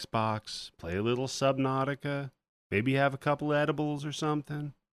your Xbox, play a little Subnautica, maybe have a couple edibles or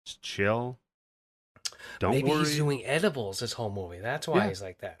something. Just chill. Don't worry. He's doing edibles this whole movie. That's why he's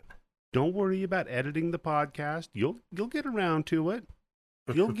like that. Don't worry about editing the podcast. You'll get around to it.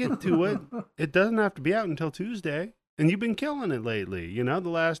 You'll get to it. It doesn't have to be out until Tuesday. And you've been killing it lately. You know, the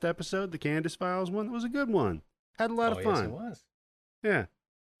last episode, the Candace Files one, was a good one. Had a lot of fun. Yes, it was. Yeah.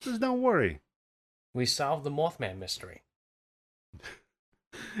 Just don't worry. We solved the Mothman mystery.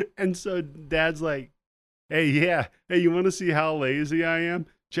 And so Dad's like, hey, you want to see how lazy I am?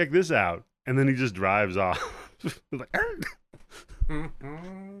 Check this out. And then he just drives off. Like,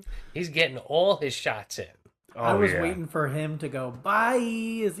 he's getting all his shots in. Oh, I was waiting for him to go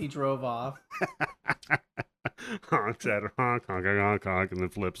bye as he drove off. Honks at her, honk, and then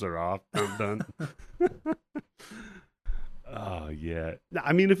flips her off. I'm done. Oh, yeah.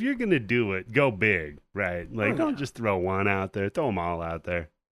 I mean, if you're going to do it, go big, right? Like, don't just throw one out there. Throw them all out there.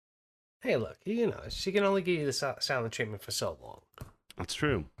 Hey, look, you know, she can only give you the silent treatment for so long. That's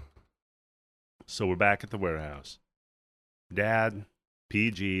true. So we're back at the warehouse. Dad,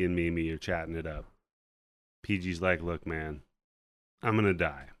 PG, and Mimi are chatting it up. PG's like, look, man, I'm going to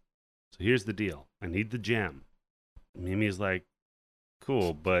die. So here's the deal. I need the gem. Mimi's like,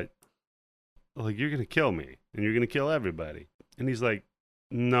 cool, but like you're going to kill me and you're going to kill everybody. And he's like,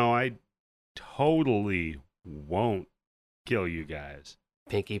 no, I totally won't kill you guys.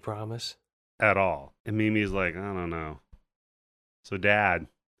 Pinky promise? At all. And Mimi's like, I don't know. So Dad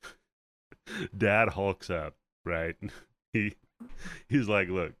hulks up, right? He's like,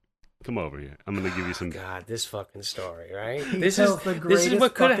 look, come over here. I'm going to give you some... God, this fucking story, right? This is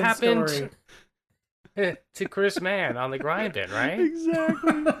what could have happened story. to Chris Mann on the grind bin, right?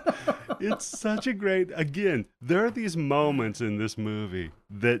 Exactly. It's such a great... Again, there are these moments in this movie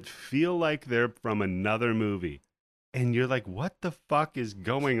that feel like they're from another movie. And you're like, what the fuck is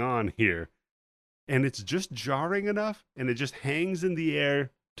going on here? And it's just jarring enough, and it just hangs in the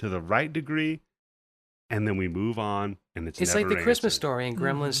air to the right degree, and then we move on, and it's like the Christmas Story in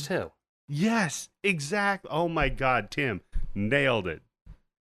Gremlins 2. Yes, exact. Oh my God, Tim, nailed it.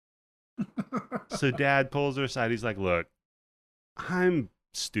 So Dad pulls her aside. He's like, look, I'm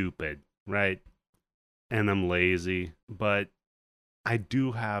stupid, right? And I'm lazy, but I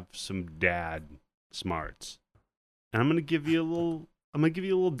do have some dad smarts. And I'm going to give you a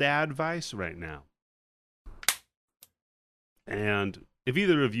little dad advice right now. And if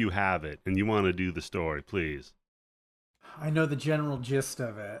either of you have it and you want to do the story, please. I know the general gist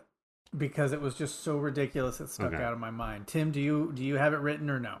of it because it was just so ridiculous it stuck out of my mind. Tim, do you have it written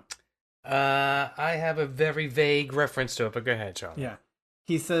or no? I have a very vague reference to it, but go ahead, Charlie. Yeah.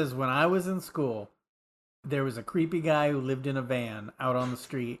 He says, when I was in school, there was a creepy guy who lived in a van out on the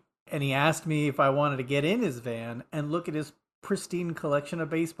street, and he asked me if I wanted to get in his van and look at his pristine collection of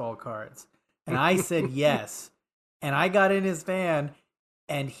baseball cards. And I said yes. And I got in his van,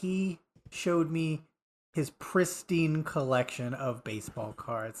 and he showed me his pristine collection of baseball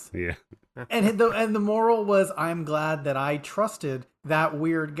cards. Yeah. And the moral was, I'm glad that I trusted that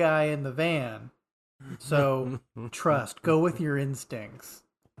weird guy in the van. So trust. Go with your instincts.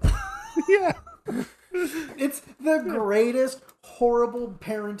 Yeah. It's the greatest horrible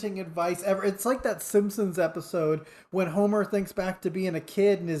parenting advice ever. It's like that Simpsons episode when Homer thinks back to being a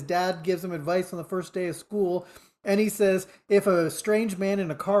kid and his dad gives him advice on the first day of school. And he says, if a strange man in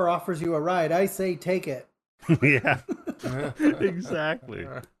a car offers you a ride, I say take it. Yeah. Exactly.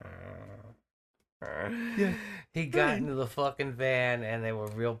 Yeah. He got into the fucking van and they were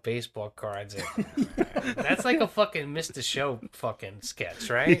real baseball cards in there. That's like a fucking Mr. Show fucking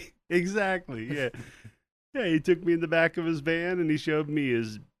sketch, right? Exactly, yeah. Yeah, he took me in the back of his van and he showed me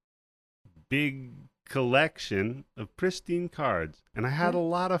his big collection of pristine cards. And I had a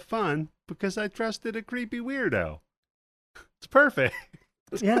lot of fun because I trusted a creepy weirdo. It's perfect.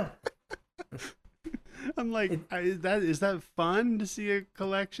 Yeah. I'm like, is that fun to see a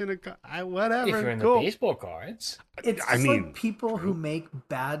collection of whatever? If you're in cool. the baseball cards. It's just like people who make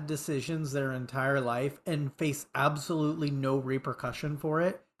bad decisions their entire life and face absolutely no repercussion for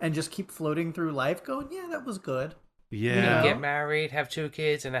it and just keep floating through life going, yeah, that was good. Yeah. You know, get married, have 2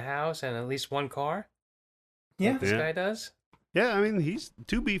 kids and a house and at least 1 car. Yeah. Like this guy does. Yeah, I mean,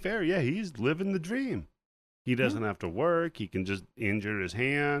 to be fair, yeah, he's living the dream. He doesn't have to work. He can just injure his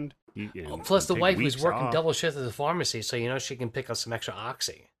hand. Plus, the wife was working off. double shift at the pharmacy, so she can pick up some extra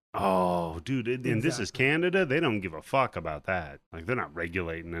oxy. Oh, dude, and this is Canada. They don't give a fuck about that. Like, they're not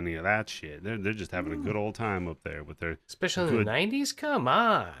regulating any of that shit. They're just having a good old time up there with their... Especially in the 90s? Come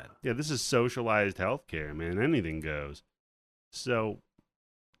on. Yeah, this is socialized healthcare, man. Anything goes. So,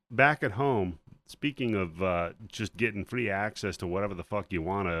 back at home, speaking of just getting free access to whatever the fuck you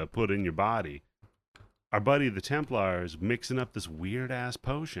want to put in your body, our buddy the Templar is mixing up this weird-ass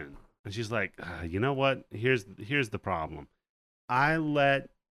potion. And she's like, you know what? Here's the problem. I let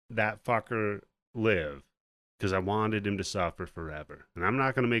that fucker live because I wanted him to suffer forever. And I'm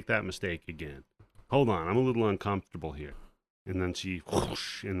not going to make that mistake again. Hold on, I'm a little uncomfortable here. And then she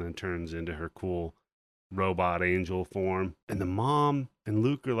whoosh, and then turns into her cool robot angel form. And the mom and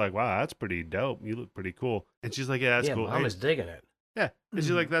Luke are like, wow, that's pretty dope. You look pretty cool. And she's like, yeah, that's cool. Mom is digging it. Yeah. And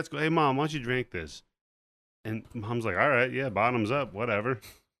she's like, that's cool. Hey, Mom, why don't you drink this? And Mom's like, all right, yeah, bottoms up, whatever.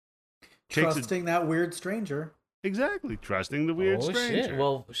 Trusting that weird stranger. Exactly. Trusting the weird stranger. Shit.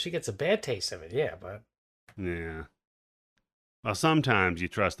 Well, she gets a bad taste of it, yeah, but... Yeah. Well, sometimes you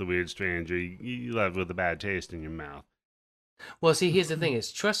trust the weird stranger. You left with a bad taste in your mouth. Well, see, here's the thing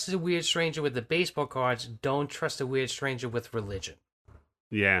is, trust the weird stranger with the baseball cards, don't trust the weird stranger with religion.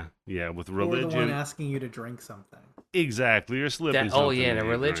 Yeah, with religion. Or the one asking you to drink something. Exactly, you're slipping something. Oh, yeah, and a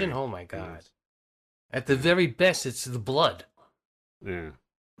religion? Drink. Oh, my God. Yes. At the very best, it's the blood. Yeah.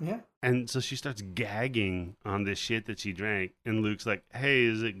 Yeah. And so she starts gagging on this shit that she drank, and Luke's like, hey,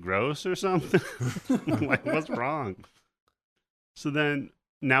 is it gross or something? I'm like, what's wrong? So then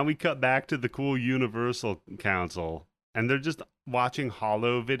now we cut back to the cool Universal Council, and they're just watching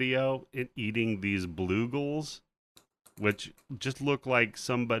Hollow video and eating these bluegills, which just look like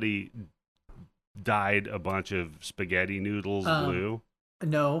somebody dyed a bunch of spaghetti noodles blue.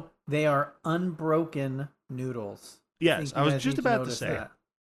 No, they are unbroken noodles. Yes, I was just about to say.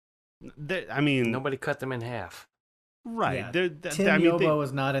 I mean, nobody cut them in half. Right. Yeah. Tim Yobo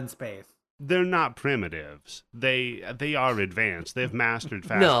is not in space. They're not primitives. They are advanced. They've mastered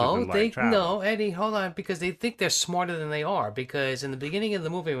faster than light travel. No, Eddie, hold on, because they think they're smarter than they are. Because in the beginning of the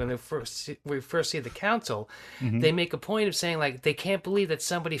movie, when we first see the council, they make a point of saying, like, they can't believe that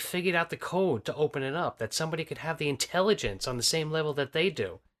somebody figured out the code to open it up, that somebody could have the intelligence on the same level that they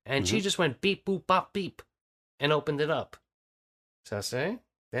do. And she just went beep, boop, bop, beep, and opened it up. So I say,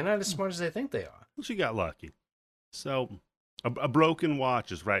 they're not as smart as they think they are. Well, she got lucky. So, a broken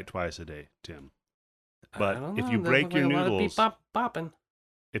watch is right twice a day, Tim. But if you break your noodles,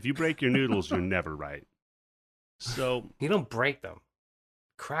 if you break your noodles, you're never right. So you don't break them,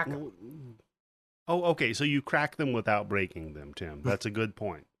 crack them. Oh, okay. So you crack them without breaking them, Tim. That's a good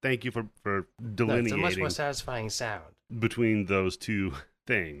point. Thank you for delineating. It's a much more satisfying sound between those two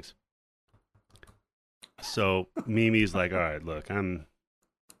things. So Mimi's like, all right, look, I'm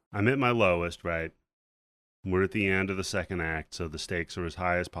at my lowest, right? We're at the end of the second act, so the stakes are as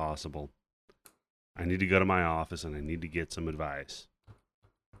high as possible. I need to go to my office and I need to get some advice.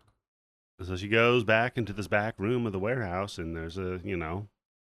 So she goes back into this back room of the warehouse, and there's a,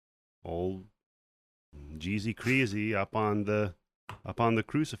 old Jeezy Creasy up on the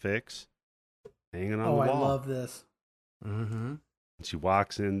crucifix, hanging on the wall. Oh, I love this. Mm-hmm. She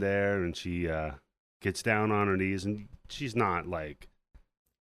walks in there and she gets down on her knees, and she's not like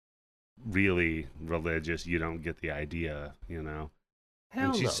really religious. You don't get the idea, Hell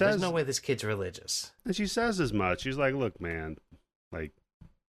and she no, says, there's no way this kid's religious. And she says as much. She's like, look, man, like,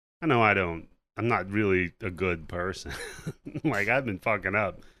 I know I'm not really a good person. Like, I've been fucking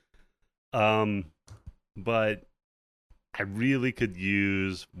up. But I really could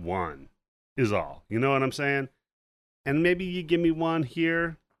use one, is all. You know what I'm saying? And maybe you give me one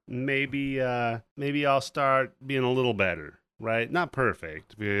here. Maybe I'll start being a little better, right? Not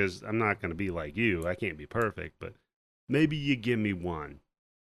perfect, because I'm not going to be like you. I can't be perfect, but maybe you give me one,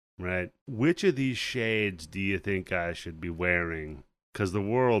 right? Which of these shades do you think I should be wearing? Because the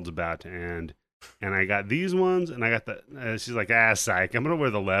world's about to end. And I got these ones, and I got the... she's like, psych, I'm going to wear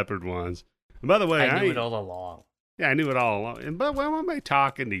the leopard ones. And by the way, I knew it all along. Yeah, I knew it all along. And but what am I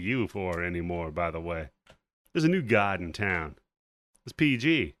talking to you for anymore, by the way? There's a new god in town. It's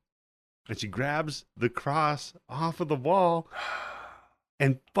PG. And she grabs the cross off of the wall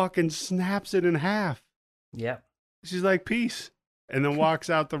and fucking snaps it in half. Yep. She's like, peace. And then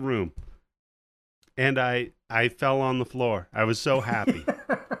walks out the room. And I fell on the floor. I was so happy.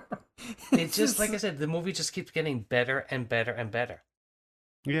 It's just, like I said, the movie just keeps getting better and better and better.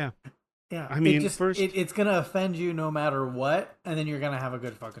 Yeah. Yeah. I mean, it's going to offend you no matter what, and then you're going to have a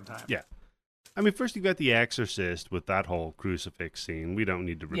good fucking time. Yeah. I mean, first you got The Exorcist with that whole crucifix scene. We don't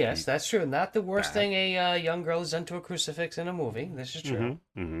need to repeat. Yes, that's true. Not the worst thing a young girl has done to a crucifix in a movie. This is true.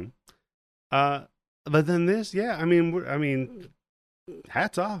 Mm-hmm. But then this, yeah, I mean,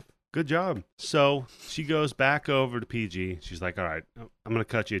 hats off. Good job. So she goes back over to PG. She's like, all right, I'm going to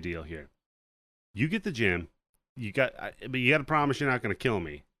cut you a deal here. You get the gym. But you got to promise you're not going to kill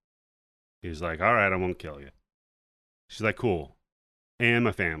me. He's like, all right, I won't kill you. She's like, cool. And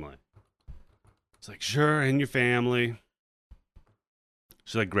my family. It's like, sure, and your family.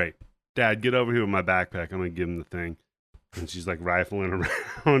 She's like, great. Dad, get over here with my backpack. I'm going to give him the thing. And she's like rifling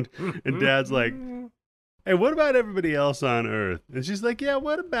around. And Dad's like, hey, what about everybody else on Earth? And she's like, yeah,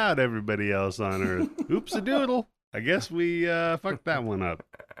 what about everybody else on Earth? Oops-a-doodle. I guess we fucked that one up.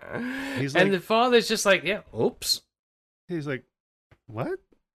 He's like, and the father's just like, yeah, oops. He's like, what?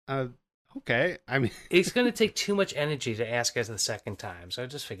 Okay. I mean, it's going to take too much energy to ask us the second time, so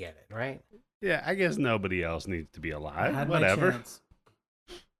just forget it, right? Yeah, I guess nobody else needs to be alive. I had Whatever. My chance.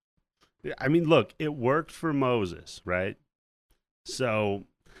 I mean, look, it worked for Moses, right? So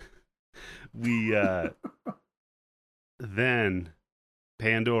we then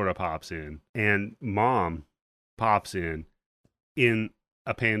Pandora pops in, and Mom pops in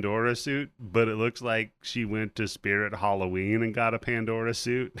a Pandora suit, but it looks like she went to Spirit Halloween and got a Pandora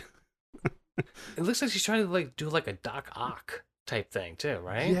suit. It looks like she's trying to do a Doc Ock type thing too,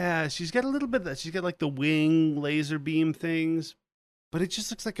 right? Yeah, she's got a little bit of that. She's got like the wing laser beam things, but it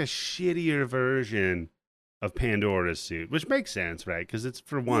just looks like a shittier version of Pandora's suit, which makes sense, right? Because it's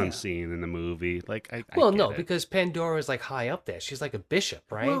for one scene in the movie. Like, I no, get it. because Pandora is like high up there. She's like a bishop,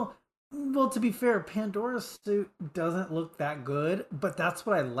 right? Well, Well, to be fair, Pandora's suit doesn't look that good, but that's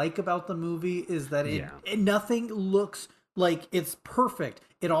what I like about the movie is that Yeah. nothing looks like it's perfect.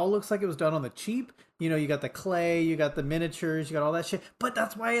 It all looks like it was done on the cheap. You know, you got the clay, you got the miniatures, you got all that shit. But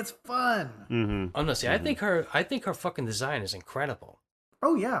that's why it's fun. Mm-hmm. Honestly, I think her fucking design is incredible.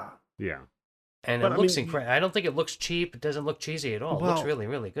 Oh yeah. Yeah. And But, it I looks mean, incredible. I don't think it looks cheap. It doesn't look cheesy at all. It looks Well, really,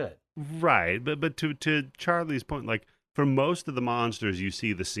 really good. Right, but to Charlie's point, like for most of the monsters, you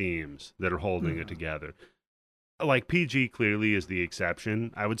see the seams that are holding it together. Like PG clearly is the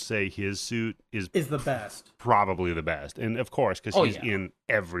exception. I would say his suit is Is the best. probably the best, and of course, because Oh, he's yeah. in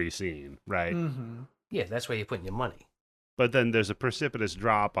every scene, right? Mm-hmm. Yeah, that's where you're putting your money. But then there's a precipitous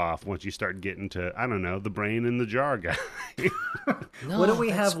drop off once you start getting to, I don't know, the brain in the jar guy. No, What do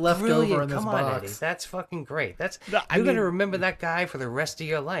we that's have left brilliant. over in this Come on, box? Eddie. That's fucking great. That's No, I you're gonna mean- remember that guy for the rest of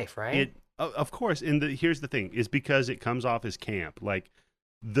your life, right? Of course, and here's the thing: is because it comes off as camp. Like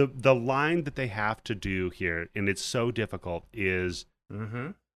the line that they have to do here, and it's so difficult, is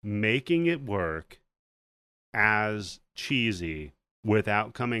Mm-hmm. making it work as cheesy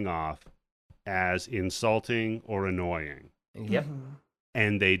without coming off as insulting or annoying, Yep. Mm-hmm.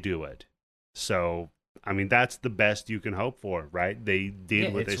 and they do it. So, I mean, that's the best you can hope for, right? They did Yeah,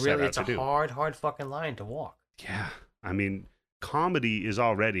 what they it's set really out to do. a hard fucking line to walk. Yeah, I mean, comedy is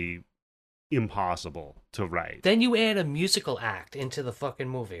already impossible to write. Then you add a musical act into the fucking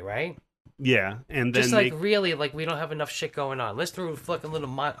movie, right? Yeah, and then Just like really, like we don't have enough shit going on. Let's throw a fucking little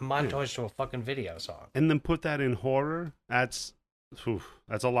montage to a fucking video song. and then put that in horror. That's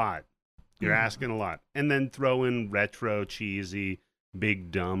a lot. You're asking a lot. And then throw in retro, cheesy,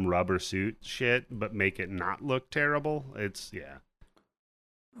 big dumb rubber suit shit, but make it not look terrible. It's You're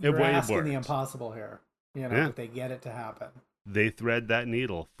it asking works. the impossible here. You know, Yeah. but they get it to happen. They thread that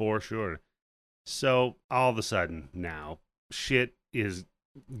needle for sure. So all of a sudden now, shit is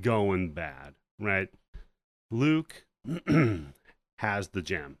going bad, right? Luke has the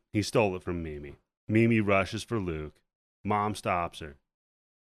gem. He stole it from Mimi. Mimi rushes for Luke. Mom stops her.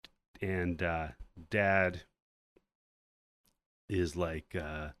 And Dad is like,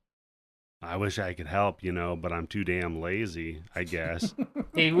 I wish I could help, but I'm too damn lazy, I guess.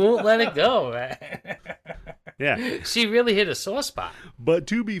 He won't let it go. Yeah. She really hit a sore spot. But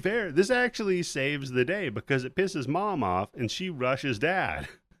to be fair, this actually saves the day because it pisses Mom off and she rushes Dad.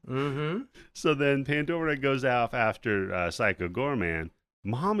 Mm-hmm. So then Pandora goes off after Psycho Goreman.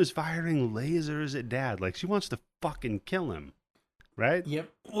 Mom is firing lasers at Dad. Like she wants to fucking kill him. Right? Yep.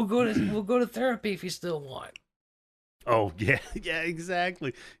 We'll go to therapy if you still want. Oh, yeah. Yeah,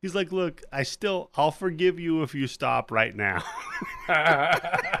 exactly. He's like, look, I'll forgive you if you stop right now.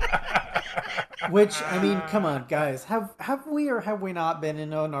 Which, I mean, come on, guys. Have we or have we not been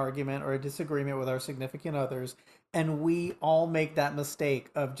in an argument or a disagreement with our significant others, and we all make that mistake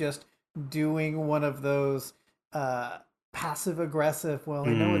of just doing one of those passive aggressive, well,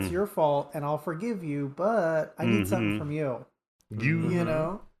 I know it's your fault and I'll forgive you, but I need something from you. You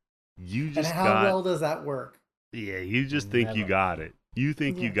know? You And just how well does that work? Yeah, you just think you Never. got it. You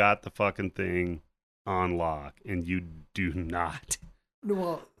think you Yeah. got the fucking thing on lock, and you do not.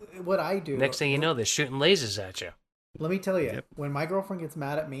 Well, what I do. Next thing you know, they're shooting lasers at you. Let me tell you, Yep. when my girlfriend gets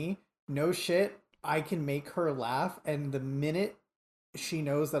mad at me, no shit, I can make her laugh. And the minute she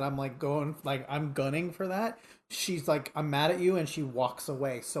knows that I'm I'm gunning for that, she's like, I'm mad at you. And she walks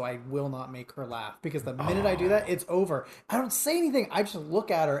away. So I will not make her laugh because the minute I do that, it's over. I don't say anything. I just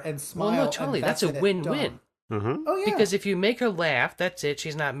look at her and smile. Well, no, and Charlie, that's a it, win-win. done. Uh-huh. Oh, yeah. Because if you make her laugh, that's it.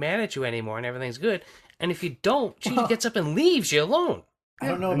 She's not mad at you anymore and everything's good. And if you don't, she gets up and leaves you alone. I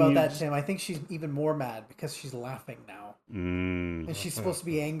don't know and about you that, just- Tim. I think she's even more mad because she's laughing now. And she's supposed to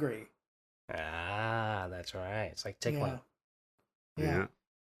be angry. Ah, that's right. It's like tickling. Yeah.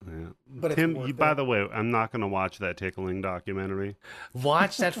 Yeah. But it's Tim, worth by it. the way, I'm not going to watch that tickling documentary.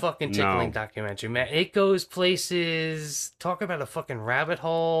 Watch that fucking tickling No. documentary, man. It goes places. Talk about a fucking rabbit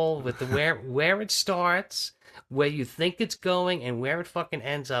hole with the where it starts, where you think it's going, and where it fucking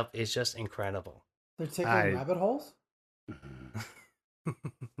ends up is just incredible. They're tickling rabbit holes?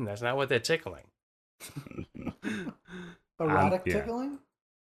 That's not what they're tickling. Erotic yeah. tickling?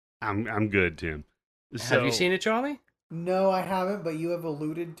 I'm good, Tim. Have you seen it, Charlie? No, I haven't, but you have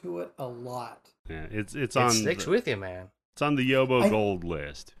alluded to it a lot. Yeah, it's It on sticks with you, man. it's on the Yobo Gold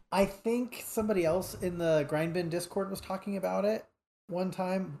list. I think somebody else in the Grind Bin Discord was talking about it one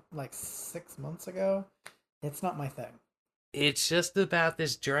time, like 6 months ago. It's not my thing. It's just about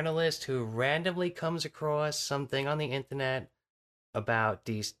this journalist who randomly comes across something on the internet about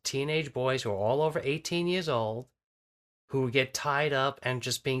these teenage boys who are all over 18 years old who get tied up and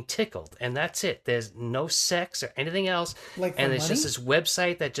just being tickled, and that's it. There's no sex or anything else, Like for and it's money? just this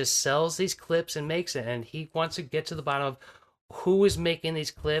website that just sells these clips and makes it. And he wants to get to the bottom of who is making these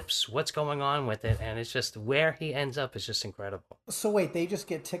clips, what's going on with it, and it's just where he ends up is just incredible. So wait, they just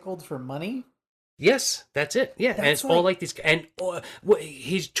get tickled for money? Yes, that's it. Yeah, and it's all like these, and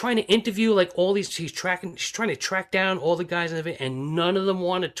he's trying to interview like all these. He's trying to track down all the guys and none of them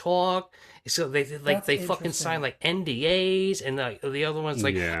want to talk. So they fucking sign like NDAs, and the other one's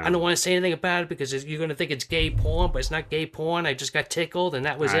like, I don't want to say anything about it because you're gonna think it's gay porn, but it's not gay porn. I just got tickled, and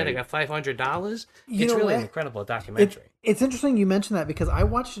that was it. I got $500. It's really an incredible documentary. It's interesting you mentioned that because I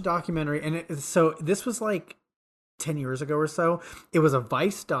watched a documentary, and so this was like 10 years ago or so. It was a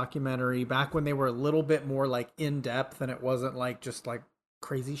Vice documentary back when they were a little bit more like in depth and it wasn't like just like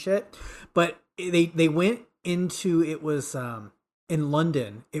crazy shit. But they went into, it was in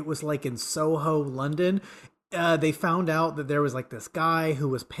London. It was like in Soho, London. They found out that there was like this guy who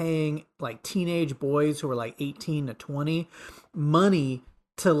was paying like teenage boys who were like 18 to 20 money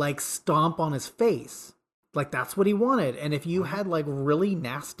to like stomp on his face. Like that's what he wanted. And if you had like really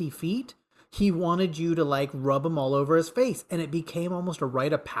nasty feet, he wanted you to like rub him all over his face. And it became almost a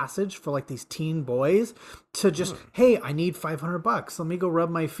rite of passage for like these teen boys to just, hey, I need $500. Let me go rub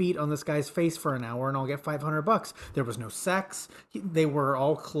my feet on this guy's face for an hour and I'll get $500. There was no sex. They were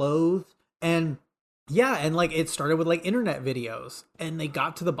all clothed. And yeah, and like it started with like internet videos and they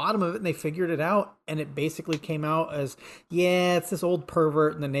got to the bottom of it and they figured it out. And it basically came out as, yeah, it's this old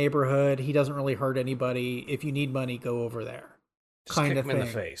pervert in the neighborhood. He doesn't really hurt anybody. If you need money, go over there. Just kind of thing. In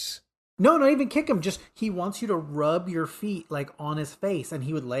the face. No, not even kick him. Just he wants you to rub your feet like on his face, and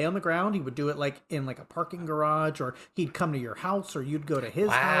he would lay on the ground. He would do it like in like a parking garage, or he'd come to your house, or you'd go to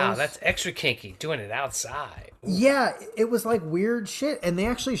his house. Wow, that's extra kinky. Doing it outside. Ooh. Yeah, it was like weird shit. And they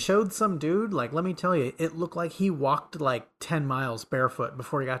actually showed some dude. Like, let me tell you, it looked like he walked like 10 miles barefoot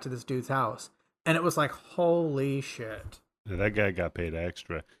before he got to this dude's house, and it was like, holy shit. Yeah, that guy got paid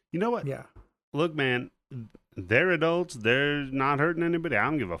extra. You know what? Yeah. Look, man, they're adults. They're not hurting anybody. I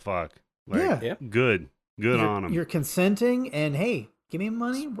don't give a fuck. Like, yeah. Good on them. You're consenting, and hey, give me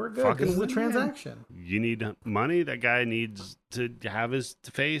money. We're good. Fucking this is a transaction. You need money. That guy needs to have his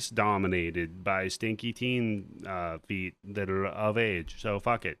face dominated by stinky teen feet that are of age. So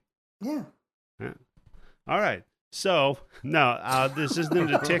fuck it. Yeah. All right. So no, this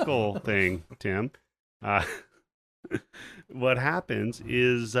isn't a tickle thing, Tim. What happens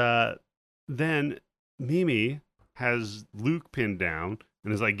is then Mimi has Luke pinned down.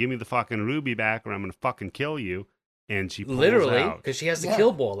 And is like, give me the fucking ruby back or I'm going to fucking kill you. And she pulls literally, out because she has the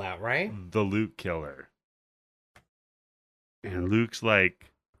kill ball out, right? the Luke killer. And Luke's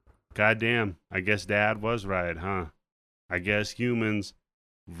like, goddamn, I guess Dad was right, huh? I guess humans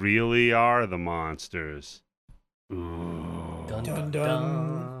really are the monsters. Ooh. Dun, dun,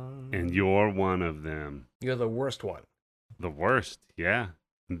 dun. And you're one of them. You're the worst one. The worst, yeah.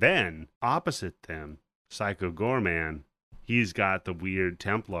 Then, opposite them, Psycho Goreman, he's got the weird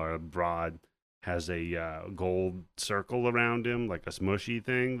Templar broad, has a gold circle around him, like a smushy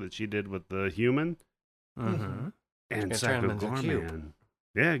thing that she did with the human. Mm-hmm. And Psycho Goreman.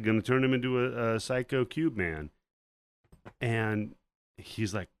 Yeah, gonna turn him into a Psycho Cube Man. And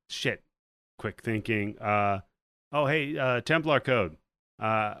he's like, shit, quick thinking. Hey, Templar code.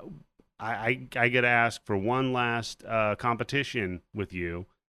 I get to ask for one last competition with you.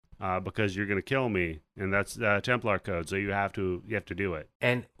 Because you're gonna kill me, and that's Templar code. So you have to do it.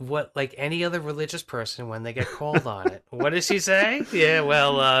 And what, like any other religious person, when they get called on it, what does he say? Yeah,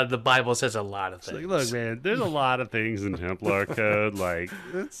 well, the Bible says a lot of things. Like, look, man, there's a lot of things in Templar code. Like,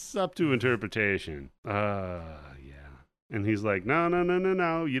 it's up to interpretation. Yeah. And he's like,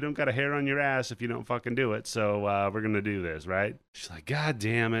 no. You don't got a hair on your ass if you don't fucking do it. So we're gonna do this, right? She's like, God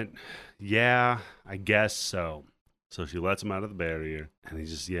damn it. Yeah, I guess so. So she lets him out of the barrier, and he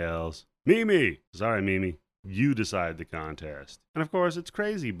just yells, Mimi! Sorry, Mimi. You decide the contest. And of course, it's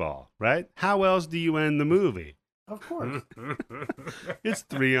Crazy Ball, right? How else do you end the movie? Of course. It's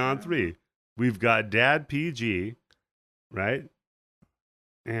 3-on-3. We've got Dad PG, right?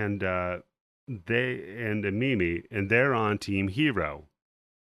 And they and Mimi, and they're on Team Hero.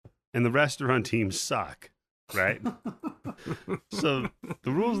 And the rest are on Team Suck, right? So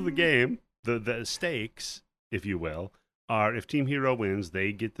the rules of the game, the stakes, if you will, are if Team Hero wins,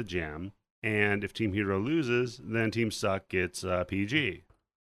 they get the gem. And if Team Hero loses, then Team Suck gets PG.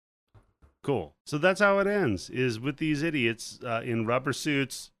 Cool. So that's how it ends, is with these idiots in rubber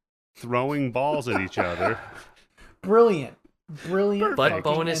suits throwing balls at each other. Brilliant. Butt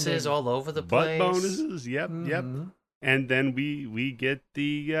bonuses all over the place. Butt bonuses, yep. And then we get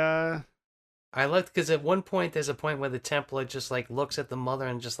the I liked because at one point there's a point where the Templar just like looks at the mother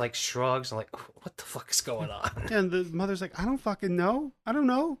and just like shrugs and like, what the fuck is going on? And the mother's like, I don't fucking know. I don't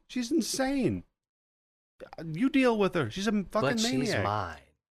know. She's insane. You deal with her. She's a fucking But maniac. she's mine.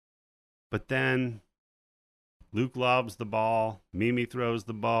 But then Luke lobs the ball, Mimi throws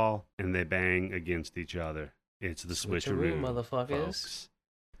the ball, and they bang against each other. It's the switcheroo, motherfuckers. folks.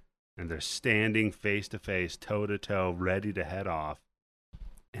 And they're standing face to face, toe to toe, ready to head off.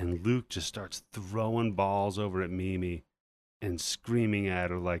 And Luke just starts throwing balls over at Mimi and screaming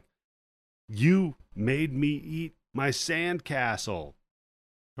at her like, you made me eat my sandcastle.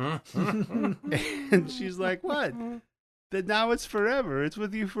 And she's like, what? That now it's forever. It's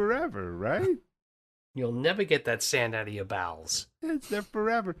with you forever, right? You'll never get that sand out of your bowels. It's there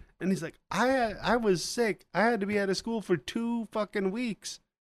forever. And he's like, I was sick. I had to be out of school for 2 fucking weeks.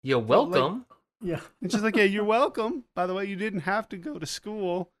 You're welcome. Yeah. And she's like, yeah, you're welcome. By the way, you didn't have to go to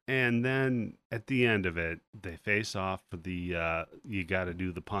school. And then at the end of it, they face off for the, you got to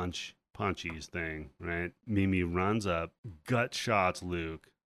do the punchies thing, right? Mimi runs up, gut shots Luke.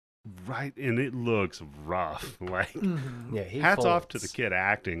 Right, and it looks rough. Like, Yeah, he hats folds. off to the kid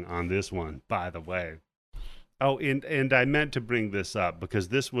acting on this one, by the way. Oh, and I meant to bring this up because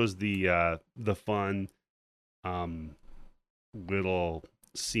this was the fun little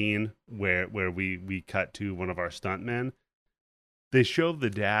scene where we cut to one of our stuntmen. They show the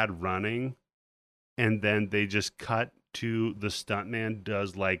dad running, and then they just cut to the stuntman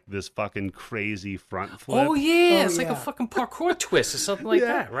does like this fucking crazy front flip. Oh yeah, it's Oh, like a yeah. fucking parkour twist or something like Yeah.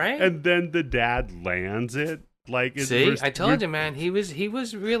 that, right? And then the dad lands it. Like, See, I told you, man, he was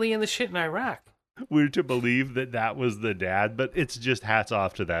really in the shit in Iraq. We're to believe that was the dad, but it's just hats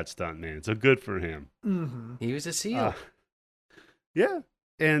off to that stuntman. So good for him. Mm-hmm. He was a SEAL. Yeah.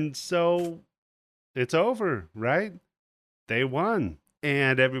 And so it's over, right? They won.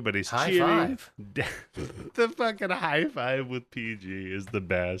 And everybody's High cheering. five. The fucking high five with PG is the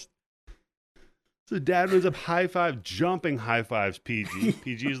best. So dad runs up, high five, jumping high fives PG.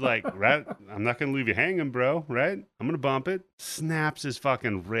 PG's like, right, I'm not going to leave you hanging, bro, right? I'm going to bump it. Snaps his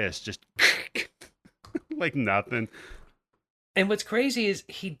fucking wrist, just like nothing. And what's crazy is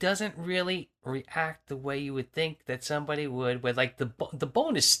he doesn't really react the way you would think that somebody would, where like the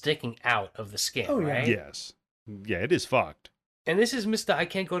bone is sticking out of the skin, Oh, yeah. right? Yes. Yeah, it is fucked. And this is Mr. I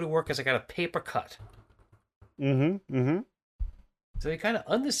can't go to work because I got a paper cut. Mm-hmm. So he kind of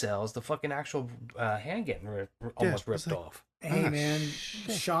undersells the fucking actual hand getting almost it's ripped like- off. Hey, Ah, man,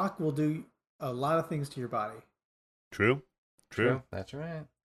 shit. shock will do a lot of things to your body. True. That's right.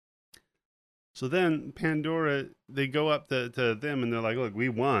 So then Pandora, they go up to them and they're like, look, we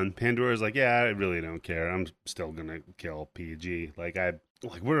won. Pandora's like, yeah, I really don't care. I'm still going to kill PG.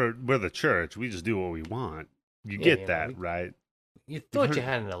 We're the church. We just do what we want. You Yeah, get you know, that, right? You thought heard- you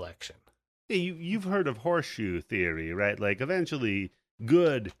had an election. Yeah, you've heard of horseshoe theory, right? Like eventually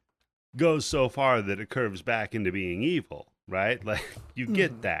good goes so far that it curves back into being evil, right? Like you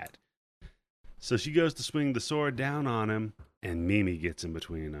get that. So she goes to swing the sword down on him, and Mimi gets in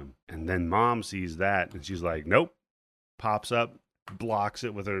between them. And then Mom sees that, and she's like, nope. Pops up, blocks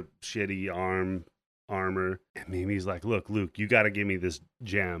it with her shitty armor. And Mimi's like, look, Luke, you got to give me this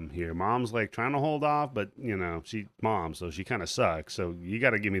gem here. Mom's like trying to hold off, but, she's Mom, so she kind of sucks. So you got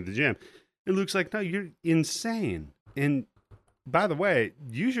to give me the gem. And Luke's like, no, you're insane. And by the way,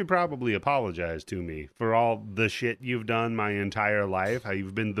 you should probably apologize to me for all the shit you've done my entire life, how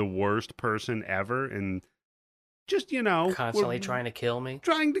you've been the worst person ever, and just, Constantly trying to kill me.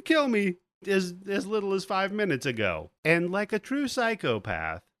 trying to kill me as little as 5 minutes ago. And like a true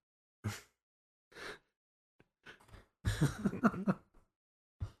psychopath,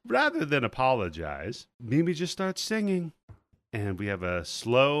 rather than apologize, Mimi just starts singing. And we have a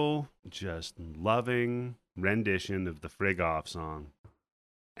slow, just loving rendition of the Frig Off song.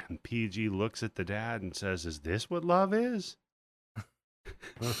 And PG looks at the dad and says, is this what love is?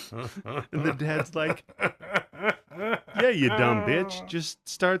 And the dad's like, yeah, you dumb bitch. Just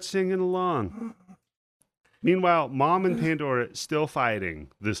start singing along. Meanwhile, Mom and Pandora still fighting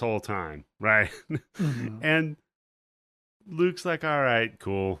this whole time, right? And Luke's like, all right,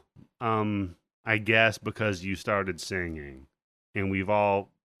 cool. I guess because you started singing and we've all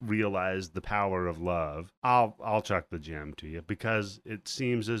realized the power of love, I'll chuck the gem to you because it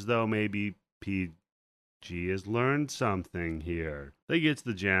seems as though maybe PG has learned something here. They gets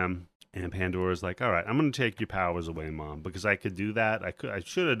the gem, and Pandora's like, all right, I'm going to take your powers away, Mom, because I could do that. I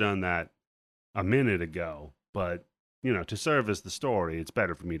should have done that a minute ago, but, to service the story, it's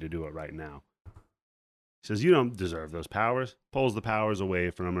better for me to do it right now. He says, you don't deserve those powers, pulls the powers away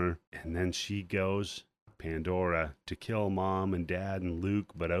from her, and then she goes, Pandora, to kill Mom and Dad and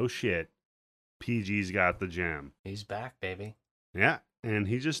Luke, but oh shit, PG's got the gem. He's back, baby. Yeah, and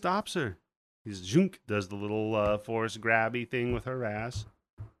he just stops her. He's zhunk, does the little force grabby thing with her ass.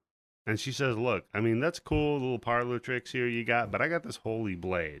 And she says, look, I mean, that's cool, little parlor tricks here you got, but I got this holy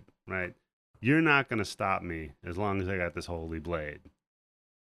blade, right? You're not going to stop me as long as I got this holy blade.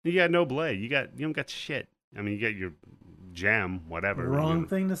 You got no blade. You don't got shit. I mean, you got your gem, whatever. Wrong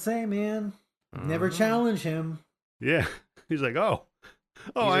thing to say, man. Never challenge him. Yeah. He's like, oh,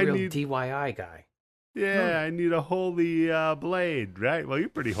 He's I a real need DIY guy. Yeah, I need a holy blade, right? Well, you're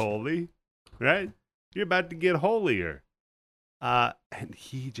pretty holy, right? You're about to get holier. And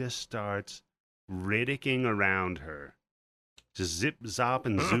he just starts riddicking around her. Just zip, zop,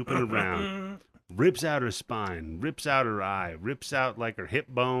 and zooping around. Rips out her spine, rips out her eye, rips out like her hip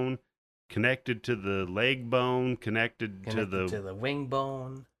bone, connected to the leg bone, connected to the wing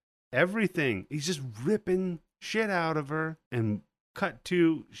bone. Everything. He's just ripping shit out of her. And cut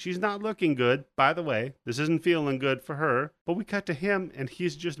to, she's not looking good, by the way. This isn't feeling good for her. But we cut to him, and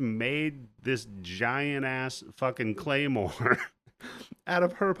he's just made this giant-ass fucking claymore out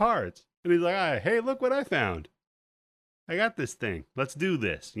of her parts. And he's like, hey, look what I found. I got this thing. Let's do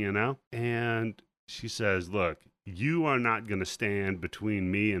this, you know? And she says, look, you are not going to stand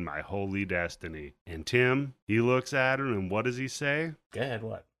between me and my holy destiny. And Tim, he looks at her, and what does he say? Go ahead,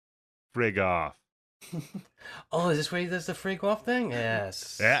 what? Frig off. Oh, is this where he does the frig off thing?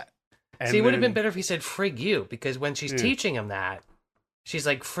 Yes. Yeah. See, it would have been better if he said frig you, because when she's teaching him that, she's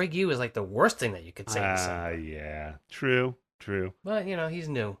like, frig you is like the worst thing that you could say to someone. Yeah. True. But, you know, he's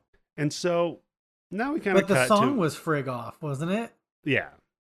new. And so now we kind of But the song was frig off, wasn't it? Yeah.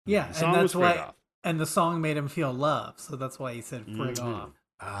 Yeah, the song and that's was why. frig off. And the song made him feel love, so that's why he said frig off.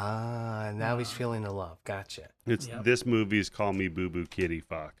 Ah, now he's feeling the love. Gotcha. It's This movie's Call Me Boo Boo Kitty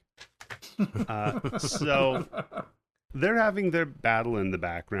Fuck. So they're having their battle in the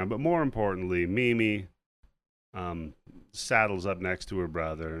background, but more importantly, Mimi saddles up next to her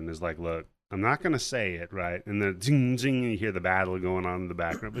brother and is like, look, I'm not going to say it, right? And then zing, zing, you hear the battle going on in the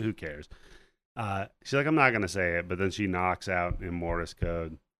background, but who cares? She's like, I'm not going to say it, but then she knocks out in Morse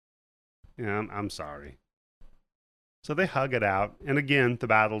code. Yeah, I'm sorry. So they hug it out, and again, the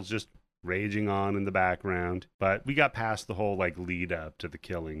battle's just raging on in the background, but we got past the whole like lead up to the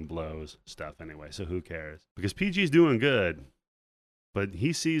killing blows stuff anyway, so who cares? Because PG's doing good, but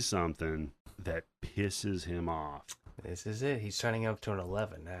he sees something that pisses him off. This is it. He's turning up to an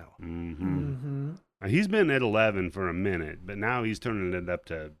 11 now. Now, he's been at 11 for a minute, but now he's turning it up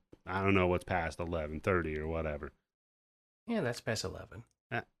to, I don't know what's past 11:30 or whatever. Yeah, that's past 11.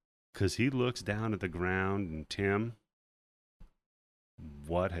 Because he looks down at the ground, and Tim,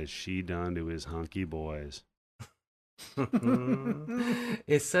 what has she done to his hunky boys?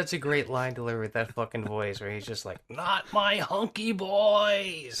 It's such a great line delivery with that fucking voice where he's just like, not my hunky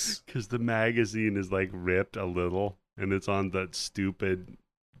boys. Because the magazine is like ripped a little, and it's on that stupid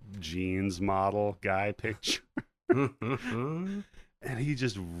jeans model guy picture. And he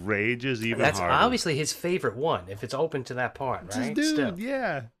just rages even That's harder. That's obviously his favorite one, if it's open to that part, It's right? his dude,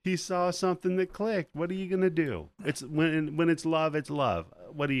 yeah. He saw something that clicked. What are you going to do? It's when it's love, it's love.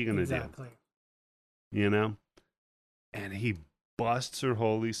 What are you going to do? You know? And he busts her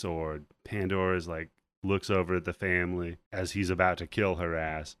holy sword. Pandora's like, looks over at the family as he's about to kill her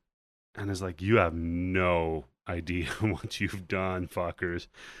ass. And is like, you have no idea what you've done, fuckers.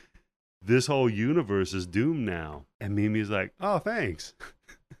 This whole universe is doomed now. And Mimi's like, oh, thanks.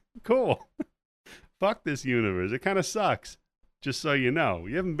 Cool. Fuck this universe. It kind of sucks. Just so you know.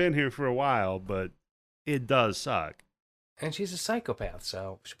 You haven't been here for a while, but it does suck. And she's a psychopath,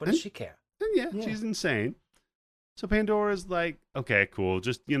 so what does she care? And yeah, she's insane. So Pandora's like, okay, cool.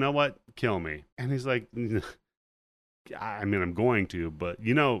 Just, you know what? Kill me. And he's like, I mean, I'm going to, but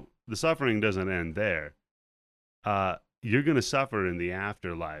you know, the suffering doesn't end there. You're going to suffer in the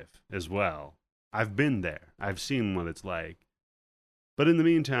afterlife as well. I've been there. I've seen what it's like. But in the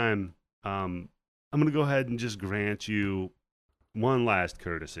meantime, I'm going to go ahead and just grant you one last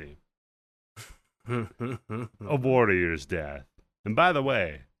courtesy. A warrior's death. And by the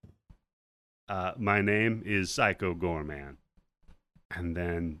way, my name is Psycho Goreman. And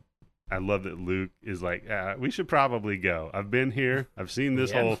then I love that Luke is like, we should probably go. I've been here. I've seen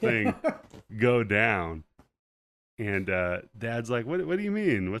this whole thing go down. And Dad's like, what do you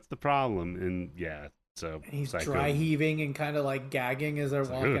mean? What's the problem? And yeah, so he's Psycho, dry heaving and kind of like gagging as they're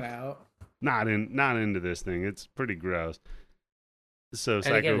walking out. Not into this thing. It's pretty gross. So and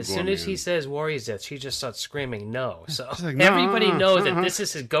Psycho again, as soon as he Goreman, says warrior's death, she just starts screaming no. So like, no, everybody knows that this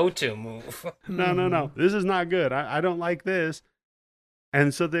is his go-to move. No. This is not good. I don't like this.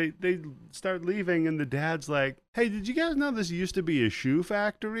 And so they start leaving, and the dad's like, "Hey, did you guys know this used to be a shoe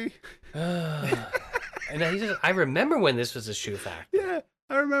factory?" And he says, "I remember when this was a shoe factory." Yeah,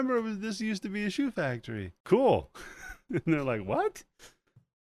 I remember this used to be a shoe factory. Cool. And they're like, "What?"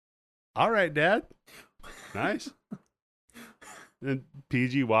 All right, Dad. Nice. And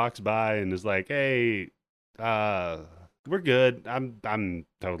PG walks by and is like, "Hey, we're good. I'm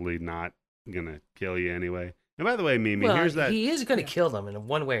totally not gonna kill you anyway." And by the way, Mimi, Well, here's that. he is going to kill them in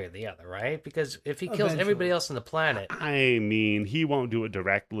one way or the other, right? Because if he kills everybody else on the planet, I mean, he won't do it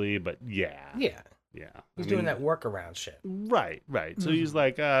directly, but yeah. He's doing that workaround shit. Right. So he's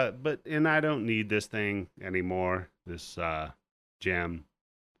like, and I don't need this thing anymore, this gem,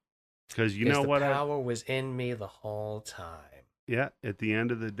 because you know what? The power was in me the whole time. Yeah. At the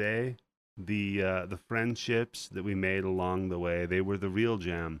end of the day, the friendships that we made along the way, they were the real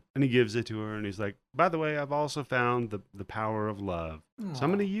gem. And he gives it to her, and he's like, by the way, I've also found the power of love. Aww. So I'm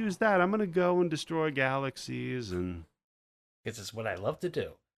going to use that. I'm going to go and destroy galaxies, and because it's what I love to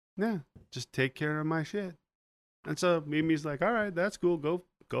do. Yeah, just take care of my shit. And so Mimi's like, all right, that's cool. Go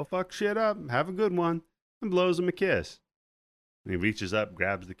fuck shit up. Have a good one. And blows him a kiss. And he reaches up,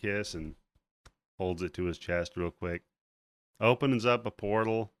 grabs the kiss, and holds it to his chest real quick. Opens up a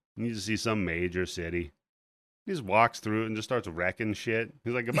portal. And you just see some major city. He just walks through it and just starts wrecking shit.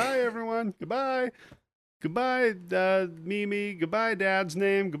 He's like, goodbye, everyone. Goodbye. Goodbye, Mimi. Goodbye, Dad's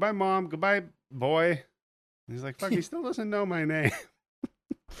name. Goodbye, Mom. Goodbye, boy. And he's like, fuck, he still doesn't know my name.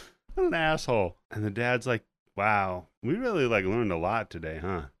 What an asshole. And the dad's like, wow, we really learned a lot today,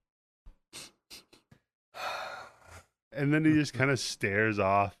 huh? And then he just kind of stares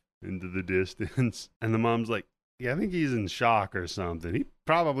off into the distance. And the mom's like, yeah, I think he's in shock or something. He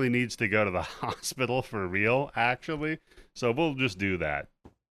probably needs to go to the hospital for real, actually. So we'll just do that.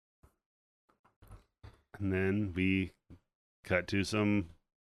 And then we cut to some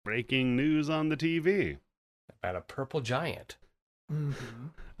breaking news on the TV. About a purple giant. Mm-hmm.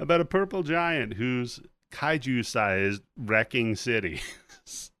 About a purple giant who's kaiju-sized wrecking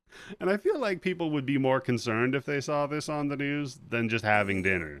cities. And I feel like people would be more concerned if they saw this on the news than just having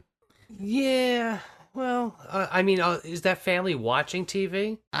dinner. Yeah, well, I mean, is that family watching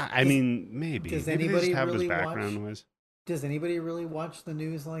TV? I mean, maybe. Does maybe anybody just have really background noise. Does anybody really watch the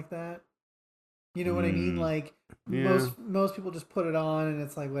news like that? You know what I mean? Like, yeah. most people just put it on and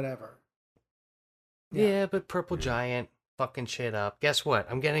it's like, whatever. Yeah, but purple giant fucking shit up. Guess what?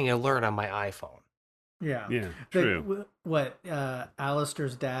 I'm getting an alert on my iPhone. Yeah. Yeah, true. What,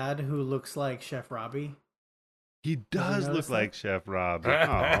 Alistair's dad, who looks like Chef Robbie? He does look like Chef Robbie.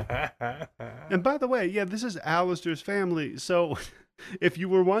 Oh. And by the way, yeah, this is Alistair's family. So if you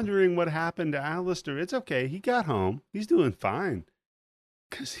were wondering what happened to Alistair, it's okay. He got home. He's doing fine.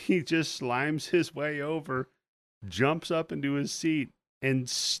 Because he just slimes his way over, jumps up into his seat, and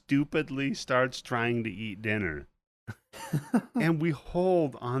stupidly starts trying to eat dinner. And we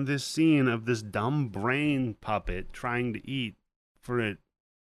hold on this scene of this dumb brain puppet trying to eat for an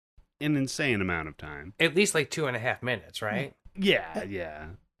insane amount of time. At least 2.5 minutes, right? Yeah.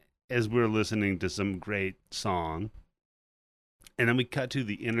 As we're listening to some great song. And then we cut to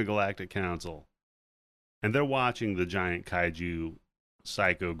the Intergalactic Council. And they're watching the giant kaiju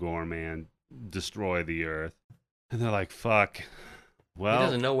Psycho Goreman destroy the Earth. And they're like, fuck. Well, he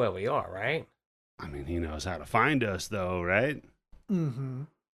doesn't know where we are, right? I mean, he knows how to find us, though, right? Mm-hmm.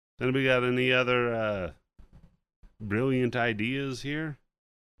 Anybody got any other brilliant ideas here?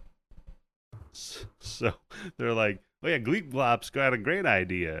 So they're like, oh yeah, Gleep Glop's got a great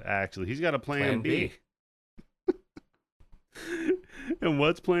idea, actually. He's got a plan B. And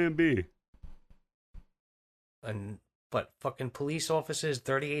what's plan B? Fucking police officers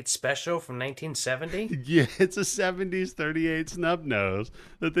 38 special from 1970? Yeah, it's a 70s 38 snub nose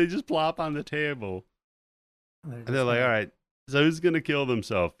that they just plop on the table. And they're like, all right, so who's going to kill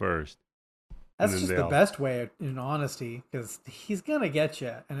themselves first? That's just the best way, in honesty, because he's going to get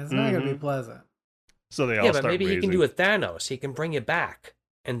you, and it's not going to be pleasant. So they all start but maybe raising. He can do a Thanos. He can bring you back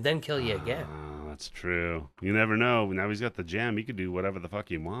and then kill you again. Oh, that's true. You never know. Now he's got the gem. He could do whatever the fuck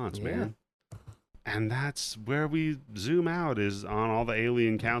he wants, man. And that's where we zoom out, is on all the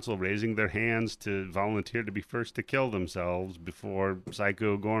alien council raising their hands to volunteer to be first to kill themselves before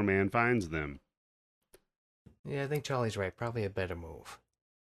Psycho Goreman finds them. Yeah, I think Charlie's right. Probably a better move.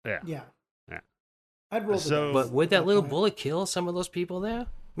 Yeah. I'd roll the dice. But would that little bullet kill some of those people there?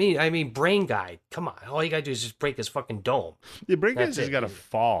 I mean, Brain Guy. Come on. All you gotta do is just break his fucking dome. The Brain Guy's just gotta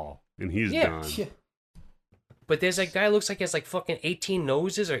fall, and he's done. Yeah. But there's a guy who looks like he has fucking 18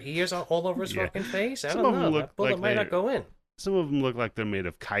 noses or ears all over his fucking face. I don't know. That bullet might not go in. some of them look like they're made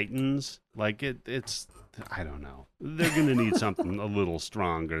of chitins. Like it's I don't know. They're gonna need something a little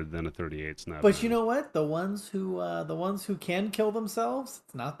stronger than a 38 snub. But you know what? The ones who can kill themselves,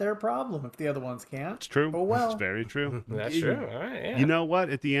 it's not their problem if the other ones can't. It's true. Oh well. It's very true. That's true. All right. Yeah. You know what?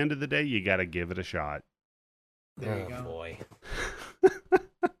 At the end of the day, you got to give it a shot. There you go. Boy.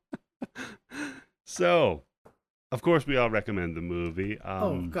 So, of course, we all recommend the movie.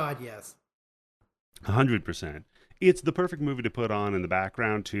 Oh God, yes. 100%. It's the perfect movie to put on in the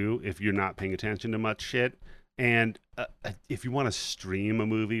background, too, if you're not paying attention to much shit. And if you want to stream a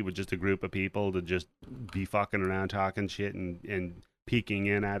movie with just a group of people to just be fucking around talking shit and peeking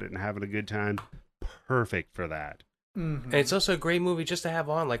in at it and having a good time, perfect for that. Mm-hmm. And it's also a great movie just to have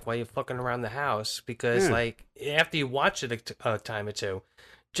on, like, while you're fucking around the house. Because, like, after you watch it a time or two,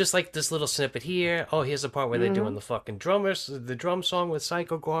 just like this little snippet here. Oh, here's the part where they're doing the fucking the drum song with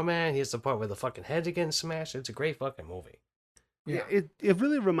Psycho Goreman. Here's the part where the fucking heads are getting smashed. It's a great fucking movie. Yeah, it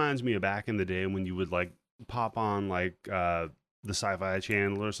really reminds me of back in the day when you would like pop on like the Sci-Fi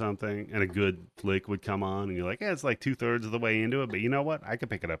Channel or something, and a good flick would come on, and you're like, yeah, it's like 2/3 of the way into it, but you know what? I could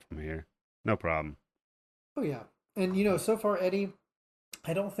pick it up from here, no problem. Oh yeah, and you know, so far, Eddie,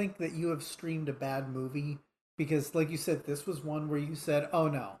 I don't think that you have streamed a bad movie. Because, like you said, this was one where you said, "Oh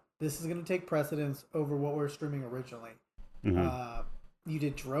no, this is going to take precedence over what we're streaming originally." Mm-hmm. You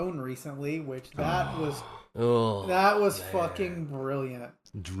did Drone recently, which that was Man. fucking brilliant.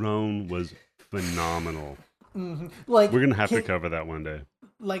 Drone was phenomenal. Mm-hmm. Like we're gonna have to cover that one day.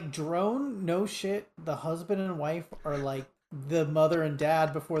 Like Drone, no shit. The husband and wife are like the mother and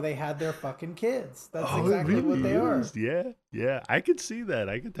dad before they had their fucking kids. That's exactly really what they are. Yeah. I could see that.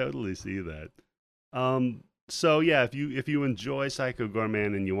 I could totally see that. So yeah, if you enjoy Psycho Goreman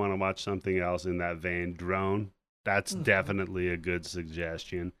and you want to watch something else in that vein, Drone, that's definitely a good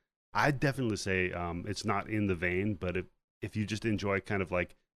suggestion. I'd definitely say it's not in the vein, but if you just enjoy kind of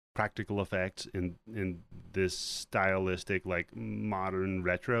like practical effects in this stylistic like modern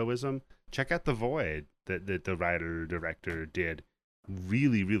retroism, check out The Void that the writer director did.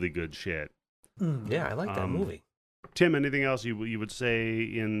 Really, really good shit. Yeah, I like that movie. Tim, anything else you would say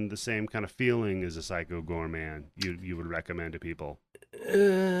in the same kind of feeling as a Psycho Goreman you would recommend to people?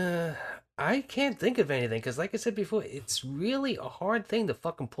 I can't think of anything because, like I said before, it's really a hard thing to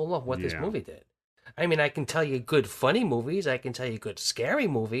fucking pull off what this movie did. I mean, I can tell you good funny movies, I can tell you good scary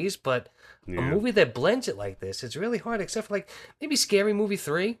movies, but a movie that blends it like this, it's really hard. Except for like maybe Scary Movie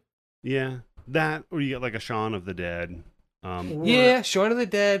 3. Yeah, that or you get like a Shaun of the Dead. Yeah, Shaun of the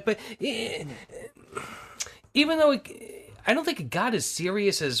Dead, but. Even though I don't think it got as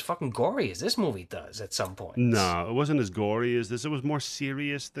serious as fucking gory as this movie does at some point. No, it wasn't as gory as this. It was more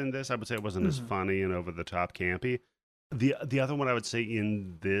serious than this. I would say it wasn't as funny and over the top campy. The other one I would say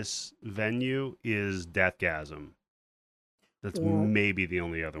in this venue is Deathgasm. That's maybe the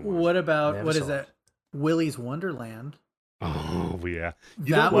only other one. What about what is that? Willy's Wonderland. Oh yeah,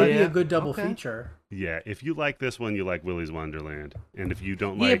 that would be a good double feature. Yeah, if you like this one, you like Willy's Wonderland, and if you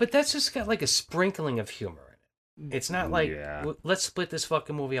don't like, but that's just got like a sprinkling of humor in it. It's not like let's split this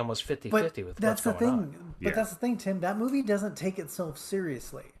fucking movie almost 50-50 with that's what's going on. But that's the thing, Tim. That movie doesn't take itself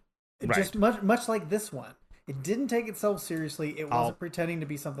seriously. Just much like this one. It didn't take itself seriously. It wasn't pretending to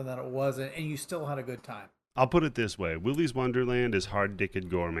be something that it wasn't, and you still had a good time. I'll put it this way: Willy's Wonderland is hard-dicked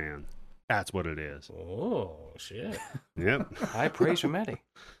Goreman. That's what it is. Oh shit! Yep. High praise from Eddie.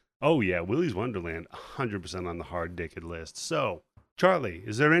 Oh yeah, Willy's Wonderland, 100% on the hard-dicked list. So, Charlie,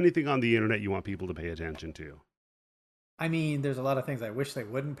 is there anything on the internet you want people to pay attention to? I mean, there's a lot of things I wish they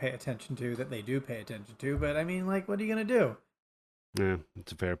wouldn't pay attention to that they do pay attention to, but I mean, like, what are you gonna do? Yeah,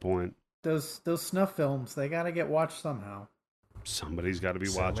 it's a fair point. Those snuff films, they gotta get watched somehow. Somebody's got to be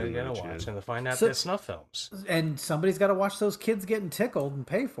watching that shit. And to find out they're snuff films. And somebody's got to watch those kids getting tickled and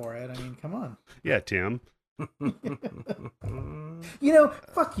pay for it. I mean, come on. Yeah, Tim. You know,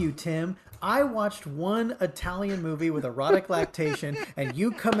 fuck you, Tim. I watched one Italian movie with erotic lactation, and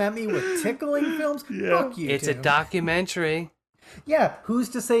you come at me with tickling films? Yeah. Fuck you, It's Tim. a documentary. Yeah, who's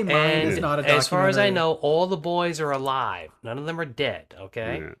to say mine is not a documentary? As far as I know, all the boys are alive. None of them are dead,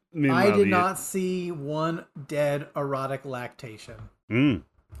 okay? Yeah. I did not see one dead erotic lactation. And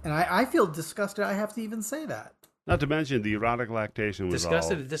I feel disgusted I have to even say that. Not to mention the erotic lactation was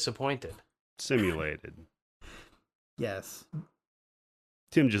disgusted all and disappointed. Simulated. Yes.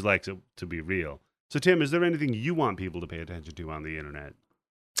 Tim just likes it to be real. So, Tim, is there anything you want people to pay attention to on the internet?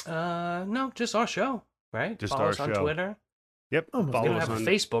 No, just our show, right? Just follow our us on show. Twitter. Yep. Oh, We don't have a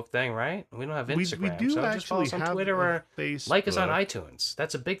Facebook thing, right? We don't have Instagram. We do so actually just follow us on have Twitter or Facebook. like us on iTunes.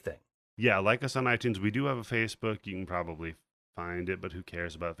 That's a big thing. Yeah, like us on iTunes. We do have a Facebook. You can probably find it, but who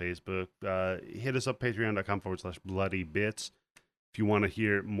cares about Facebook? Hit us up, patreon.com/bloodybits. If you want to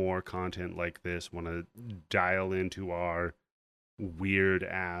hear more content like this, want to dial into our weird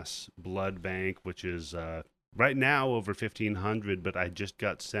ass blood bank, which is right now over 1,500, but I just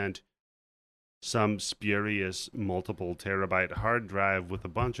got sent some spurious multiple terabyte hard drive with a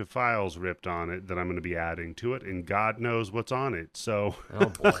bunch of files ripped on it that I'm going to be adding to it, and God knows what's on it. So, oh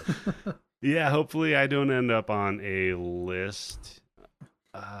boy. Yeah, hopefully I don't end up on a list.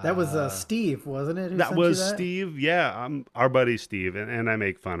 That was Steve, wasn't it? That was Steve. Yeah, our buddy Steve, and I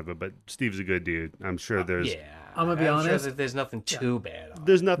make fun of him, but Steve's a good dude. I'm sure there's. Yeah, I'm gonna be honest. Sure that there's nothing too bad on it.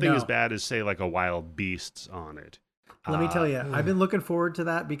 There's nothing as bad as, say, like a Wild Beasts on it. Let me tell you, I've been looking forward to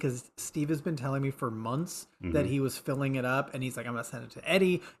that because Steve has been telling me for months that he was filling it up, and he's like, I'm going to send it to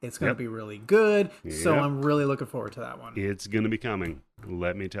Eddie. It's going to be really good. So I'm really looking forward to that one. It's going to be coming.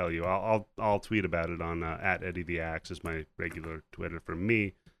 Let me tell you. I'll tweet about it on at Eddie the Axe is my regular Twitter for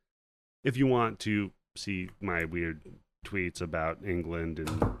me. If you want to see my weird tweets about England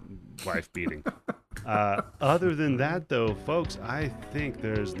and wife beating. Other than that, though, folks, I think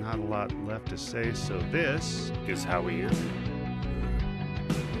there's not a lot left to say, so this is how we end it.